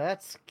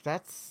 that's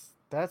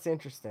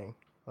interesting.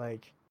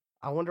 Like,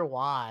 I wonder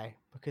why,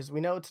 because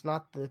we know it's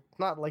not the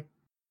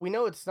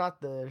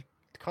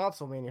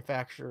console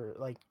manufacturer,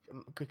 like,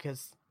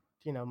 because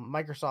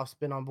Microsoft's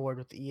been on board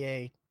with the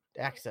EA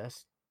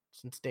access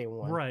since day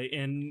one, right?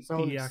 And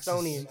Sony, EA access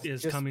Sony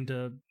is coming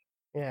to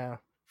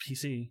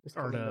PC it's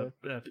or coming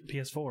to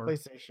PS4,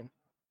 PlayStation,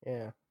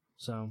 yeah.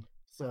 So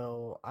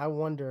I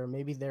wonder,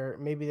 maybe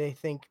they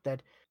think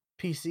that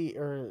PC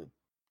or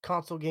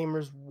console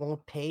gamers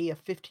won't pay a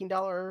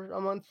 $15 a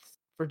month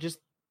for just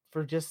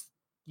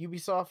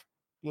Ubisoft,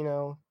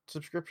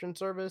 subscription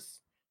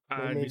service. I'd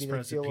be Maybe they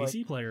surprised if feel like,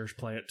 PC players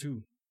play it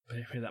too.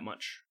 Pay that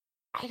much.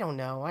 I don't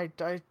know. I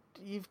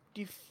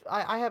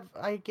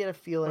get a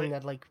feeling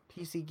that like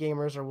PC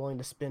gamers are willing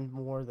to spend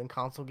more than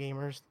console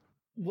gamers.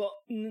 Well,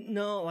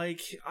 no, like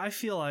I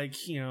feel like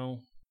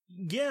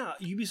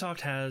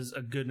Ubisoft has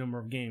a good number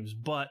of games,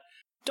 but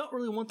don't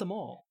really want them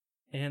all,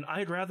 and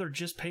I'd rather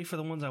just pay for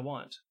the ones I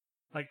want.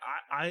 Like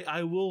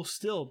I will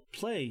still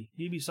play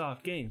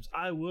Ubisoft games.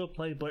 I will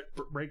play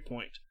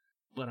Breakpoint,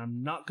 but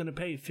I'm not going to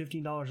pay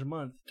 $15 a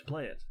month to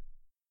play it.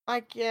 I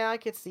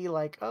could see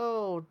like,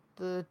 oh,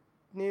 the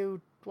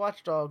new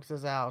Watch Dogs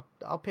is out.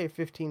 I'll pay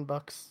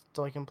 $15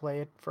 so I can play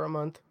it for a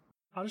month.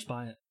 I'll just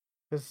buy it.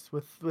 Because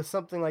with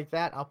something like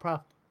that,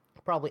 I'll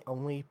probably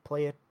only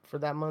play it for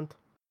that month.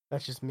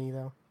 That's just me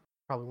though.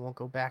 Probably won't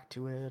go back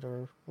to it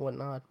or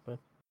whatnot. But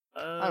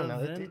I don't know.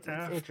 It's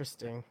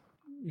interesting.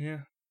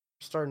 Yeah.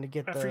 Starting to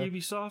get after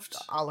Ubisoft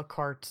a la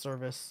carte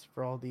service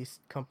for all these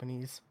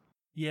companies.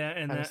 Yeah,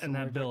 and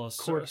that bill is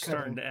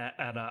starting to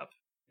add up.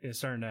 It's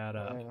starting to add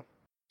up. Yeah.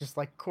 Just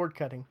like cord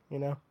cutting,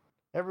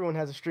 everyone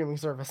has a streaming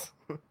service.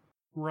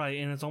 Right,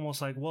 and it's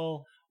almost like,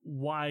 well,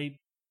 why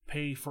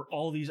pay for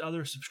all these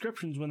other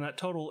subscriptions when that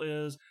total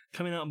is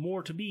coming out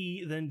more to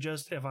me than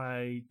just if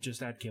I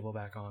just add cable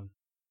back on?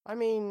 I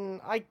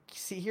mean, I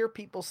hear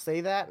people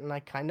say that, and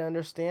I kind of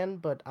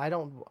understand, but I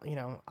don't.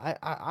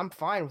 I'm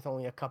fine with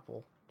only a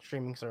couple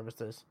streaming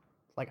services.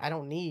 Like, I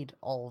don't need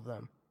all of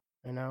them.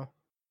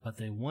 But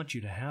they want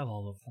you to have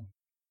all of them.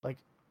 Like,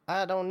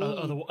 I don't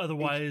need.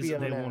 Otherwise, HBO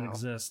they now. won't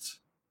exist.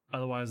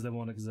 Otherwise, they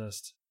won't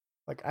exist.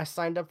 Like, I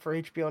signed up for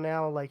HBO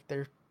Now, like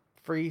their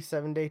free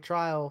 7-day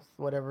trial,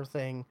 whatever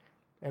thing,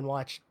 and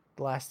watched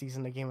the last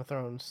season of Game of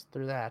Thrones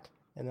through that.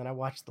 And then I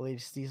watched the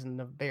latest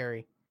season of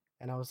Barry,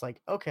 and I was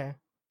like, okay,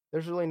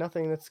 there's really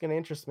nothing that's going to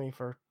interest me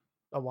for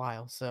a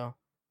while, so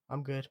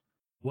I'm good.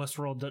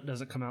 Westworld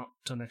doesn't come out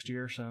till next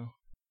year, so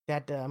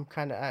that I'm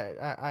kind of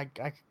I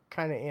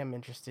kind of am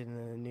interested in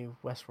the new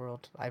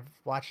Westworld. I've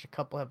watched a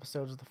couple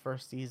episodes of the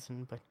first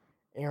season, but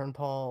Aaron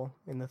Paul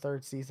in the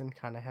third season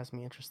kind of has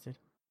me interested.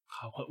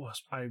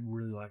 I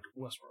really liked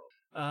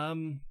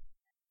Westworld.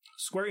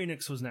 Square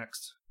Enix was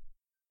next,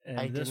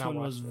 and this one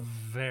was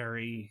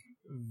very,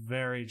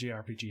 very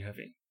JRPG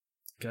heavy.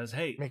 Because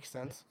hey, makes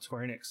sense.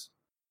 Square Enix.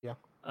 Yeah.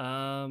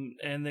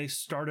 And they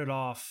started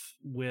off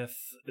with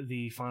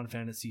the Final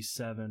Fantasy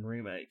VII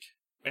remake,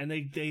 and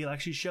they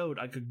actually showed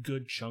like a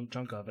good chunk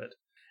of it,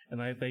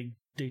 and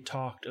they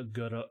talked a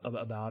good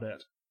about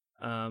it.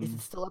 Is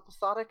it still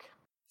episodic?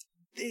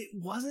 It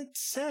wasn't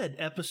said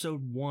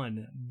episode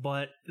 1,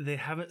 but they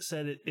haven't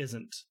said it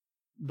isn't.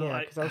 But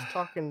yeah, because I was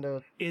talking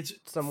to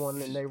someone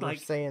and they were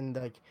saying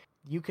like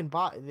you can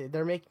buy.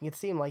 They're making it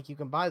seem like you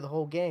can buy the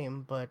whole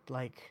game, but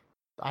like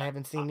I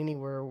haven't seen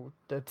anywhere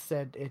that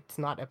said it's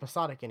not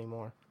episodic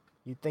anymore.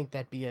 You'd think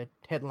that'd be a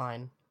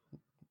headline,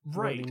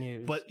 right?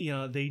 News. But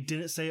they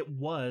didn't say it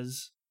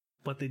was,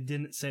 but they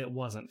didn't say it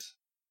wasn't.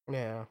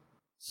 Yeah.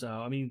 So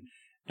I mean,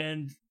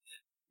 and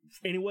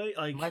anyway,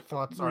 like my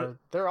thoughts are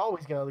they're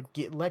always gonna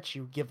let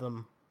you give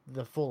them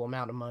the full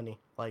amount of money.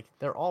 Like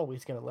they're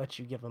always gonna let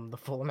you give them the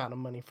full amount of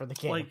money for the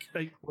game,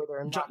 like whether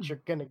or not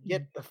you're gonna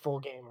get the full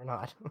game or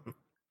not.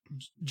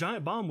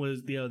 Giant Bomb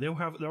was they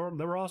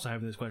were also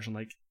having this question,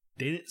 like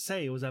they didn't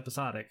say it was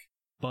episodic,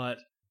 but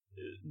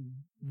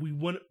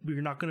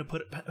we're not going to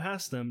put it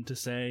past them to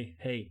say,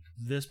 hey,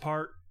 this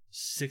part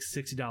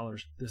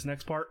 $60, this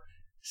next part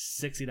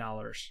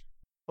 $60.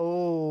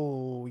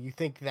 Oh, you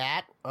think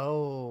that?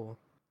 Oh,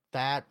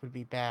 that would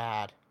be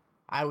bad.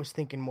 I was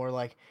thinking more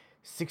like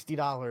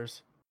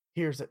 $60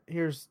 here's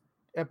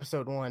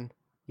episode 1.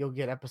 You'll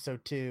get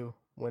episode 2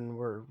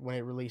 when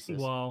it releases,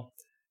 Well,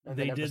 and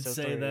they then did episode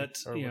say 3 that,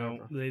 or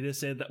whatever. they did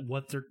say that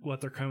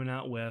what they're coming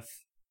out with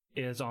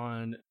is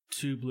on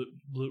 2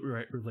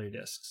 Blu-ray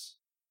discs.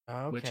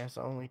 Okay,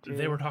 so only 2.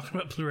 They were talking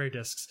about Blu-ray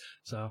discs,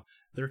 so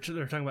they're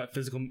talking about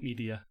physical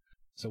media,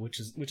 so which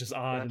is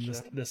odd in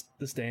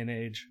this day and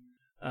age.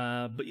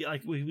 But yeah,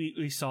 like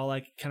we saw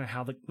like kind of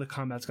how the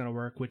combat's gonna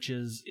work, which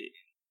is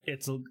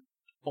it's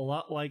a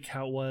lot like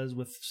how it was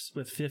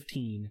with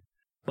 15,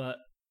 but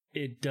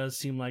it does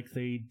seem like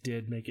they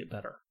did make it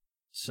better.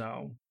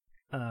 So,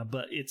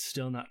 but it's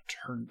still not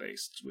turn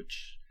based,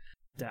 which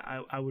that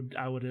I would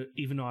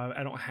even though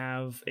I don't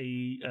have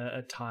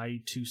a tie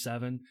to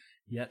 7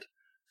 yet,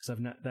 because I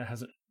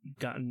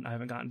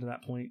haven't gotten to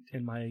that point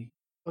in my.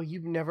 Oh,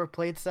 you've never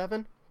played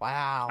 7?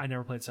 Wow. I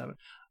never played 7.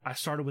 I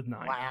started with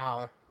 9.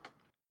 Wow.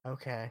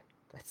 Okay,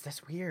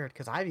 that's weird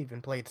because I've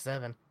even played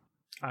 7.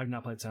 I've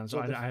not played 7, so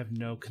I have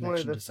no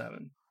connection to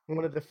 7.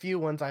 One of the few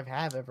ones I've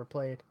ever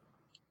played,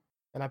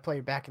 and I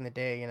played back in the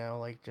day.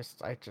 Like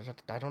I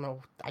don't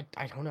know.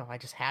 I don't know. I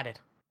just had it.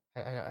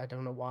 I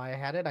don't know why I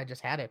had it. I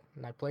just had it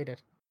and I played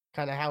it.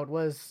 Kind of how it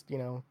was,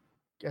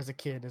 as a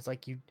kid. It's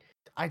like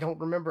I don't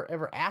remember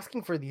ever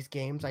asking for these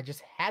games. I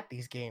just had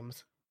these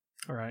games.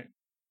 All right.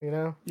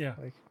 Yeah.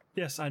 Like,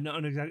 yes, I know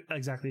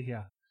exactly.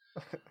 Yeah.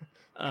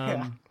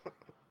 Yeah.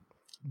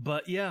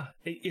 But yeah,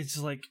 it's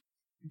like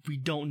we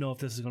don't know if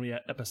this is going to be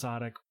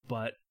episodic,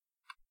 but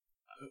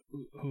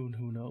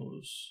who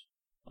knows?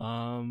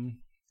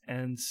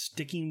 And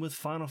sticking with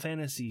Final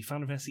Fantasy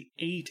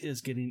VIII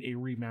is getting a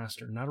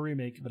remaster, not a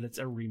remake, but it's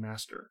a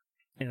remaster,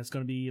 and it's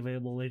going to be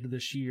available later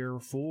this year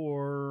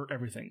for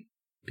everything: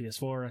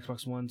 PS4,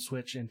 Xbox One,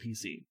 Switch, and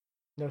PC.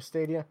 No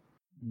Stadia?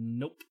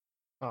 Nope.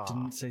 Aww.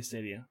 Didn't say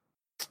Stadia.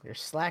 You're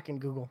slacking,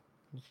 Google.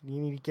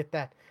 You need to get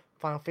that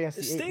Final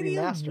Fantasy VIII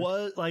Stadia remaster.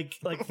 Was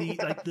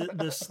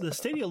the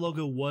Stadia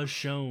logo was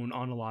shown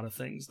on a lot of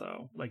things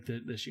though, like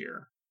this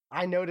year.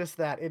 I noticed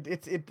that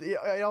it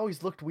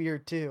always looked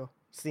weird too.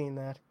 Seeing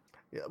that,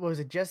 was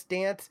it Just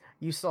Dance?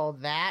 You saw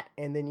that,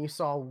 and then you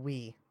saw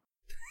Wii.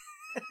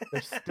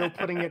 They're still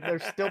putting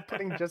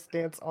Just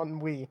Dance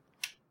on Wii,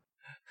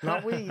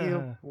 not Wii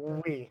U,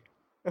 Wii.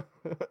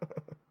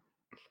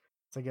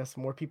 So I guess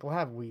more people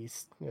have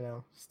Wii's,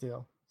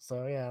 still.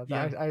 So yeah.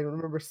 I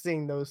remember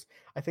seeing those.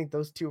 I think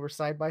those two were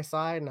side by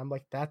side, and I'm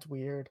like, that's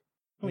weird.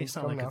 I mean, it's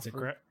not like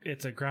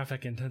it's a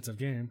graphic intensive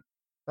game.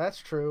 That's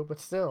true, but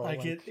still,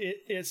 like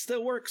it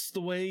still works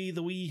the way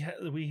the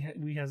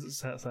Wii has it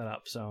set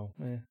up. So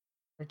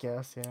I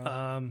guess,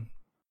 yeah.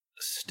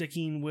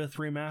 Sticking with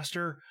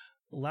remaster,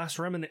 Last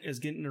Remnant is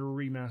getting a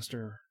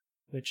remaster,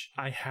 which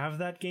I have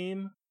that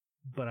game,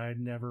 but I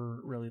never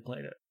really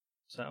played it.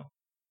 So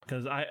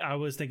because I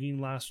was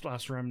thinking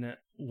Last Remnant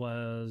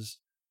was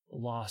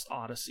Lost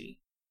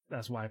Odyssey.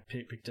 That's why I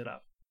picked it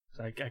up.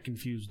 So I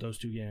confused those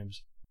two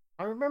games.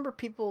 I remember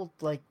people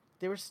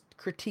there was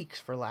critiques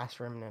for Last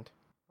Remnant.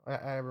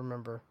 I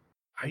remember.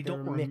 I don't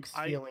remember mixed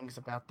feelings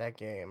about that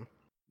game.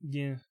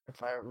 Yeah,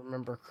 if I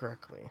remember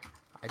correctly.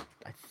 I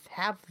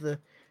have the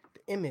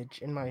image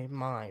in my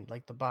mind,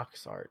 like the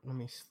box art. Let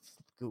me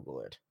Google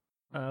it.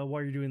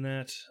 While you're doing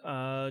that,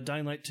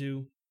 Dying Light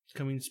 2 is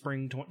coming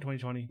spring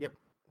 2020. Yep,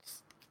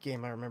 it's the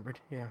game I remembered.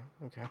 Yeah,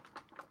 okay.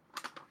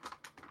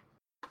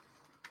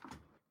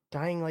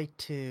 Dying Light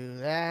 2.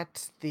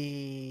 That's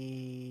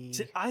the.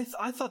 See, I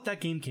thought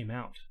that game came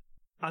out.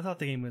 I thought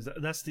the game was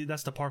that's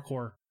the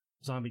parkour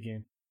zombie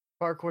game.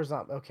 Parkour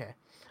zombie. Okay,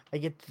 I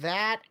get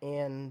that,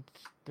 and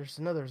there's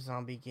another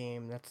zombie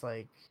game that's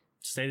like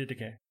State of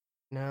Decay.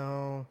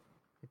 No,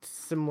 it's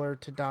similar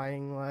to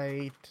Dying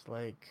Light,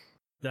 like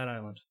Dead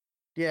Island.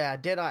 Yeah,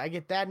 I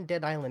get that and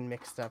Dead Island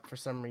mixed up for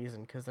some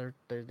reason because they're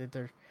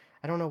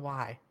I don't know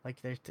why.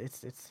 Like they're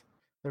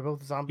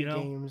both zombie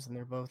games and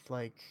they're both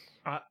like.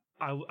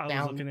 I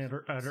was looking at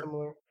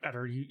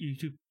her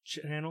YouTube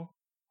channel.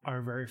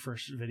 Our very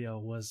first video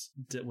was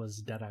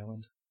Dead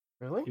Island.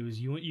 Really? It was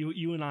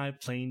you and I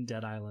playing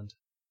Dead Island.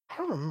 I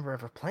don't remember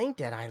ever playing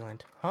Dead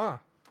Island. Huh?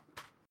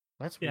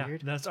 That's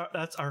weird.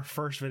 That's our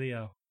first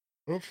video.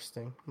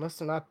 Interesting. Must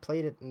have not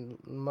played it.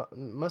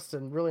 Must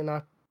have really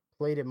not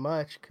played it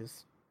much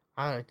because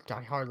I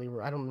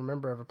don't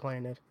remember ever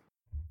playing it.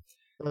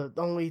 The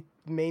only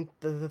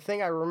the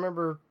thing I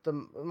remember the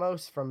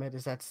most from it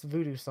is that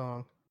Voodoo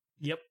song.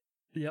 Yep,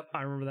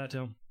 I remember that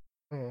too.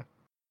 Yeah.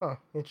 Oh,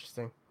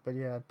 interesting. But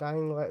yeah,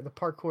 Dying Light, the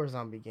parkour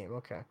zombie game.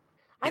 Okay. Yes.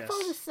 I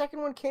thought the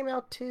second one came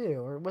out too,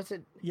 or was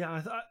it?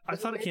 Yeah, I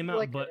thought it came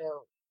out, but a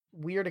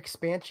weird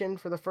expansion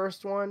for the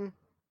first one.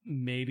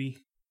 Maybe.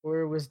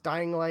 Where it was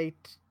Dying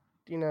Light,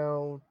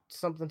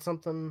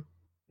 something.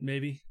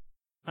 Maybe.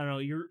 I don't know.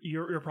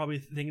 You're probably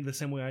thinking the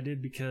same way I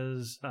did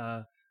because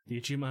the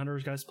Achievement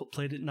Hunters guys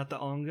played it not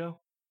that long ago,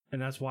 and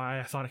that's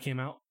why I thought it came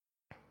out.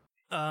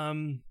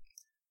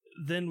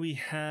 Then we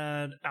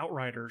had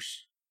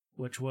Outriders,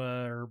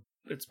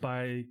 it's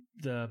by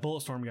the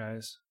Bulletstorm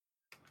guys,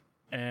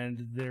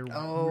 and there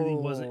really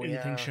wasn't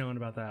anything shown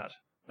about that,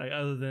 like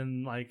other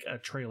than like a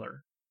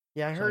trailer.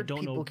 Yeah, I So I heard don't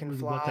People know Can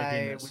really what that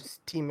game Fly is. was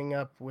teaming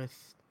up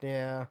with,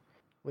 yeah,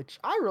 which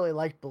I really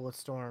liked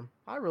Bulletstorm.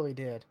 I really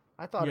did.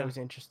 I thought it Yeah, was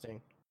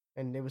interesting.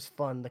 And it was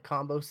fun. The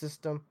combo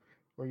system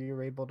where you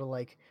were able to,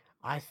 like,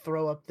 I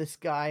throw up this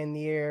guy in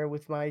the air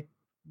with my,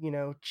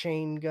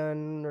 chain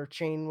gun or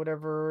chain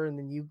whatever, and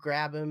then you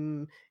grab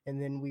him,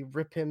 and then we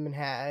rip him in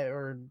half,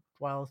 or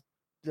while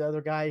the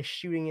other guy is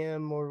shooting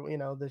him, or,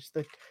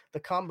 the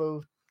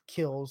combo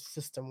kills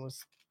system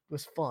was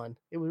fun.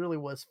 It really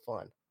was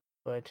fun.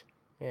 But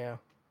yeah,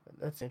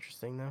 that's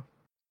interesting though.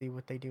 See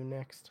what they do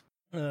next.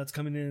 it's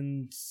coming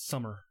in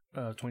summer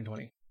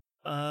 2020.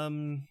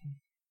 Um,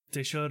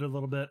 they showed a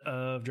little bit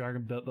of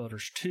Dragon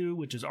Builders 2,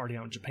 which is already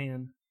out in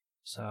Japan.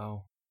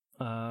 So,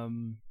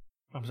 I'm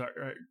sorry,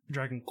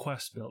 Dragon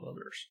Quest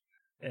Builders.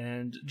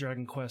 And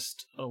Dragon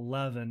Quest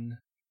 11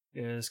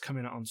 is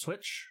coming out on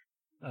Switch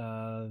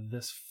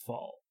this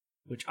fall,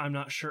 which I'm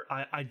not sure.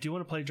 I do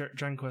want to play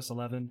Dragon Quest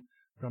 11,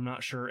 but I'm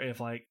not sure if,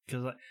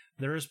 because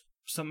there is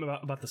something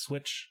about the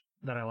Switch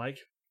that I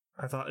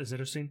thought is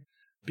interesting,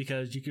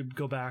 because you could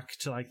go back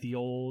to like the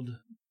old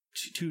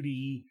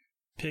 2D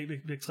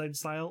pixelated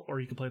style, or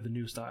you can play the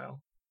new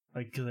style.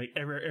 Because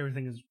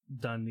everything is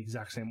done the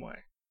exact same way.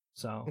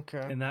 So, Okay.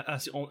 and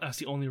that's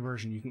the only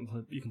version you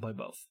can play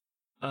both.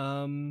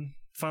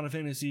 Final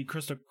Fantasy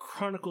Crystal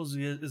Chronicles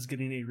is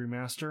getting a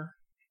remaster,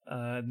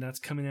 and that's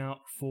coming out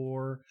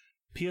for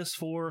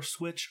PS4,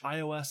 Switch,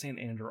 iOS, and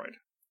Android.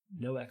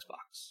 No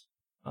Xbox.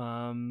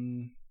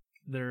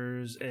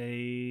 There's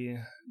a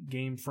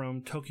game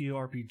from Tokyo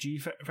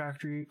RPG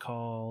Factory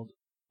called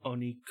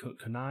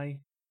Oni-Kanai,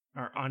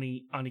 or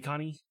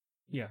Anikani.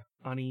 Yeah,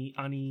 Nakai.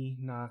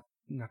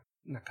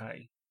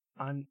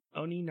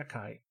 Oni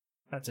Nakai.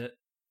 That's it.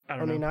 I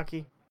don't know.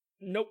 Oninaki?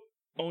 Nope.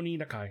 Oni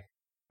Nakai.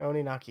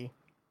 Oninaki.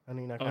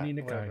 Oninaki. Oni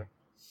Nakai.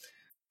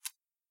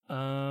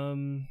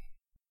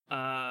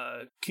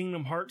 Whatever.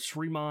 Kingdom Hearts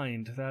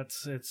Remind.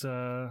 It's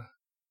DLC?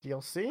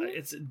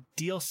 It's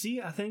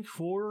DLC, I think,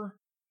 for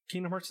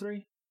Kingdom Hearts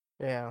 3.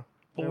 Yeah.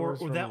 Or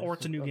it's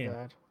a new game.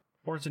 That.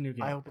 Or it's a new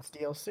game. I hope it's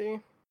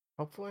DLC.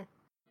 Hopefully.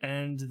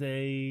 And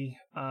they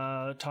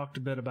talked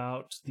a bit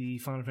about the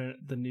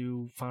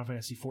new Final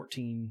Fantasy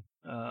 14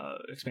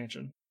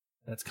 expansion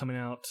that's coming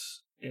out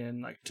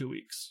in like 2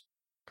 weeks.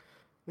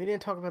 We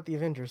didn't talk about the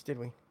Avengers, did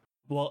we?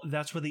 Well,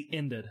 that's where they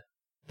ended.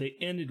 They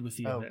ended with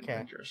the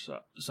Avengers,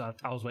 so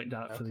I was waiting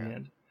out for the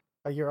end.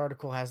 Your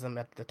article has them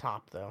at the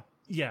top, though.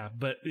 Yeah,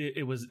 but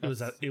it was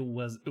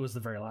the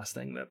very last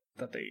thing that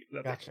they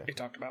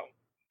talked about.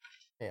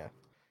 Yeah.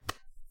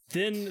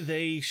 Then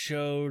they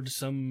showed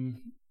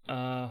some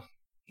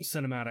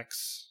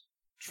cinematics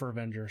for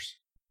Avengers.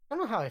 I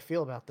don't know how I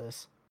feel about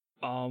this.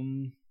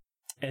 And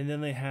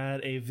then they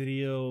had a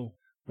video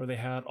where they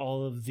had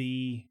all of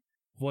the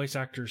voice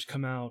actors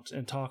come out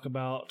and talk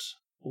about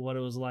what it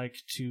was like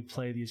to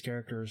play these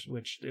characters,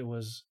 which it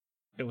was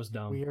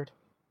dumb. Weird.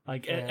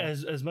 Like, yeah.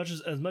 as much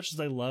as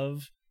I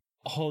love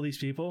all these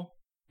people,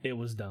 it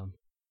was dumb.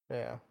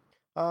 Yeah.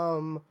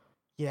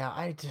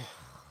 Yeah,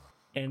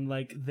 and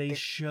like they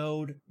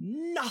showed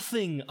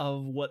nothing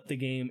of what the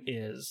game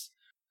is.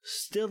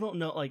 Still don't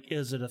know. Like,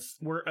 is it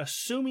we're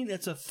assuming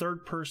it's a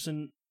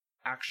third-person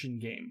action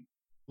game.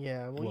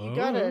 Yeah, well, you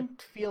gotta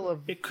feel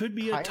of. It could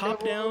be a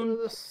top-down.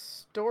 The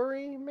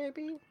story,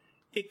 maybe.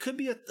 It could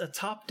be a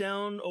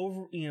top-down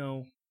over,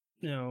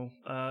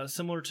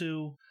 similar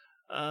to,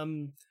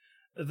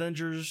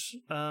 Avengers.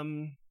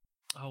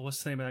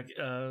 What's the name of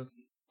that?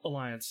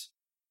 Alliance.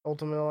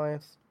 Ultimate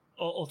Alliance.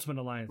 Ultimate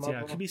Alliance. Marvel,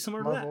 yeah, it could be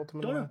similar Marvel to that.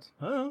 Ultimate Don't Alliance.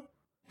 know.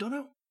 Don't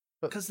know.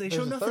 Because they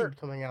show nothing. There's a third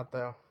coming out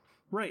though.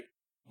 Right,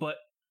 but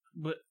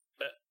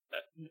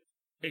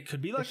it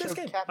could be like this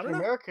game. Captain I don't know.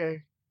 America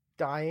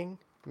dying.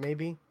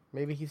 Maybe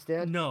he's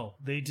dead. No,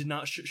 they did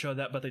not show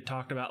that, but they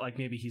talked about like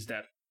maybe he's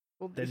dead.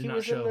 Well, they did he not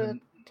was show in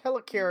him. the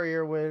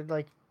helicarrier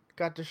when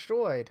got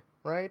destroyed,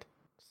 right?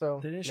 So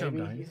they didn't show him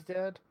dying. He's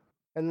dead.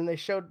 And then they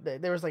showed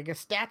there was like a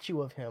statue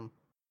of him,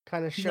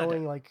 kind of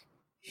showing like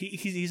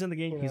he's in the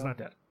game. He's not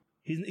dead.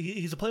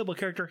 He's a playable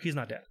character. He's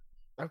not dead.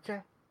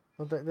 Okay.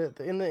 Well,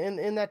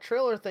 in that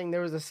trailer thing,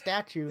 there was a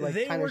statue. Like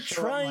they were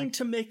trying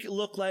to make it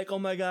look like, oh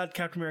my god,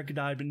 Captain America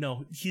died, but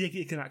no,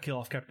 he cannot kill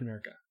off Captain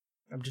America.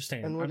 I'm just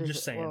saying. Well,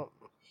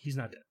 he's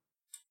not dead.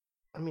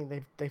 I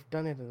mean, they've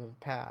done it in the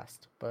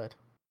past, but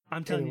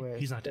I'm telling you,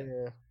 he's not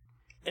dead.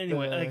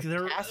 Anyway, like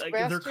they're kind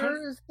of,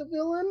 is the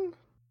villain.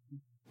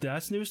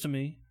 That's news to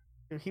me.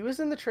 He was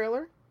in the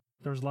trailer.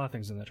 There was a lot of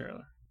things in the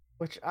trailer.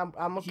 Which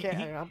I'm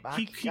okay.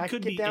 He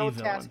could get down with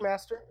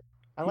Taskmaster.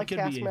 I like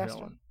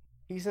Taskmaster.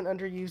 He's an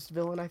underused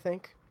villain, I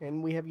think,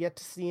 and we have yet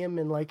to see him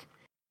in like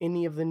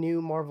any of the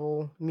new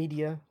Marvel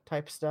media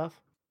type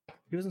stuff.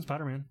 He was in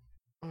Spider-Man.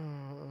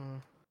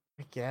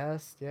 I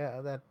guess,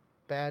 yeah, that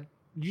bad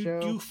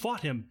show. You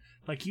fought him,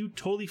 like you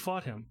totally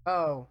fought him.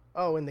 Oh,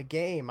 in the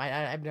game.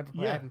 I've never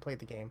played. I haven't played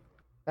the game.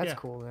 That's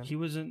cool then. He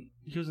was in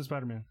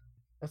Spider-Man.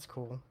 That's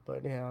cool,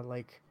 but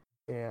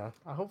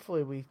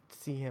hopefully we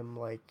see him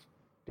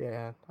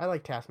I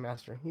like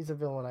Taskmaster. He's a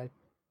villain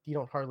you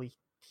don't hardly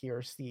hear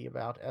or see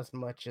about as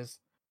much as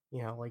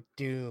like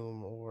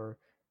Doom or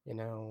you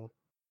know,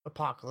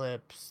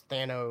 Apocalypse,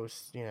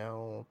 Thanos,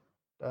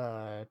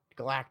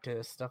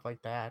 Galactus, stuff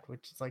like that,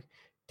 which is like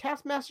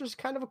Taskmaster's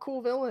kind of a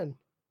cool villain.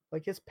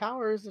 Like his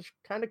powers are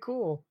kind of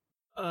cool.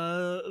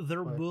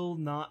 There will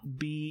not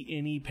be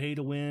any pay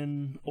to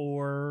win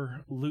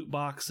or loot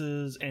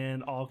boxes,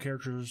 and all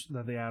characters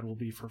that they add will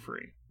be for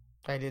free.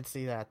 I did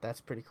see that.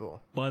 That's pretty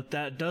cool. But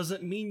that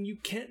doesn't mean you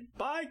can't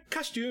buy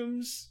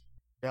costumes.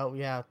 Oh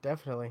yeah,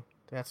 definitely.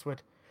 That's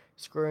what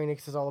Square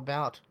Enix is all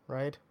about,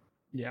 right?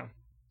 Yeah.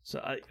 So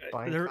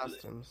buying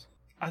costumes.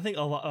 I think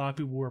a lot of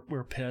people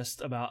were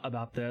pissed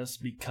about this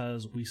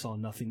because we saw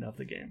nothing of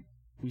the game.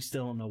 We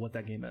still don't know what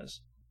that game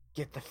is.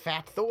 Get the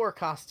Fat Thor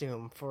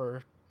costume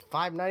for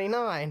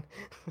 $5.99.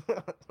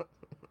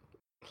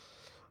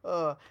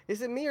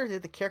 Is it me or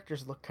did the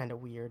characters look kind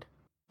of weird?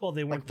 Well,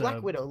 they weren't like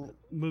Black Widow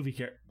movie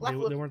characters.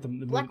 They weren't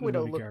the Black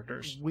Widow movie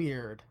characters.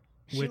 Weird.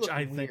 Which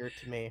I think weird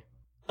to me.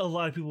 A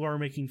lot of people are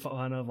making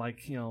fun of,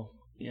 like,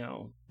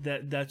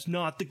 that's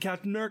not the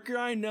Captain America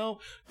I know,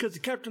 because the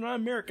Captain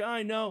America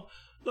I know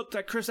looked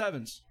like Chris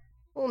Evans.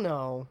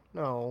 Well,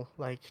 no,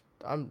 like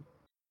I'm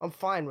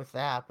fine with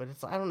that, but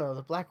it's I don't know,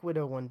 the Black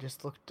Widow one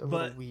just looked a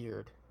little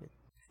weird.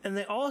 And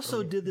they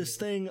also did this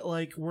thing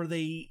like where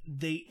they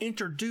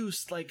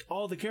introduced like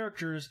all the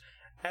characters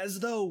as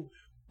though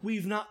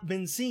we've not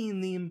been seeing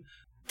them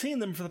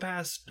for the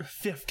past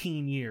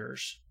 15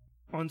 years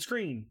on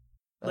screen.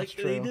 That's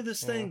true. They did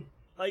this thing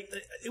like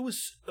it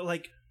was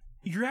like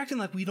you're acting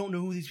like we don't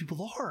know who these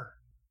people are.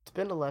 It's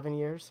been 11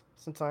 years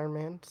since Iron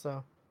Man,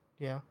 so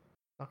yeah.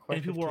 Not quite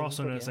and people 15, were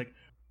also noticing like,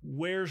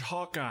 where's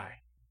Hawkeye?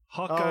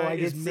 Hawkeye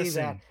is missing. See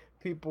that.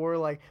 People were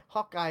like,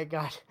 Hawkeye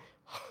got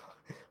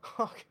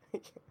Hawkeye.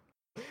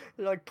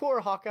 They're like, poor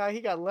Hawkeye,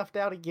 he got left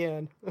out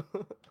again.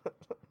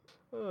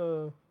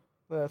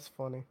 That's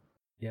funny.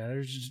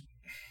 Yeah,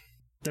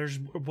 there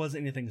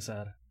wasn't anything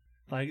said.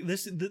 Like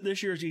this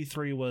year's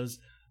E3 was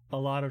a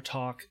lot of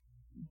talk,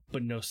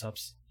 but no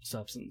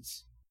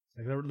substance.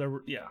 Like there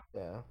were yeah.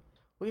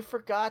 We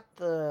forgot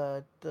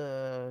the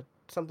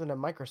something at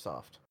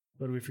Microsoft.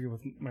 What did we forget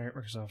with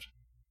Microsoft?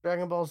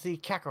 Dragon Ball Z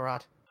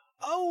Kakarot.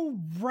 Oh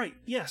right,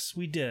 yes,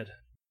 we did.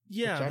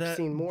 Yeah, I've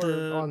seen more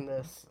on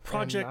this.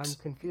 I'm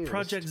confused.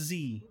 Project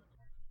Z.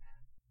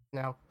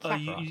 Now,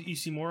 you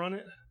see more on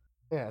it?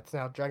 Yeah, it's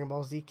now Dragon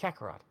Ball Z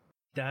Kakarot.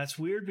 That's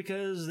weird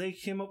because they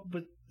came up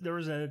with there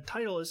was a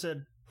title that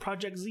said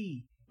Project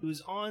Z. It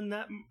was on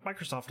that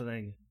Microsoft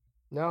thing.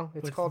 No,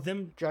 it's called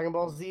Dragon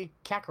Ball Z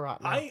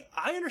Kakarot. Now. I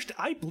understand.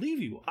 I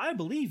believe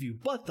you.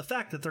 But the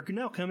fact that they're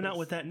now coming out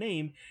with that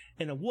name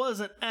and it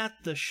wasn't at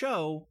the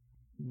show,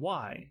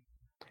 why?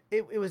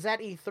 It was at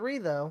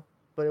E3 though.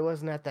 But it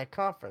wasn't at that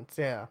conference,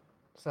 yeah.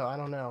 So I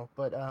don't know.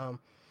 But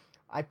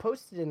I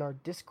posted in our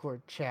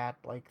Discord chat,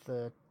 like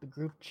the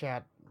group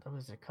chat, that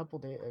was a couple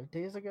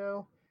days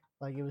ago.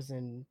 Like it was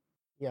in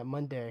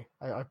Monday.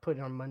 I put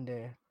it on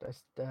Monday.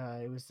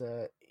 It was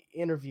a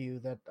interview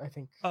that I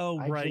think. Oh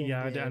right,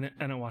 yeah, I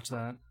didn't watch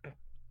that.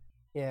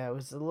 Yeah, it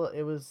was a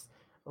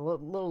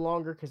little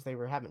longer because they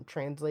were having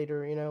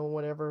translator,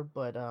 whatever.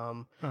 But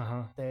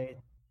they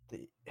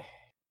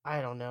I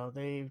don't know.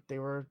 They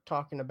were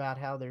talking about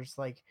how there's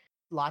like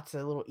lots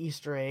of little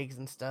Easter eggs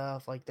and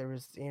stuff. Like there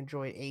was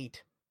Android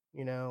 8,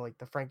 like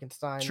the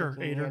Frankenstein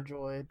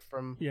android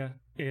from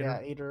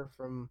Ader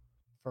from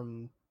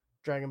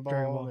Dragon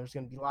Ball. There's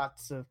gonna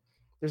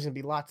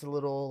be lots of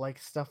little like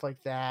stuff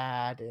like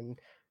that, and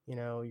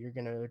you're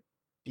gonna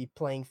be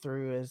playing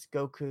through as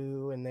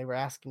Goku. And they were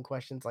asking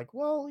questions like,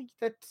 well,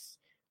 that's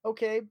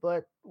okay,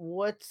 but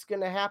what's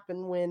gonna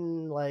happen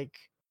when like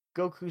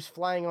Goku's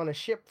flying on a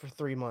ship for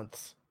 3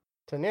 months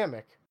to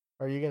Namek?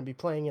 Are you going to be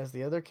playing as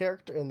the other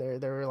character? And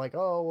they were like,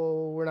 oh,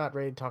 well, we're not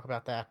ready to talk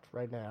about that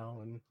right now.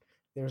 And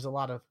there was a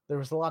lot of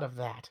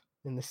that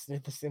in this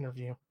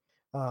interview.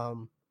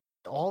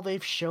 All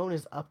they've shown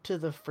is up to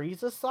the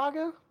Frieza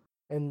saga.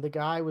 And the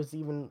guy was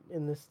even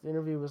in this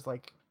interview was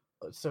like,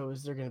 so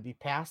is there going to be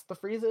past the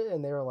Frieza?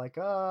 And they were like,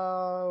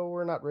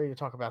 we're not ready to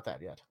talk about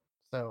that yet.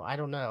 So I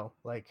don't know.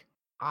 Like,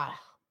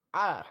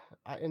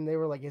 and they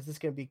were like, is this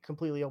going to be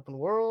completely open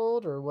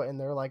world or what? And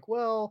they're like,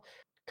 well,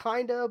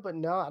 kinda, but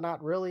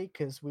not really,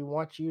 because we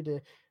want you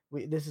to.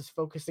 This is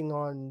focusing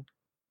on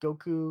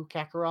Goku,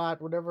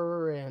 Kakarot,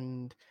 whatever,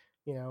 and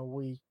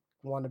we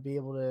want to be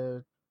able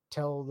to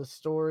tell the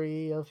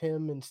story of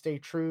him and stay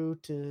true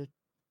to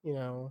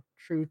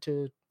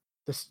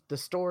the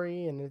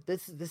story. And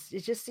this it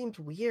just seems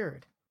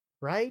weird,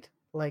 right?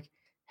 Like,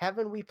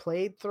 haven't we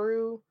played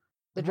through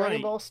the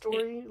Dragon Ball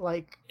story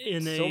like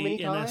so many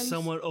times? In a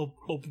somewhat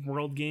open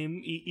world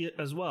game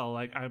as well.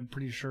 Like I'm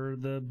pretty sure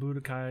the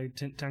Budokai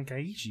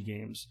Tenkaichi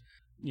games,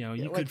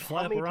 you could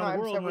fly up around the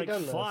world and like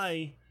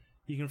fly.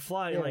 You can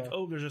fly like,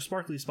 oh, there's a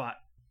sparkly spot.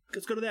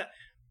 Let's go to that,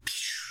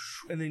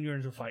 and then you're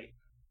into a fight.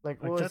 Like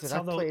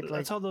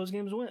that's how those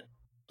games went.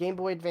 Game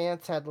Boy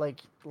Advance had like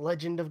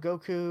Legend of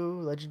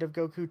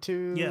Goku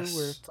 2. Yes,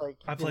 where it's like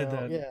I played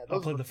that. Yeah, I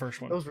played the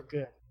first one. Those were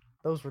good.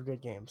 Those were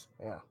good games.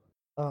 Yeah.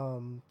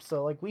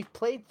 So like we've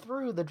played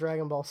through the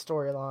Dragon Ball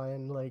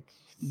storyline like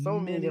so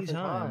many different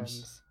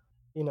times.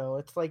 You know,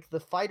 it's like the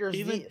Fighters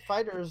Even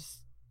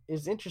Fighters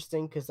is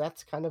interesting because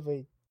that's kind of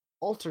a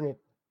alternate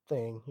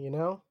thing, you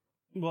know?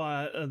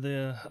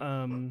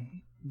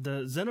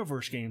 the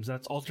Xenoverse games,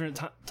 that's alternate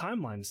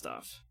timeline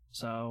stuff.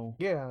 So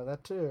Yeah,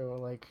 that too.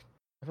 Like,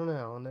 I don't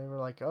know. And they were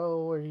like,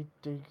 "Oh,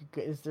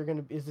 is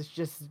this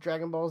just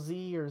Dragon Ball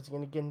Z, or is it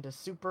gonna get into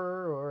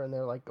Super?" Or and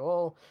they're like,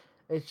 "Oh,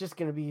 it's just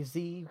gonna be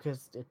Z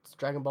because it's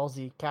Dragon Ball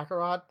Z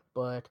Kakarot,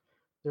 but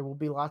there will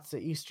be lots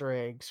of Easter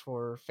eggs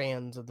for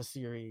fans of the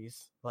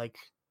series, like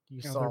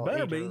you there saw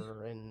better be.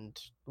 Ader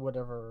and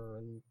whatever,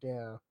 and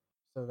yeah."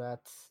 So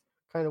that's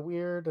kind of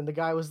weird. And the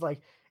guy was like,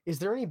 "Is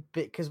there any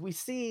bit?" Because we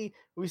see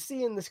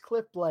in this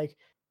clip like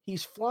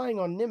he's flying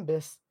on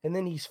Nimbus and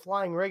then he's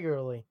flying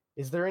regularly.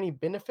 Is there any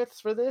benefits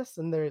for this?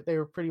 And they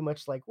were pretty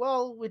much like,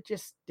 well, we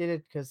just did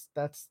it because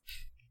that's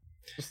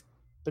just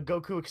the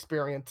Goku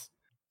experience.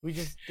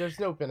 There's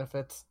no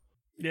benefits.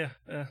 Yeah.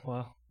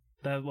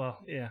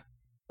 Yeah.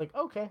 Like,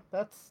 okay,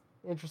 that's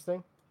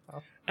interesting.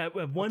 At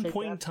I'll one take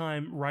point in that.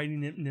 time, riding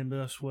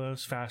Nimbus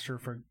was faster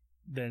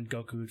than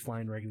Goku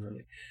flying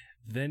regularly.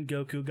 Then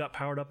Goku got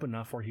powered up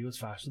enough where he was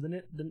faster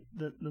than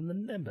the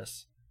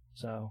Nimbus.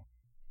 So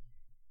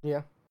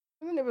Yeah.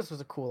 And the Nimbus was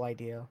a cool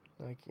idea,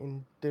 like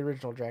in the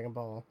original Dragon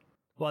Ball.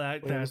 well,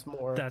 When it was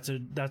more, that's a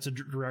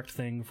direct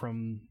thing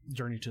from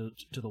Journey to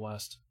the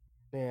West.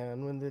 yeah,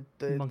 and when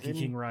Monkey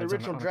King the rides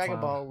original on a Dragon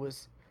cloud. Ball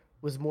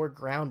was more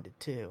grounded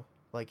too.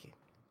 Like,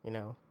 you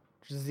know,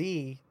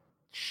 Z,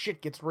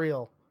 shit gets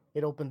real.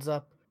 It opens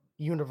up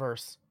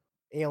universe,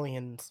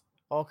 aliens,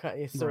 all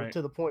kind. So Right.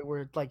 to the point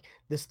where like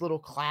this little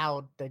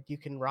cloud that you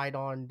can ride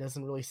on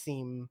doesn't really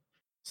seem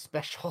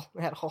special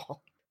at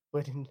all.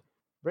 But in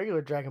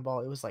regular Dragon Ball,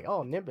 it was like,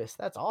 oh, Nimbus,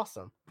 that's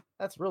awesome.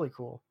 That's really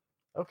cool.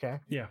 Okay,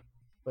 Yeah.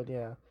 but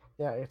yeah,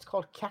 it's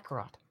called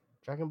Kakarot,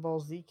 Dragon Ball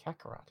Z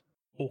Kakarot,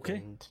 Okay.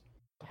 and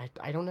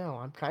I don't know.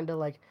 I'm kind of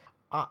like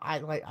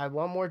I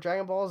want more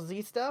Dragon Ball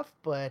Z stuff,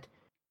 but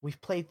we've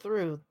played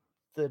through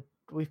the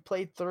we've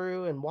played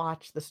through and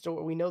watched the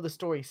story. We know the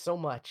story so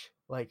much.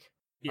 Like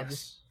I'm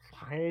just Yes.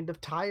 kind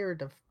of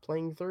tired of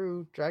playing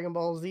through Dragon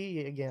Ball Z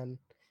again,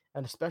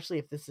 and especially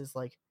if this is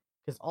like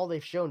because all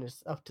they've shown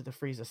is up to the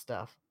Frieza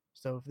stuff.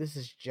 So if this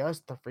is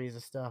just the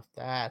Frieza stuff,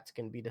 that's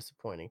gonna be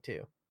disappointing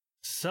too.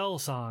 Cell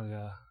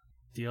Saga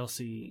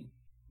DLC.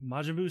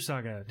 Majin Buu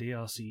Saga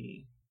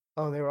DLC.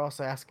 Oh, they were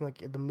also asking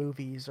like the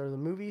movies. Are the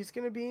movies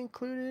gonna be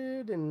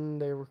included?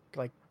 And they were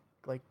like,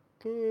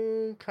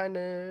 kind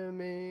of.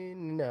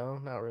 No,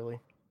 not really.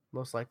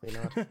 Most likely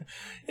not.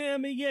 Yeah, I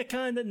mean, yeah,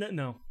 kind of.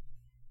 No.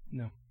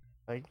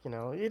 Like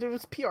it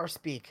was PR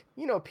speak.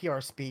 You know PR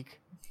speak.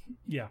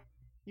 Yeah.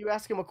 You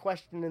ask them a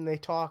question and they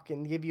talk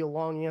and give you a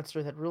long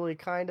answer that really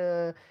kind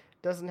of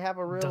doesn't have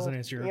a Doesn't real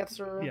answer your.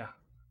 answer. Yeah.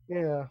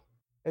 Yeah,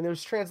 and there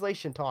was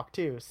translation talk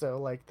too. So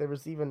like there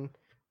was even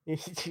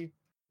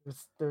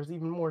there's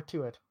even more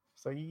to it.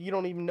 So you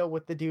don't even know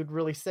what the dude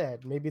really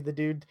said. Maybe the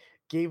dude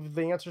gave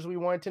the answers we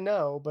wanted to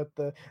know, but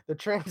the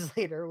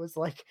translator was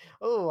like,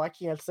 "Oh, I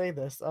can't say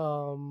this.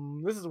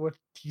 This is what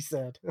he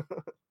said."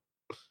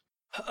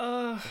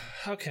 Uh,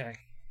 okay.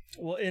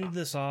 We'll end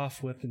this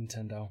off with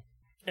Nintendo.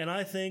 And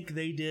I think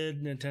they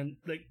did Nintendo.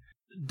 Like,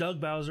 Doug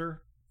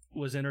Bowser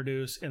was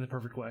introduced in the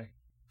perfect way.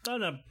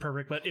 Not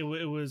perfect, but it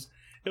was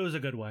a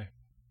good way.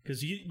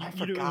 Because you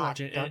didn't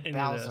watch any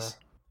of this.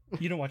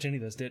 You don't watch any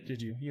of this,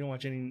 did you? You don't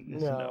watch any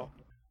Nintendo. No.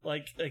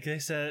 Like they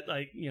said,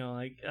 like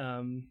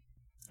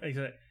I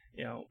said,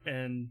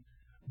 and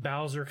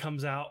Bowser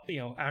comes out,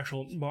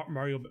 actual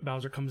Mario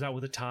Bowser comes out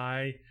with a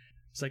tie.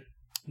 It's like,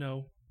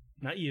 no,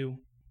 not you.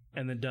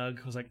 And then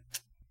Doug was like,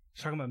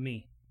 "He's talking about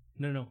me.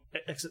 No,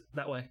 exit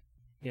that way."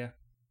 Yeah.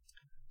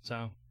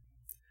 So,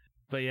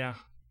 but yeah,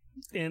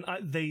 and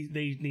they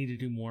need to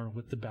do more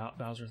with the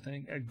Bowser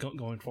thing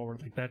going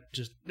forward. Like that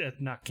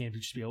can't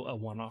just be a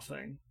one-off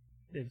thing.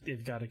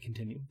 They've got to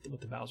continue with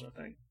the Bowser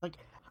thing. Like,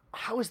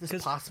 how is this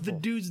possible?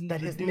 His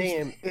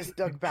name is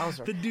Doug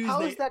Bowser.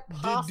 How is that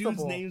possible? The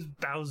dude's name's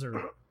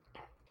Bowser.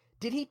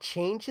 Did he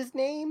change his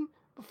name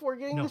before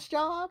getting this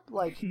job?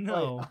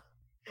 No.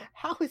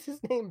 How is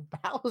his name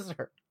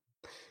Bowser?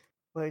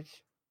 Like,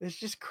 it's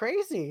just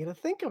crazy to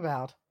think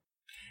about.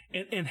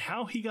 And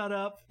how he got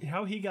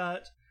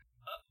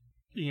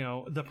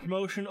the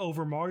promotion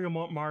over Mario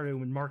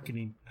in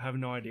marketing, I have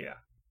no idea.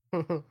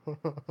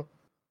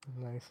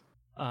 Nice.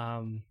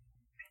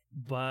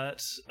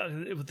 But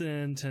with the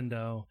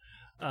Nintendo,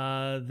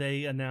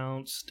 they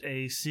announced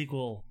a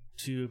sequel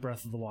to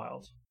Breath of the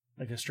Wild,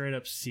 like a straight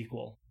up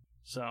sequel.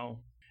 So,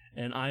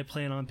 and I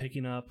plan on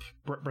picking up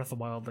Breath of the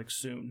Wild like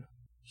soon.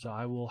 So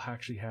I will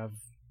actually have,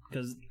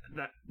 because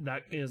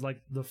that is like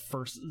the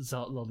first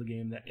Zelda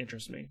game that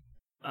interests me.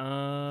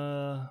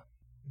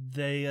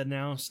 They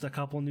announced a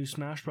couple new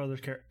Smash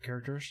Brothers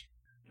characters.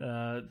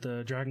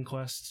 The Dragon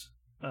Quest,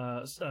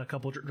 a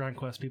couple Dragon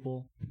Quest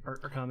people are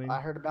coming.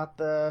 I heard about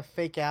the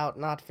fake out,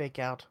 not fake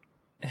out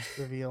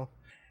reveal.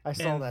 I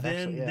saw that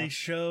actually. And then they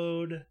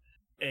showed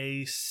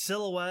a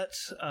silhouette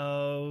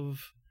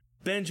of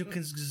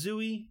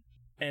Banjo-Kazooie,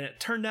 and it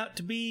turned out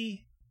to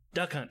be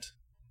Duck Hunt,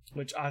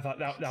 which I thought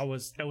that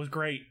was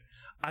great.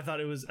 I thought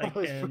it was like, That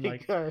was and pretty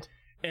like, good.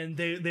 and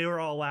they were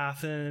all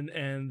laughing,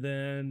 and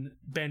then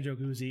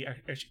Banjo-Kazooie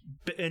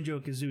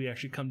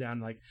actually come down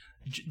and like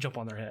jump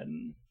on their head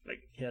and like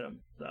hit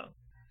them. So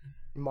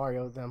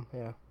Mario them,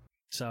 yeah.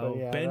 So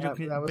yeah, that was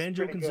pretty good.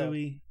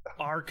 Banjo-Kazooie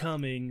are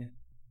coming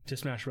to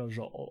Smash Bros.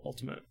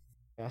 Ultimate.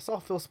 Yeah, I saw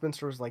Phil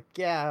Spencer was like,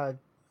 yeah,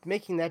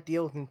 making that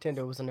deal with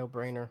Nintendo was a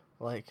no-brainer.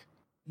 Like,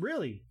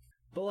 really?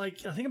 But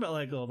like, I think about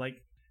Lego,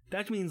 like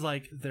that means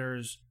like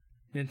there's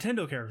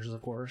Nintendo characters,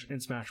 of course, in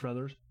Smash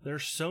Brothers.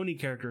 There's Sony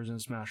characters in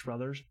Smash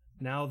Brothers.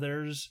 Now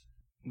there's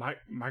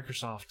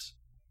Microsoft.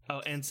 Oh,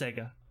 and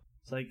Sega.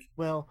 It's like,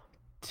 well,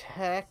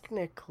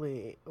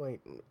 technically,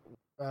 wait,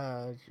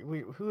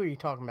 who are you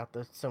talking about?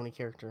 The Sony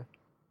character,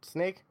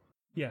 Snake?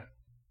 yeah.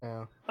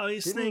 Yeah. Oh,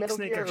 Snake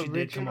actually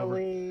did come over.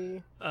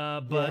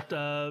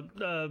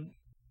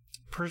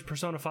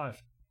 Persona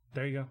 5.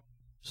 There you go.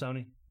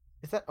 Sony.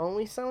 Is that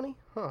only Sony?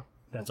 Huh.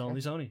 That's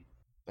only Sony.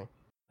 Yeah,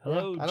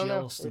 Hello, I don't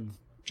know.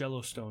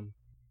 Jellostone.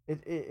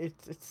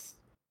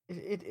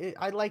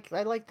 I like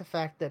the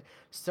fact that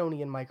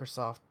Sony and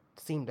Microsoft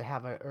seem to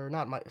have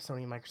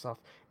Sony and Microsoft,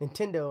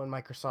 Nintendo and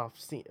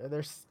Microsoft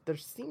there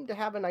seem to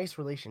have a nice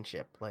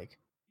relationship. Like,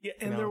 yeah,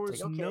 and there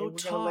was no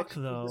talk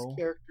though.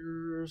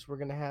 Characters we're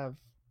gonna have.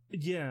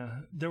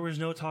 Yeah, there was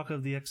no talk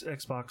of the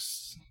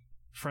Xbox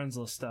friends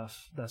list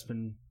stuff that's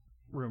been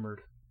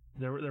rumored.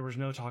 There was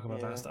no talk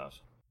about that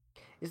stuff.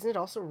 Isn't it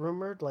also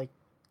rumored like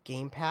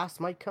Game Pass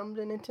might come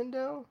to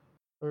Nintendo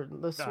or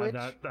the Switch?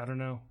 I don't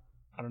know.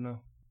 I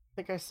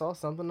think I saw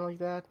something like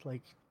that.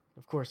 Like,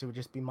 of course, it would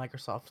just be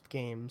Microsoft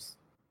games,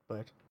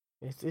 but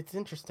it's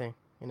interesting.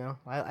 You know,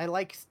 I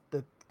like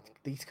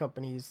these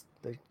companies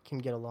that can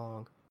get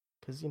along,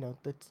 because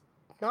that's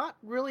not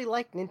really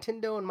like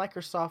Nintendo and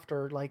Microsoft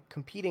are like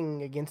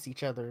competing against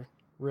each other,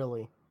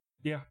 really.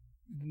 Yeah.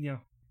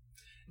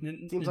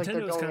 Seems like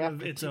they're going kind after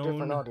of its two own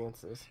different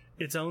audiences.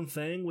 Its own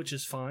thing, which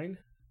is fine.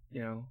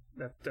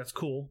 That's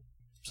cool.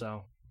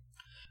 So,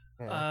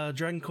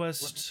 Dragon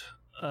Quest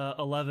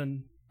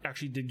 11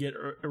 actually did get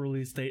a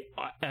release date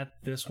at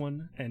this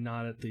one and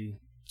not at the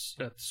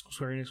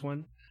Square Enix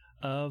one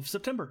of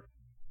September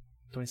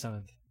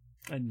 27th.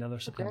 Another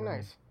September. Very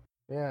nice.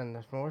 Yeah, and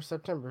there's more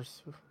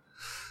Septembers.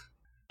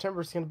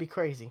 September's gonna be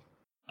crazy.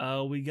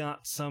 We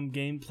got some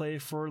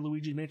gameplay for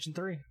Luigi's Mansion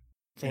 3.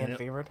 Fan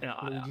favorite.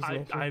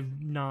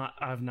 I've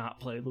not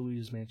played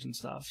Luigi's Mansion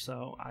stuff,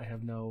 so I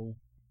have no.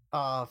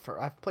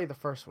 I've played the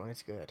first one.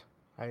 It's good.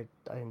 I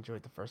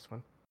enjoyed the first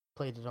one.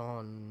 Played it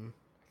on,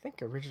 I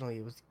think originally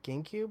it was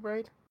GameCube,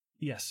 right?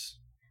 Yes.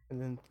 And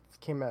then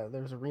came out.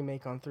 There was a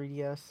remake on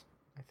 3DS,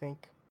 I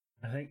think.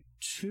 I think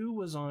 2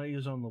 was on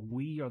the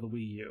Wii or the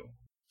Wii U.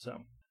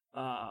 So,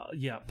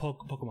 yeah,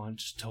 Pokemon.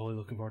 Just totally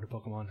looking forward to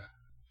Pokemon.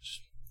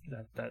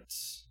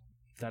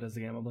 That is the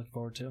game I'm looking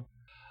forward to.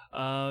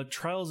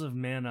 Trials of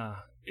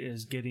Mana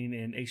is getting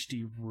an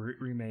HD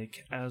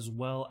remake, as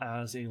well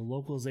as a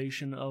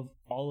localization of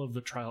all of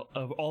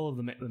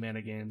the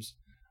Mana games,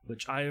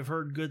 which I have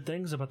heard good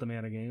things about the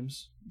Mana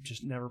games.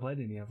 Just never played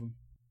any of them.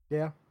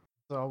 Yeah,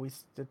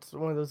 it's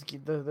one of those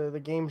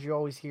the games you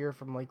always hear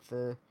from like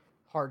the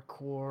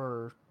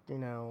hardcore,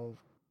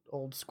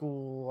 old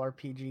school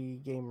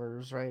RPG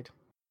gamers, right?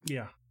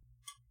 Yeah.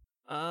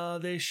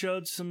 They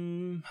showed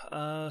some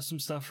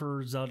stuff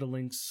for Zelda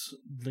Link's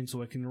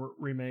Awakening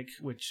remake,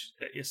 which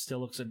it still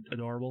looks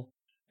adorable,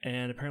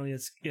 and apparently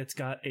it's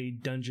got a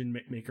dungeon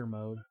maker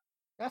mode.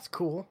 That's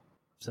cool.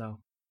 So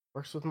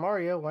works with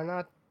Mario. Why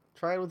not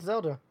try it with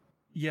Zelda?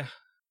 Yeah.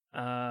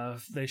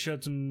 They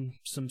showed some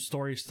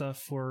story stuff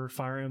for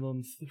Fire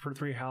Emblem for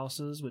 3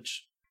 Houses,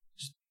 which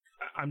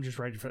I'm just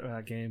ready for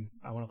that game.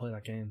 I want to play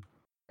that game.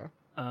 Okay.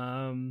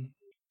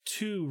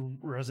 2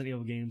 Resident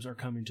Evil games are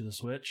coming to the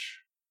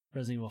Switch.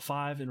 Resident Evil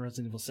 5 and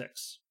Resident Evil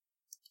 6,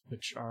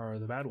 which are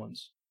the bad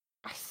ones.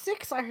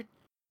 6 I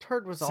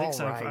heard was all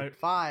right.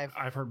 5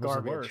 I've heard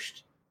garbage. Was the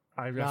worst.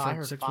 I've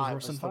heard 6 was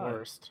worse than 5. The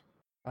worst.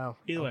 Oh,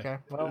 either okay. way,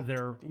 well,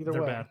 they're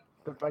bad.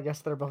 I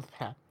guess they're both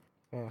bad.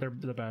 Yeah.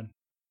 They're bad.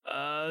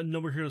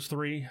 No More Heroes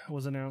 3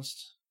 was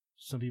announced.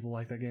 Some people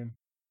like that game.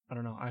 I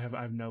don't know. I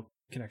have no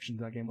connection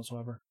to that game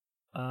whatsoever.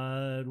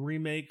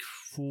 Remake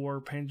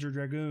for Panzer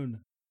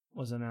Dragoon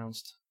was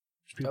announced.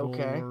 People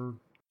were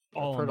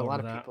all I've heard a lot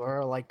of that. people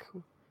are like,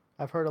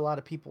 I've heard a lot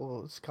of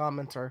people's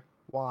comments are,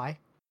 why?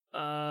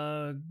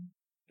 A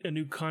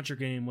new Contra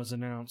game was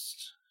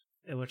announced,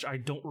 which I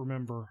don't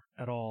remember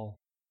at all.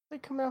 They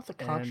come out with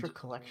the Contra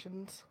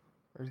collections?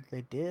 Or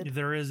they did?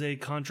 There is a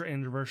Contra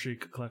Anniversary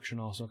collection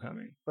also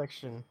coming.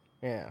 Collection,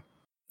 yeah.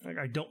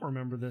 I don't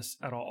remember this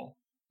at all.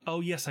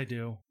 Oh, yes, I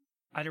do.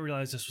 I didn't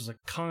realize this was a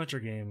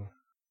Contra game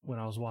when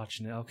I was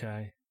watching it.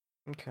 Okay.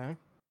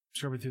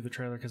 Scrubbing through the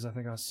trailer because I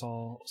think I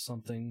saw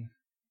something.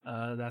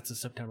 That's a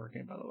September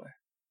game, by the way.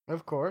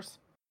 Of course.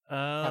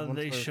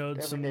 They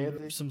showed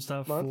some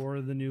stuff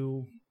for the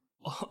new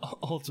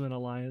Ultimate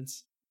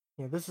Alliance.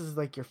 Yeah, this is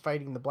like you're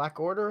fighting the Black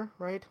Order,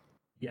 right?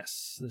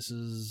 Yes, this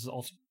is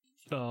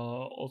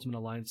Ultimate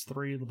Alliance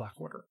 3, the Black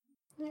Order.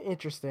 Yeah,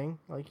 interesting.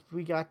 Like,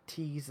 we got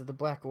tease of the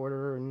Black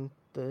Order and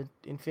the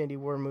Infinity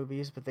War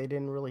movies, but they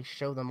didn't really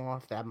show them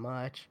off that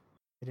much.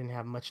 They didn't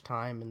have much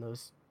time in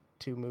those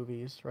two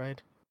movies,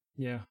 right?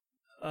 Yeah.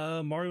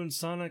 Mario and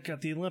Sonic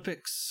at the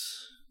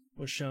Olympics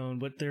was shown,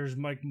 but there's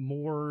like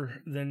more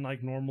than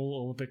like normal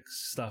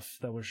Olympics stuff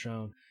that was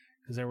shown,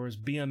 because there was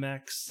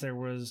BMX, there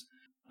was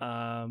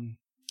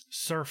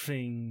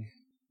surfing,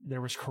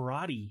 there was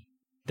karate.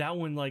 That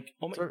one, like,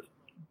 oh my,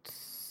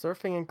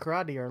 surfing and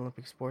karate are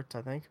Olympic sports,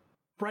 I think.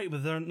 Right,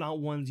 but they're not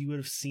ones you would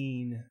have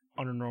seen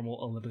on a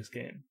normal Olympics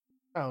game.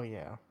 Oh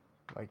yeah,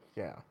 like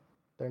yeah,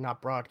 they're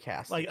not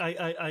broadcast. Like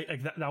I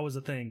that was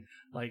the thing.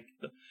 Like,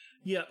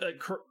 yeah,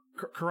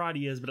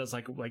 karate is, but it's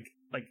like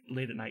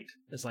late at night.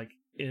 It's like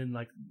in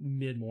like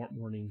mid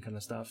morning kind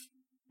of stuff.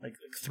 Like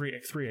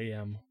 3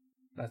 a.m.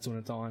 That's when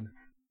it's on.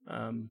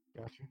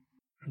 Gotcha.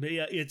 But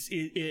yeah,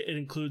 it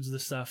includes the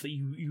stuff that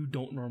you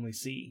don't normally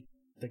see.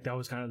 Like that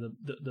was kind of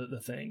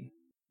the thing.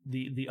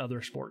 The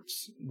other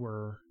sports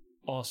were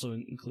also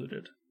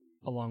included,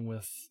 along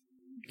with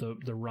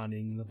the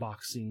running, the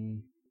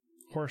boxing,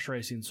 horse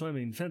racing,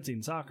 swimming,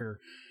 fencing, soccer,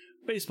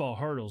 baseball,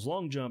 hurdles,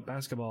 long jump,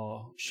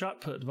 basketball,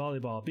 shot put,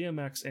 volleyball,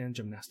 BMX, and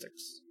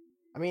gymnastics.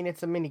 I mean,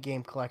 it's a mini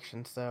game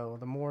collection, so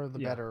the more the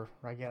better,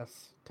 I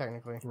guess,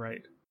 technically.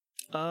 Right.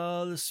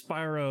 The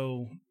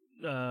Spyro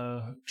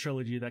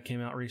trilogy that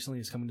came out recently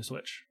is coming to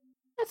Switch.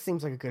 That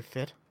seems like a good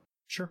fit.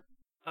 Sure.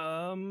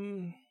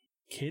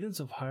 Cadence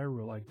of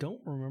Hyrule. I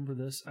don't remember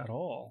this at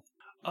all.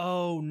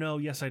 Oh, no,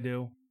 yes I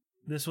do.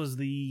 This was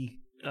the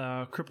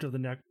Crypt of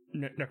the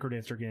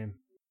Necrodancer game.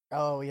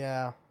 Oh,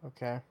 yeah,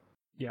 okay.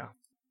 Yeah,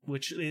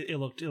 which it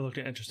looked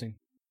interesting.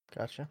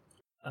 Gotcha.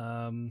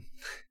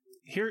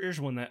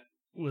 Here's one that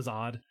was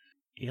odd.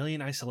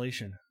 Alien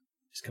Isolation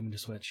is coming to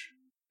Switch.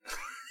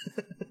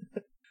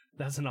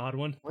 That's an odd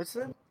one.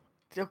 Wasn't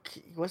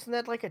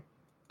that like a...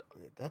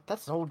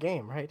 That's an old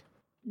game, right?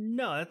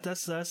 No,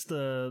 that's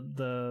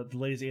the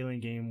latest Alien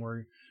game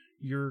where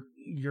you're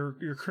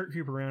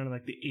creep around and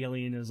like the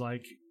alien is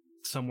like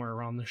somewhere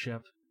around the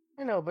ship.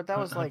 I know, but that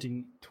was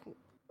hunting.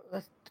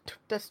 Like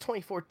that's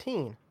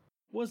 2014. It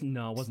wasn't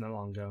that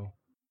long ago.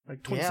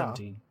 Like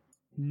 2017. Yeah.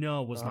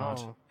 No, it was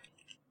not.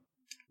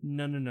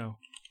 No.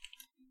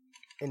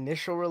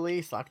 Initial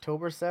release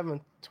October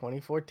 7th,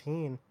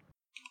 2014.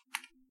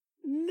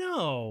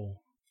 No.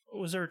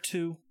 Was there a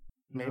 2?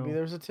 Maybe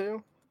there's a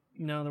 2?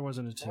 No, there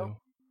wasn't a 2.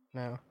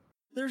 No.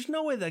 There's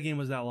no way that game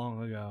was that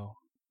long ago.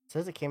 It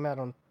says it came out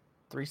on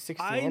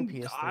 360 and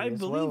PS3 I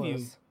believe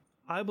you.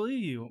 I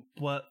believe you,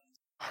 but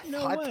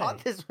I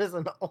thought this was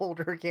an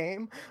older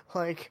game,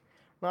 like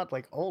not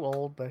like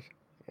old, but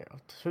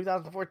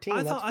 2014.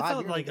 I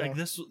thought like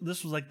this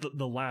was like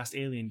the last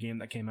Alien game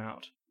that came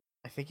out.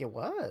 I think it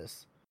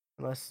was,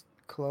 unless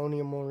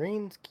Colonial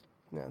Marines.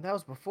 No, that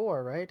was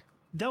before, right?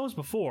 That was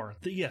before.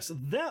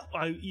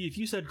 If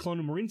you said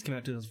Colonial Marines came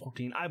out in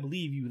 2014, I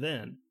believe you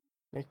then.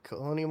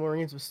 Colonial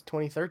Marines was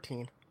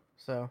 2013,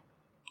 so.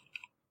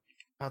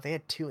 Oh, they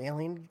had 2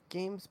 Alien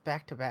games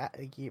back to back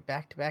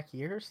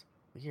years?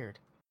 Weird.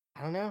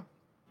 I don't know.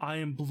 I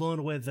am blown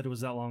away that it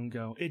was that long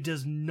ago. It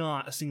does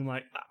not seem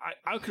like...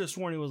 I could have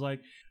sworn it was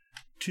like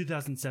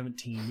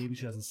 2017, maybe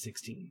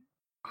 2016.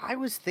 I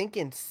was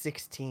thinking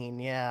 16,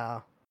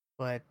 yeah.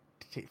 But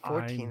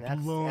 14,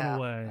 I'm blown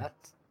away.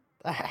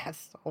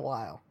 That's a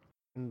while.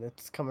 And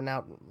it's coming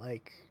out,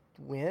 like,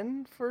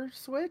 when for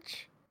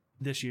Switch?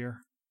 This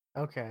year.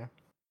 Okay.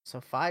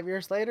 So 5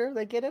 years later,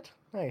 they get it?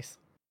 Nice.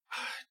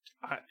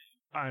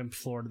 I'm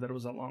floored that it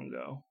was that long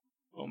ago.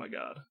 Oh my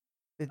god.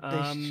 Did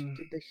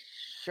they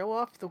show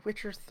off The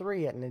Witcher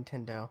 3 at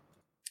Nintendo?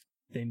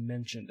 They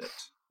mentioned it.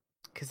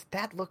 Because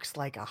that looks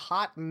like a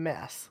hot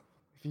mess.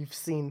 If you've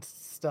seen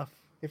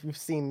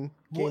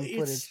game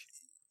footage.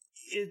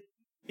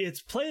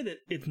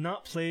 It's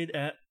not played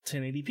at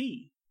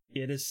 1080p.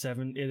 It is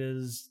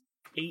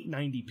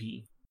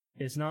 890p.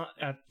 It's not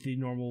at the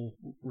normal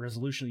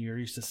resolution you're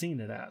used to seeing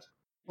it at.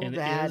 Well, and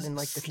that and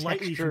like the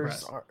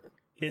textures are...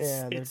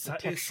 It's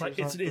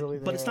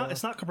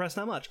not compressed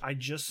that much. I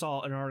just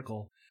saw an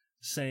article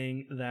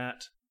saying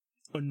that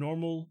a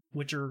normal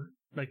Witcher,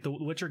 like the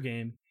Witcher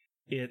game,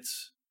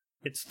 it's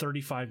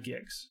 35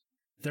 gigs.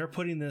 They're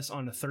putting this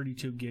on a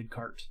 32 gig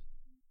card.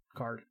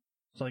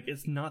 So like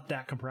it's not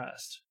that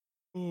compressed.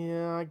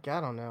 Yeah, I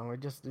don't know.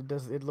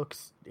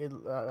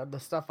 The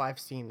stuff I've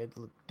seen, it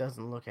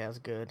doesn't look as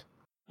good.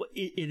 Well,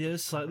 it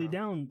is slightly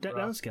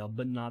downscaled,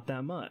 but not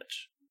that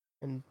much.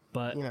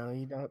 But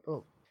you don't.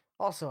 Oh.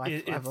 Also,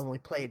 I've only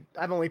played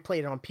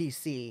it on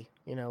PC,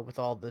 with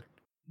all the...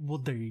 Well,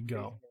 there you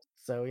go.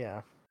 So,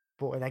 yeah.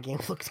 Boy, that game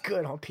looks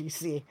good on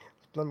PC,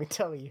 let me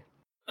tell you.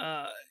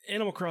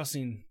 Animal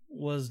Crossing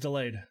was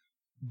delayed,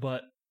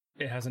 but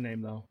it has a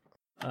name, though.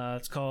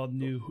 It's called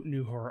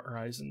New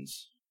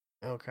Horizons.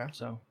 Okay.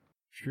 So,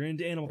 if you're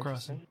into Animal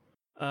Crossing...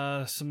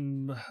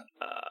 some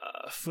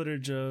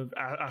footage of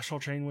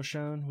Astral Chain was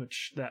shown,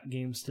 which that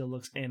game still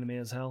looks anime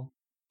as hell.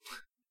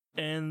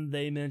 And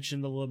they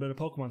mentioned a little bit of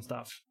Pokemon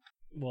stuff.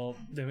 Well,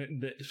 they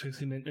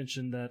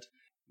mentioned that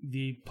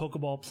the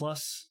Pokeball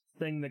Plus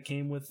thing that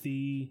came with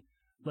the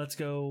Let's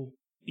Go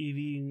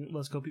Eevee,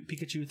 Let's Go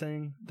Pikachu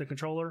thing, the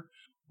controller,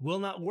 will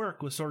not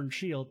work with Sword and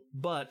Shield,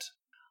 but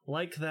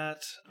like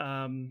that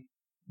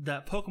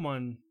that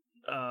Pokemon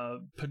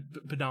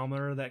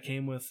pedometer that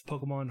came with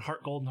Pokemon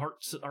Heart Gold and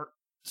Heart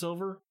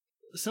Silver,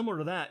 similar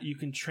to that, you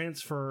can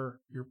transfer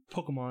your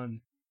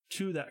Pokemon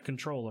to that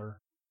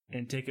controller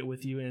and take it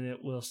with you, and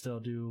it will still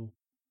do,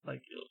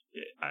 like,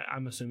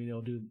 I'm assuming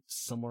it'll do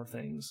similar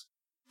things.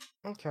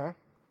 Okay,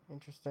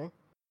 interesting.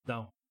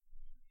 So,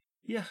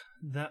 yeah,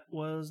 that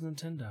was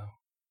Nintendo.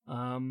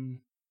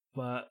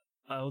 But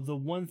the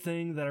one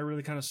thing that I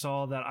really kind of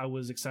saw that I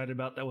was excited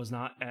about that was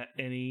not at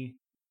any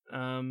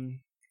on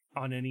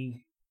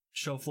any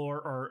show floor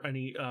or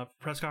any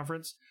press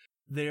conference,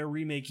 they're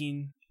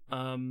remaking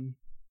the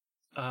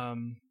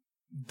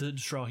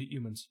Destroy All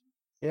Humans.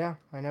 Yeah,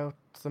 I know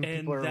some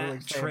people are really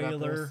excited about this.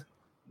 And that trailer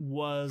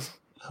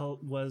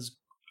was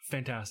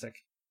fantastic.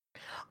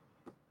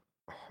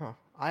 Huh.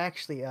 I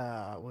actually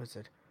I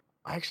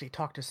actually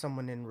talked to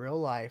someone in real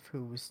life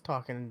who was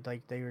talking,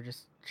 like, they were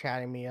just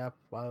chatting me up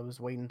while I was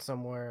waiting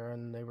somewhere,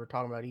 and they were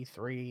talking about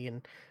E3,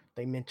 and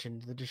they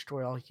mentioned the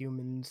Destroy All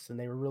Humans, and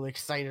they were really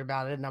excited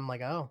about it, and I'm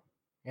like, oh,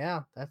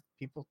 yeah, that's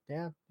people,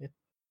 yeah,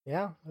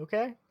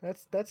 okay,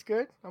 that's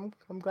good.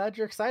 I'm glad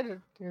you're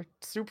excited. You're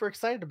super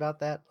excited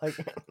about that. Like,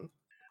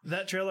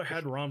 that trailer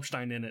had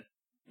Rammstein in it,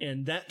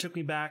 and that took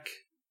me back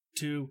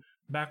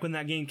when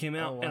that game came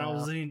out, and I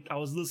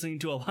was listening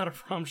to a lot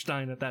of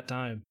Rammstein at that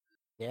time.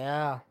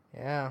 Yeah.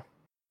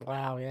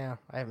 Wow, yeah.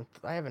 I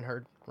haven't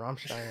heard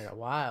Rammstein in a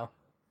while.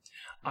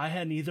 I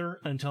hadn't either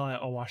until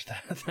I watched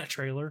that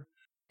trailer.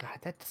 God,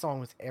 that song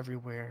was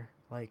everywhere.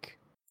 Like,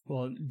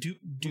 well,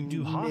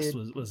 Du Hast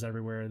was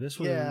everywhere. This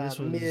was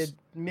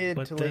mid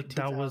but to late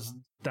 2000s.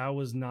 That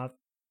was not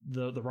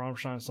the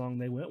Rammstein song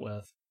they went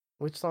with.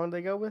 Which song did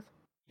they go with?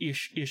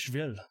 Ich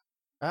will.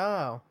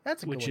 Oh,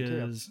 that's a good one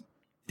too.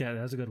 Yeah,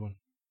 that's a good one.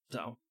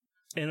 So,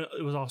 and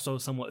it was also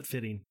somewhat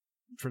fitting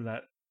for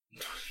that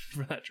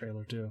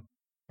trailer too.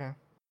 Yeah.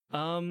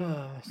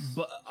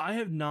 But I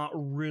have not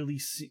really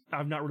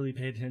I've not really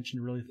paid attention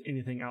to really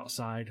anything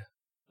outside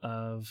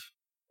of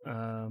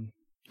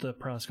the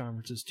press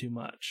conferences too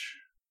much.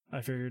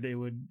 I figured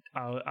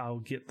I'll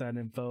get that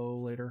info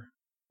later.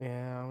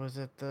 Yeah, was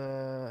it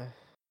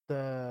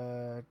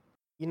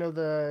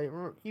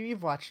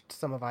you've watched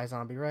some of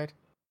iZombie, right?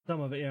 Some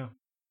of it, yeah.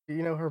 Do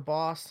you know her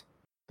boss?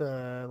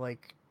 Her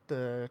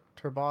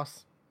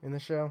boss in the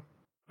show?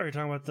 Are you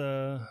talking about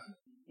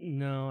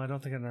no, I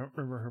don't think I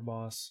remember her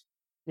boss.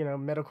 You know,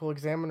 medical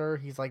examiner.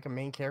 He's like a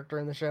main character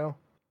in the show.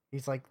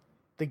 He's like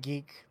the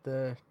geek.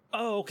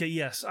 Oh, okay,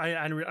 yes.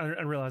 I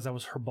realized that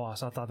was her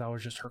boss. I thought that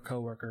was just her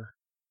coworker.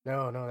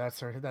 No,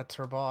 that's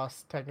her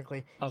boss.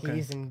 Technically, okay.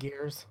 He's in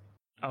Gears.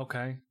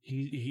 Okay,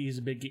 he's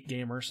a big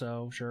gamer,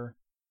 so sure.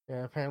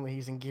 Yeah, apparently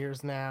he's in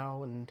Gears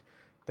now, and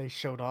they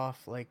showed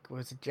off, like,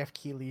 was it Jeff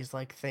Keighley's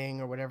like thing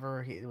or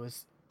whatever?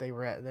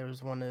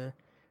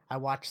 I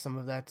watched some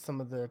of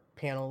the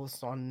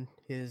panels on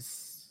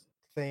his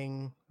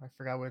thing. I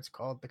forgot what it's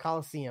called. The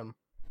Coliseum,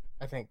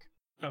 I think.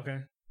 Okay.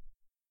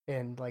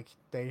 And, like,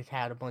 they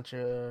had a bunch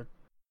of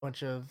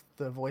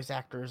the voice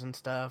actors and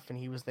stuff, and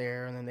he was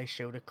there, and then they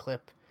showed a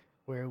clip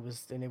where it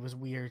was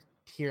weird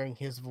hearing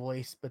his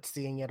voice, but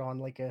seeing it on,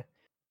 like, a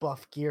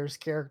buff Gears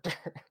character.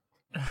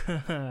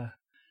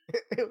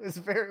 It was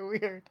very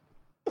weird.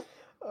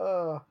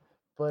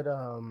 But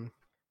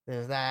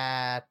there's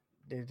that.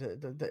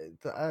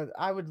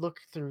 I would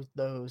look through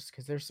those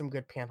because there's some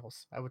good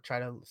panels. I would try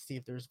to see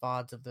if there's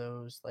VODs of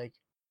those. Like,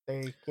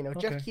 okay.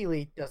 Jeff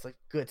Keighley does, like,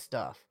 good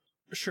stuff.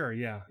 Sure,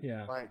 yeah.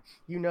 Like,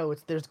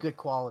 there's good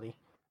quality.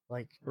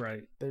 Like,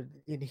 right.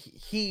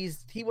 He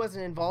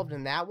wasn't involved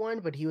in that one,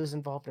 but he was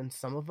involved in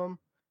some of them.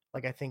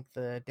 Like, I think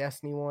the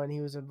Destiny one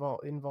he was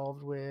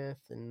involved with,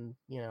 and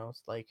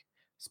it's like,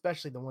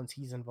 especially the ones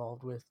he's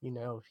involved with,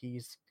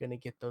 he's gonna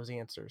get those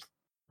answers.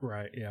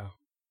 Right, yeah.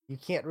 You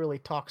can't really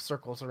talk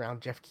circles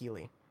around Jeff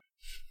Keighley.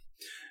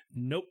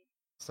 Nope.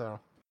 So,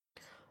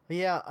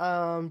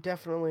 yeah,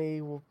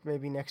 definitely.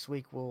 Maybe next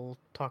week we'll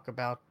talk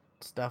about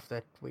stuff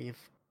that we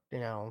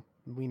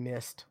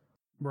missed.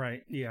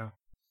 Right, yeah.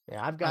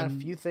 Yeah, I've got a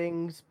few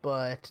things,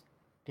 but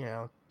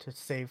to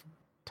save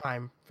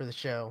time for the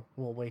show,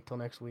 we'll wait till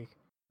next week.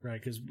 Right,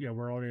 because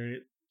we're already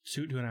at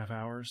 2.5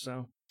 hours,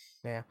 so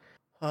yeah.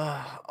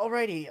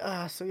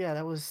 Alrighty. So yeah,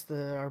 that was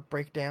our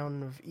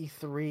breakdown of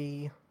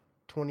E3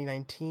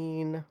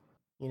 2019.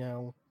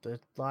 A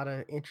lot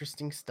of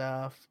interesting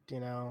stuff.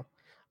 A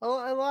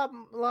lot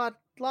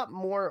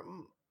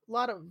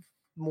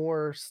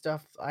more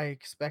stuff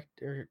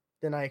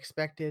than I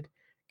expected,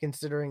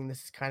 considering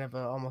this is kind of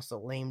almost a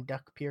lame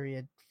duck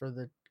period for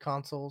the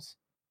consoles.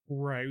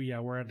 Right.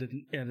 Yeah, we're at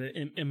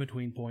an in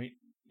between point.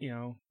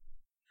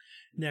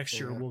 Next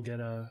year we'll get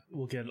a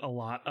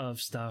lot of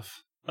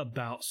stuff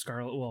about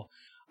Scarlet. Well,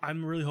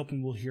 I'm really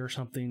hoping we'll hear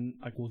something,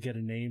 like we'll get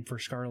a name for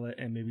Scarlet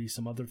and maybe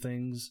some other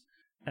things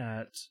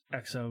at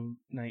XO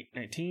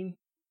 19.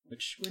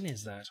 Which, when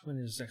is that? When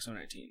is XO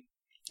 19?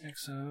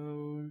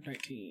 XO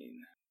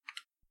 19.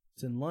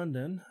 It's in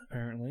London,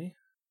 apparently.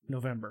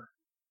 November.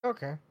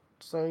 Okay.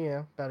 So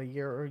yeah, about a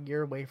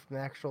year away from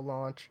the actual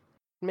launch.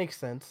 Makes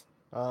sense.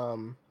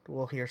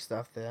 We'll hear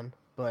stuff then.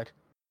 But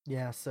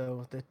yeah,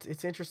 so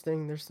it's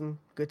interesting. There's some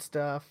good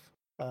stuff.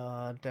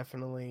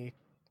 Definitely.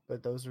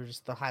 But those are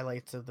just the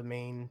highlights of the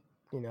main,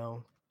 you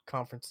know,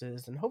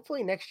 conferences. And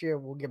hopefully next year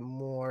we'll get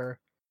more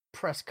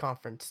press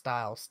conference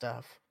style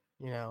stuff.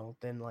 You know,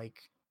 than like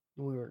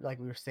we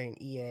were saying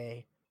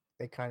EA.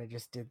 They kind of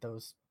just did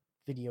those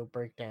video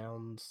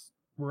breakdowns,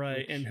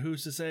 Right, and which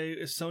who's to say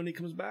if Sony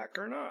comes back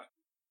or not?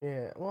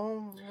 yeah,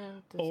 well,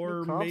 this new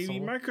Or maybe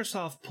console.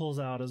 Microsoft pulls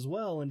out as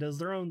well and does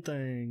their own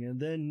thing, and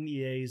then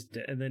EA's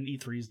dead, and then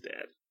E3's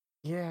dead.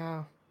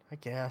 Yeah, I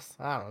guess.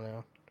 I don't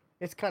know.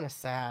 It's kind of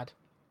sad.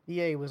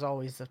 EA was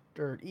always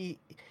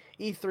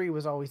E3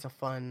 was always a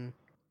fun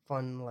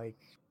like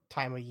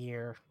time of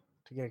year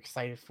to get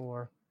excited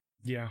for.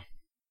 Yeah,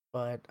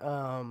 But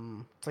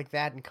it's like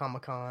that in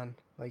Comic Con.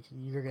 Like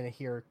you're gonna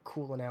hear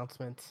cool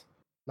announcements.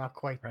 Not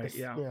quite right, this,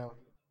 yeah.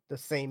 the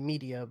same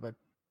media, but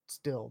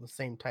still the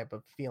same type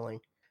of feeling.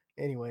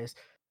 Anyways,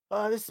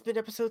 this has been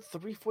episode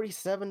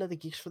 347 of the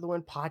Geeks for the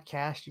Win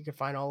podcast. You can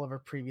find all of our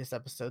previous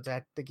episodes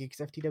at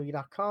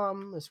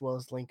thegeeksftw.com, as well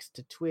as links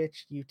to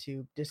Twitch,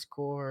 YouTube,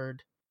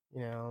 Discord,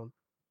 you know,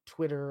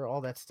 Twitter,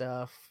 all that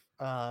stuff.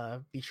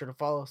 Be sure to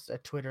follow us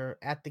at Twitter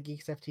at the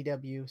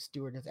GeeksFTW.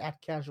 Stuart is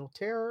at Casual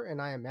Terror, and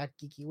I am at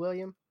Geeky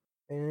William.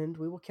 And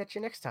we will catch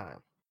you next time.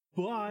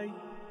 Bye.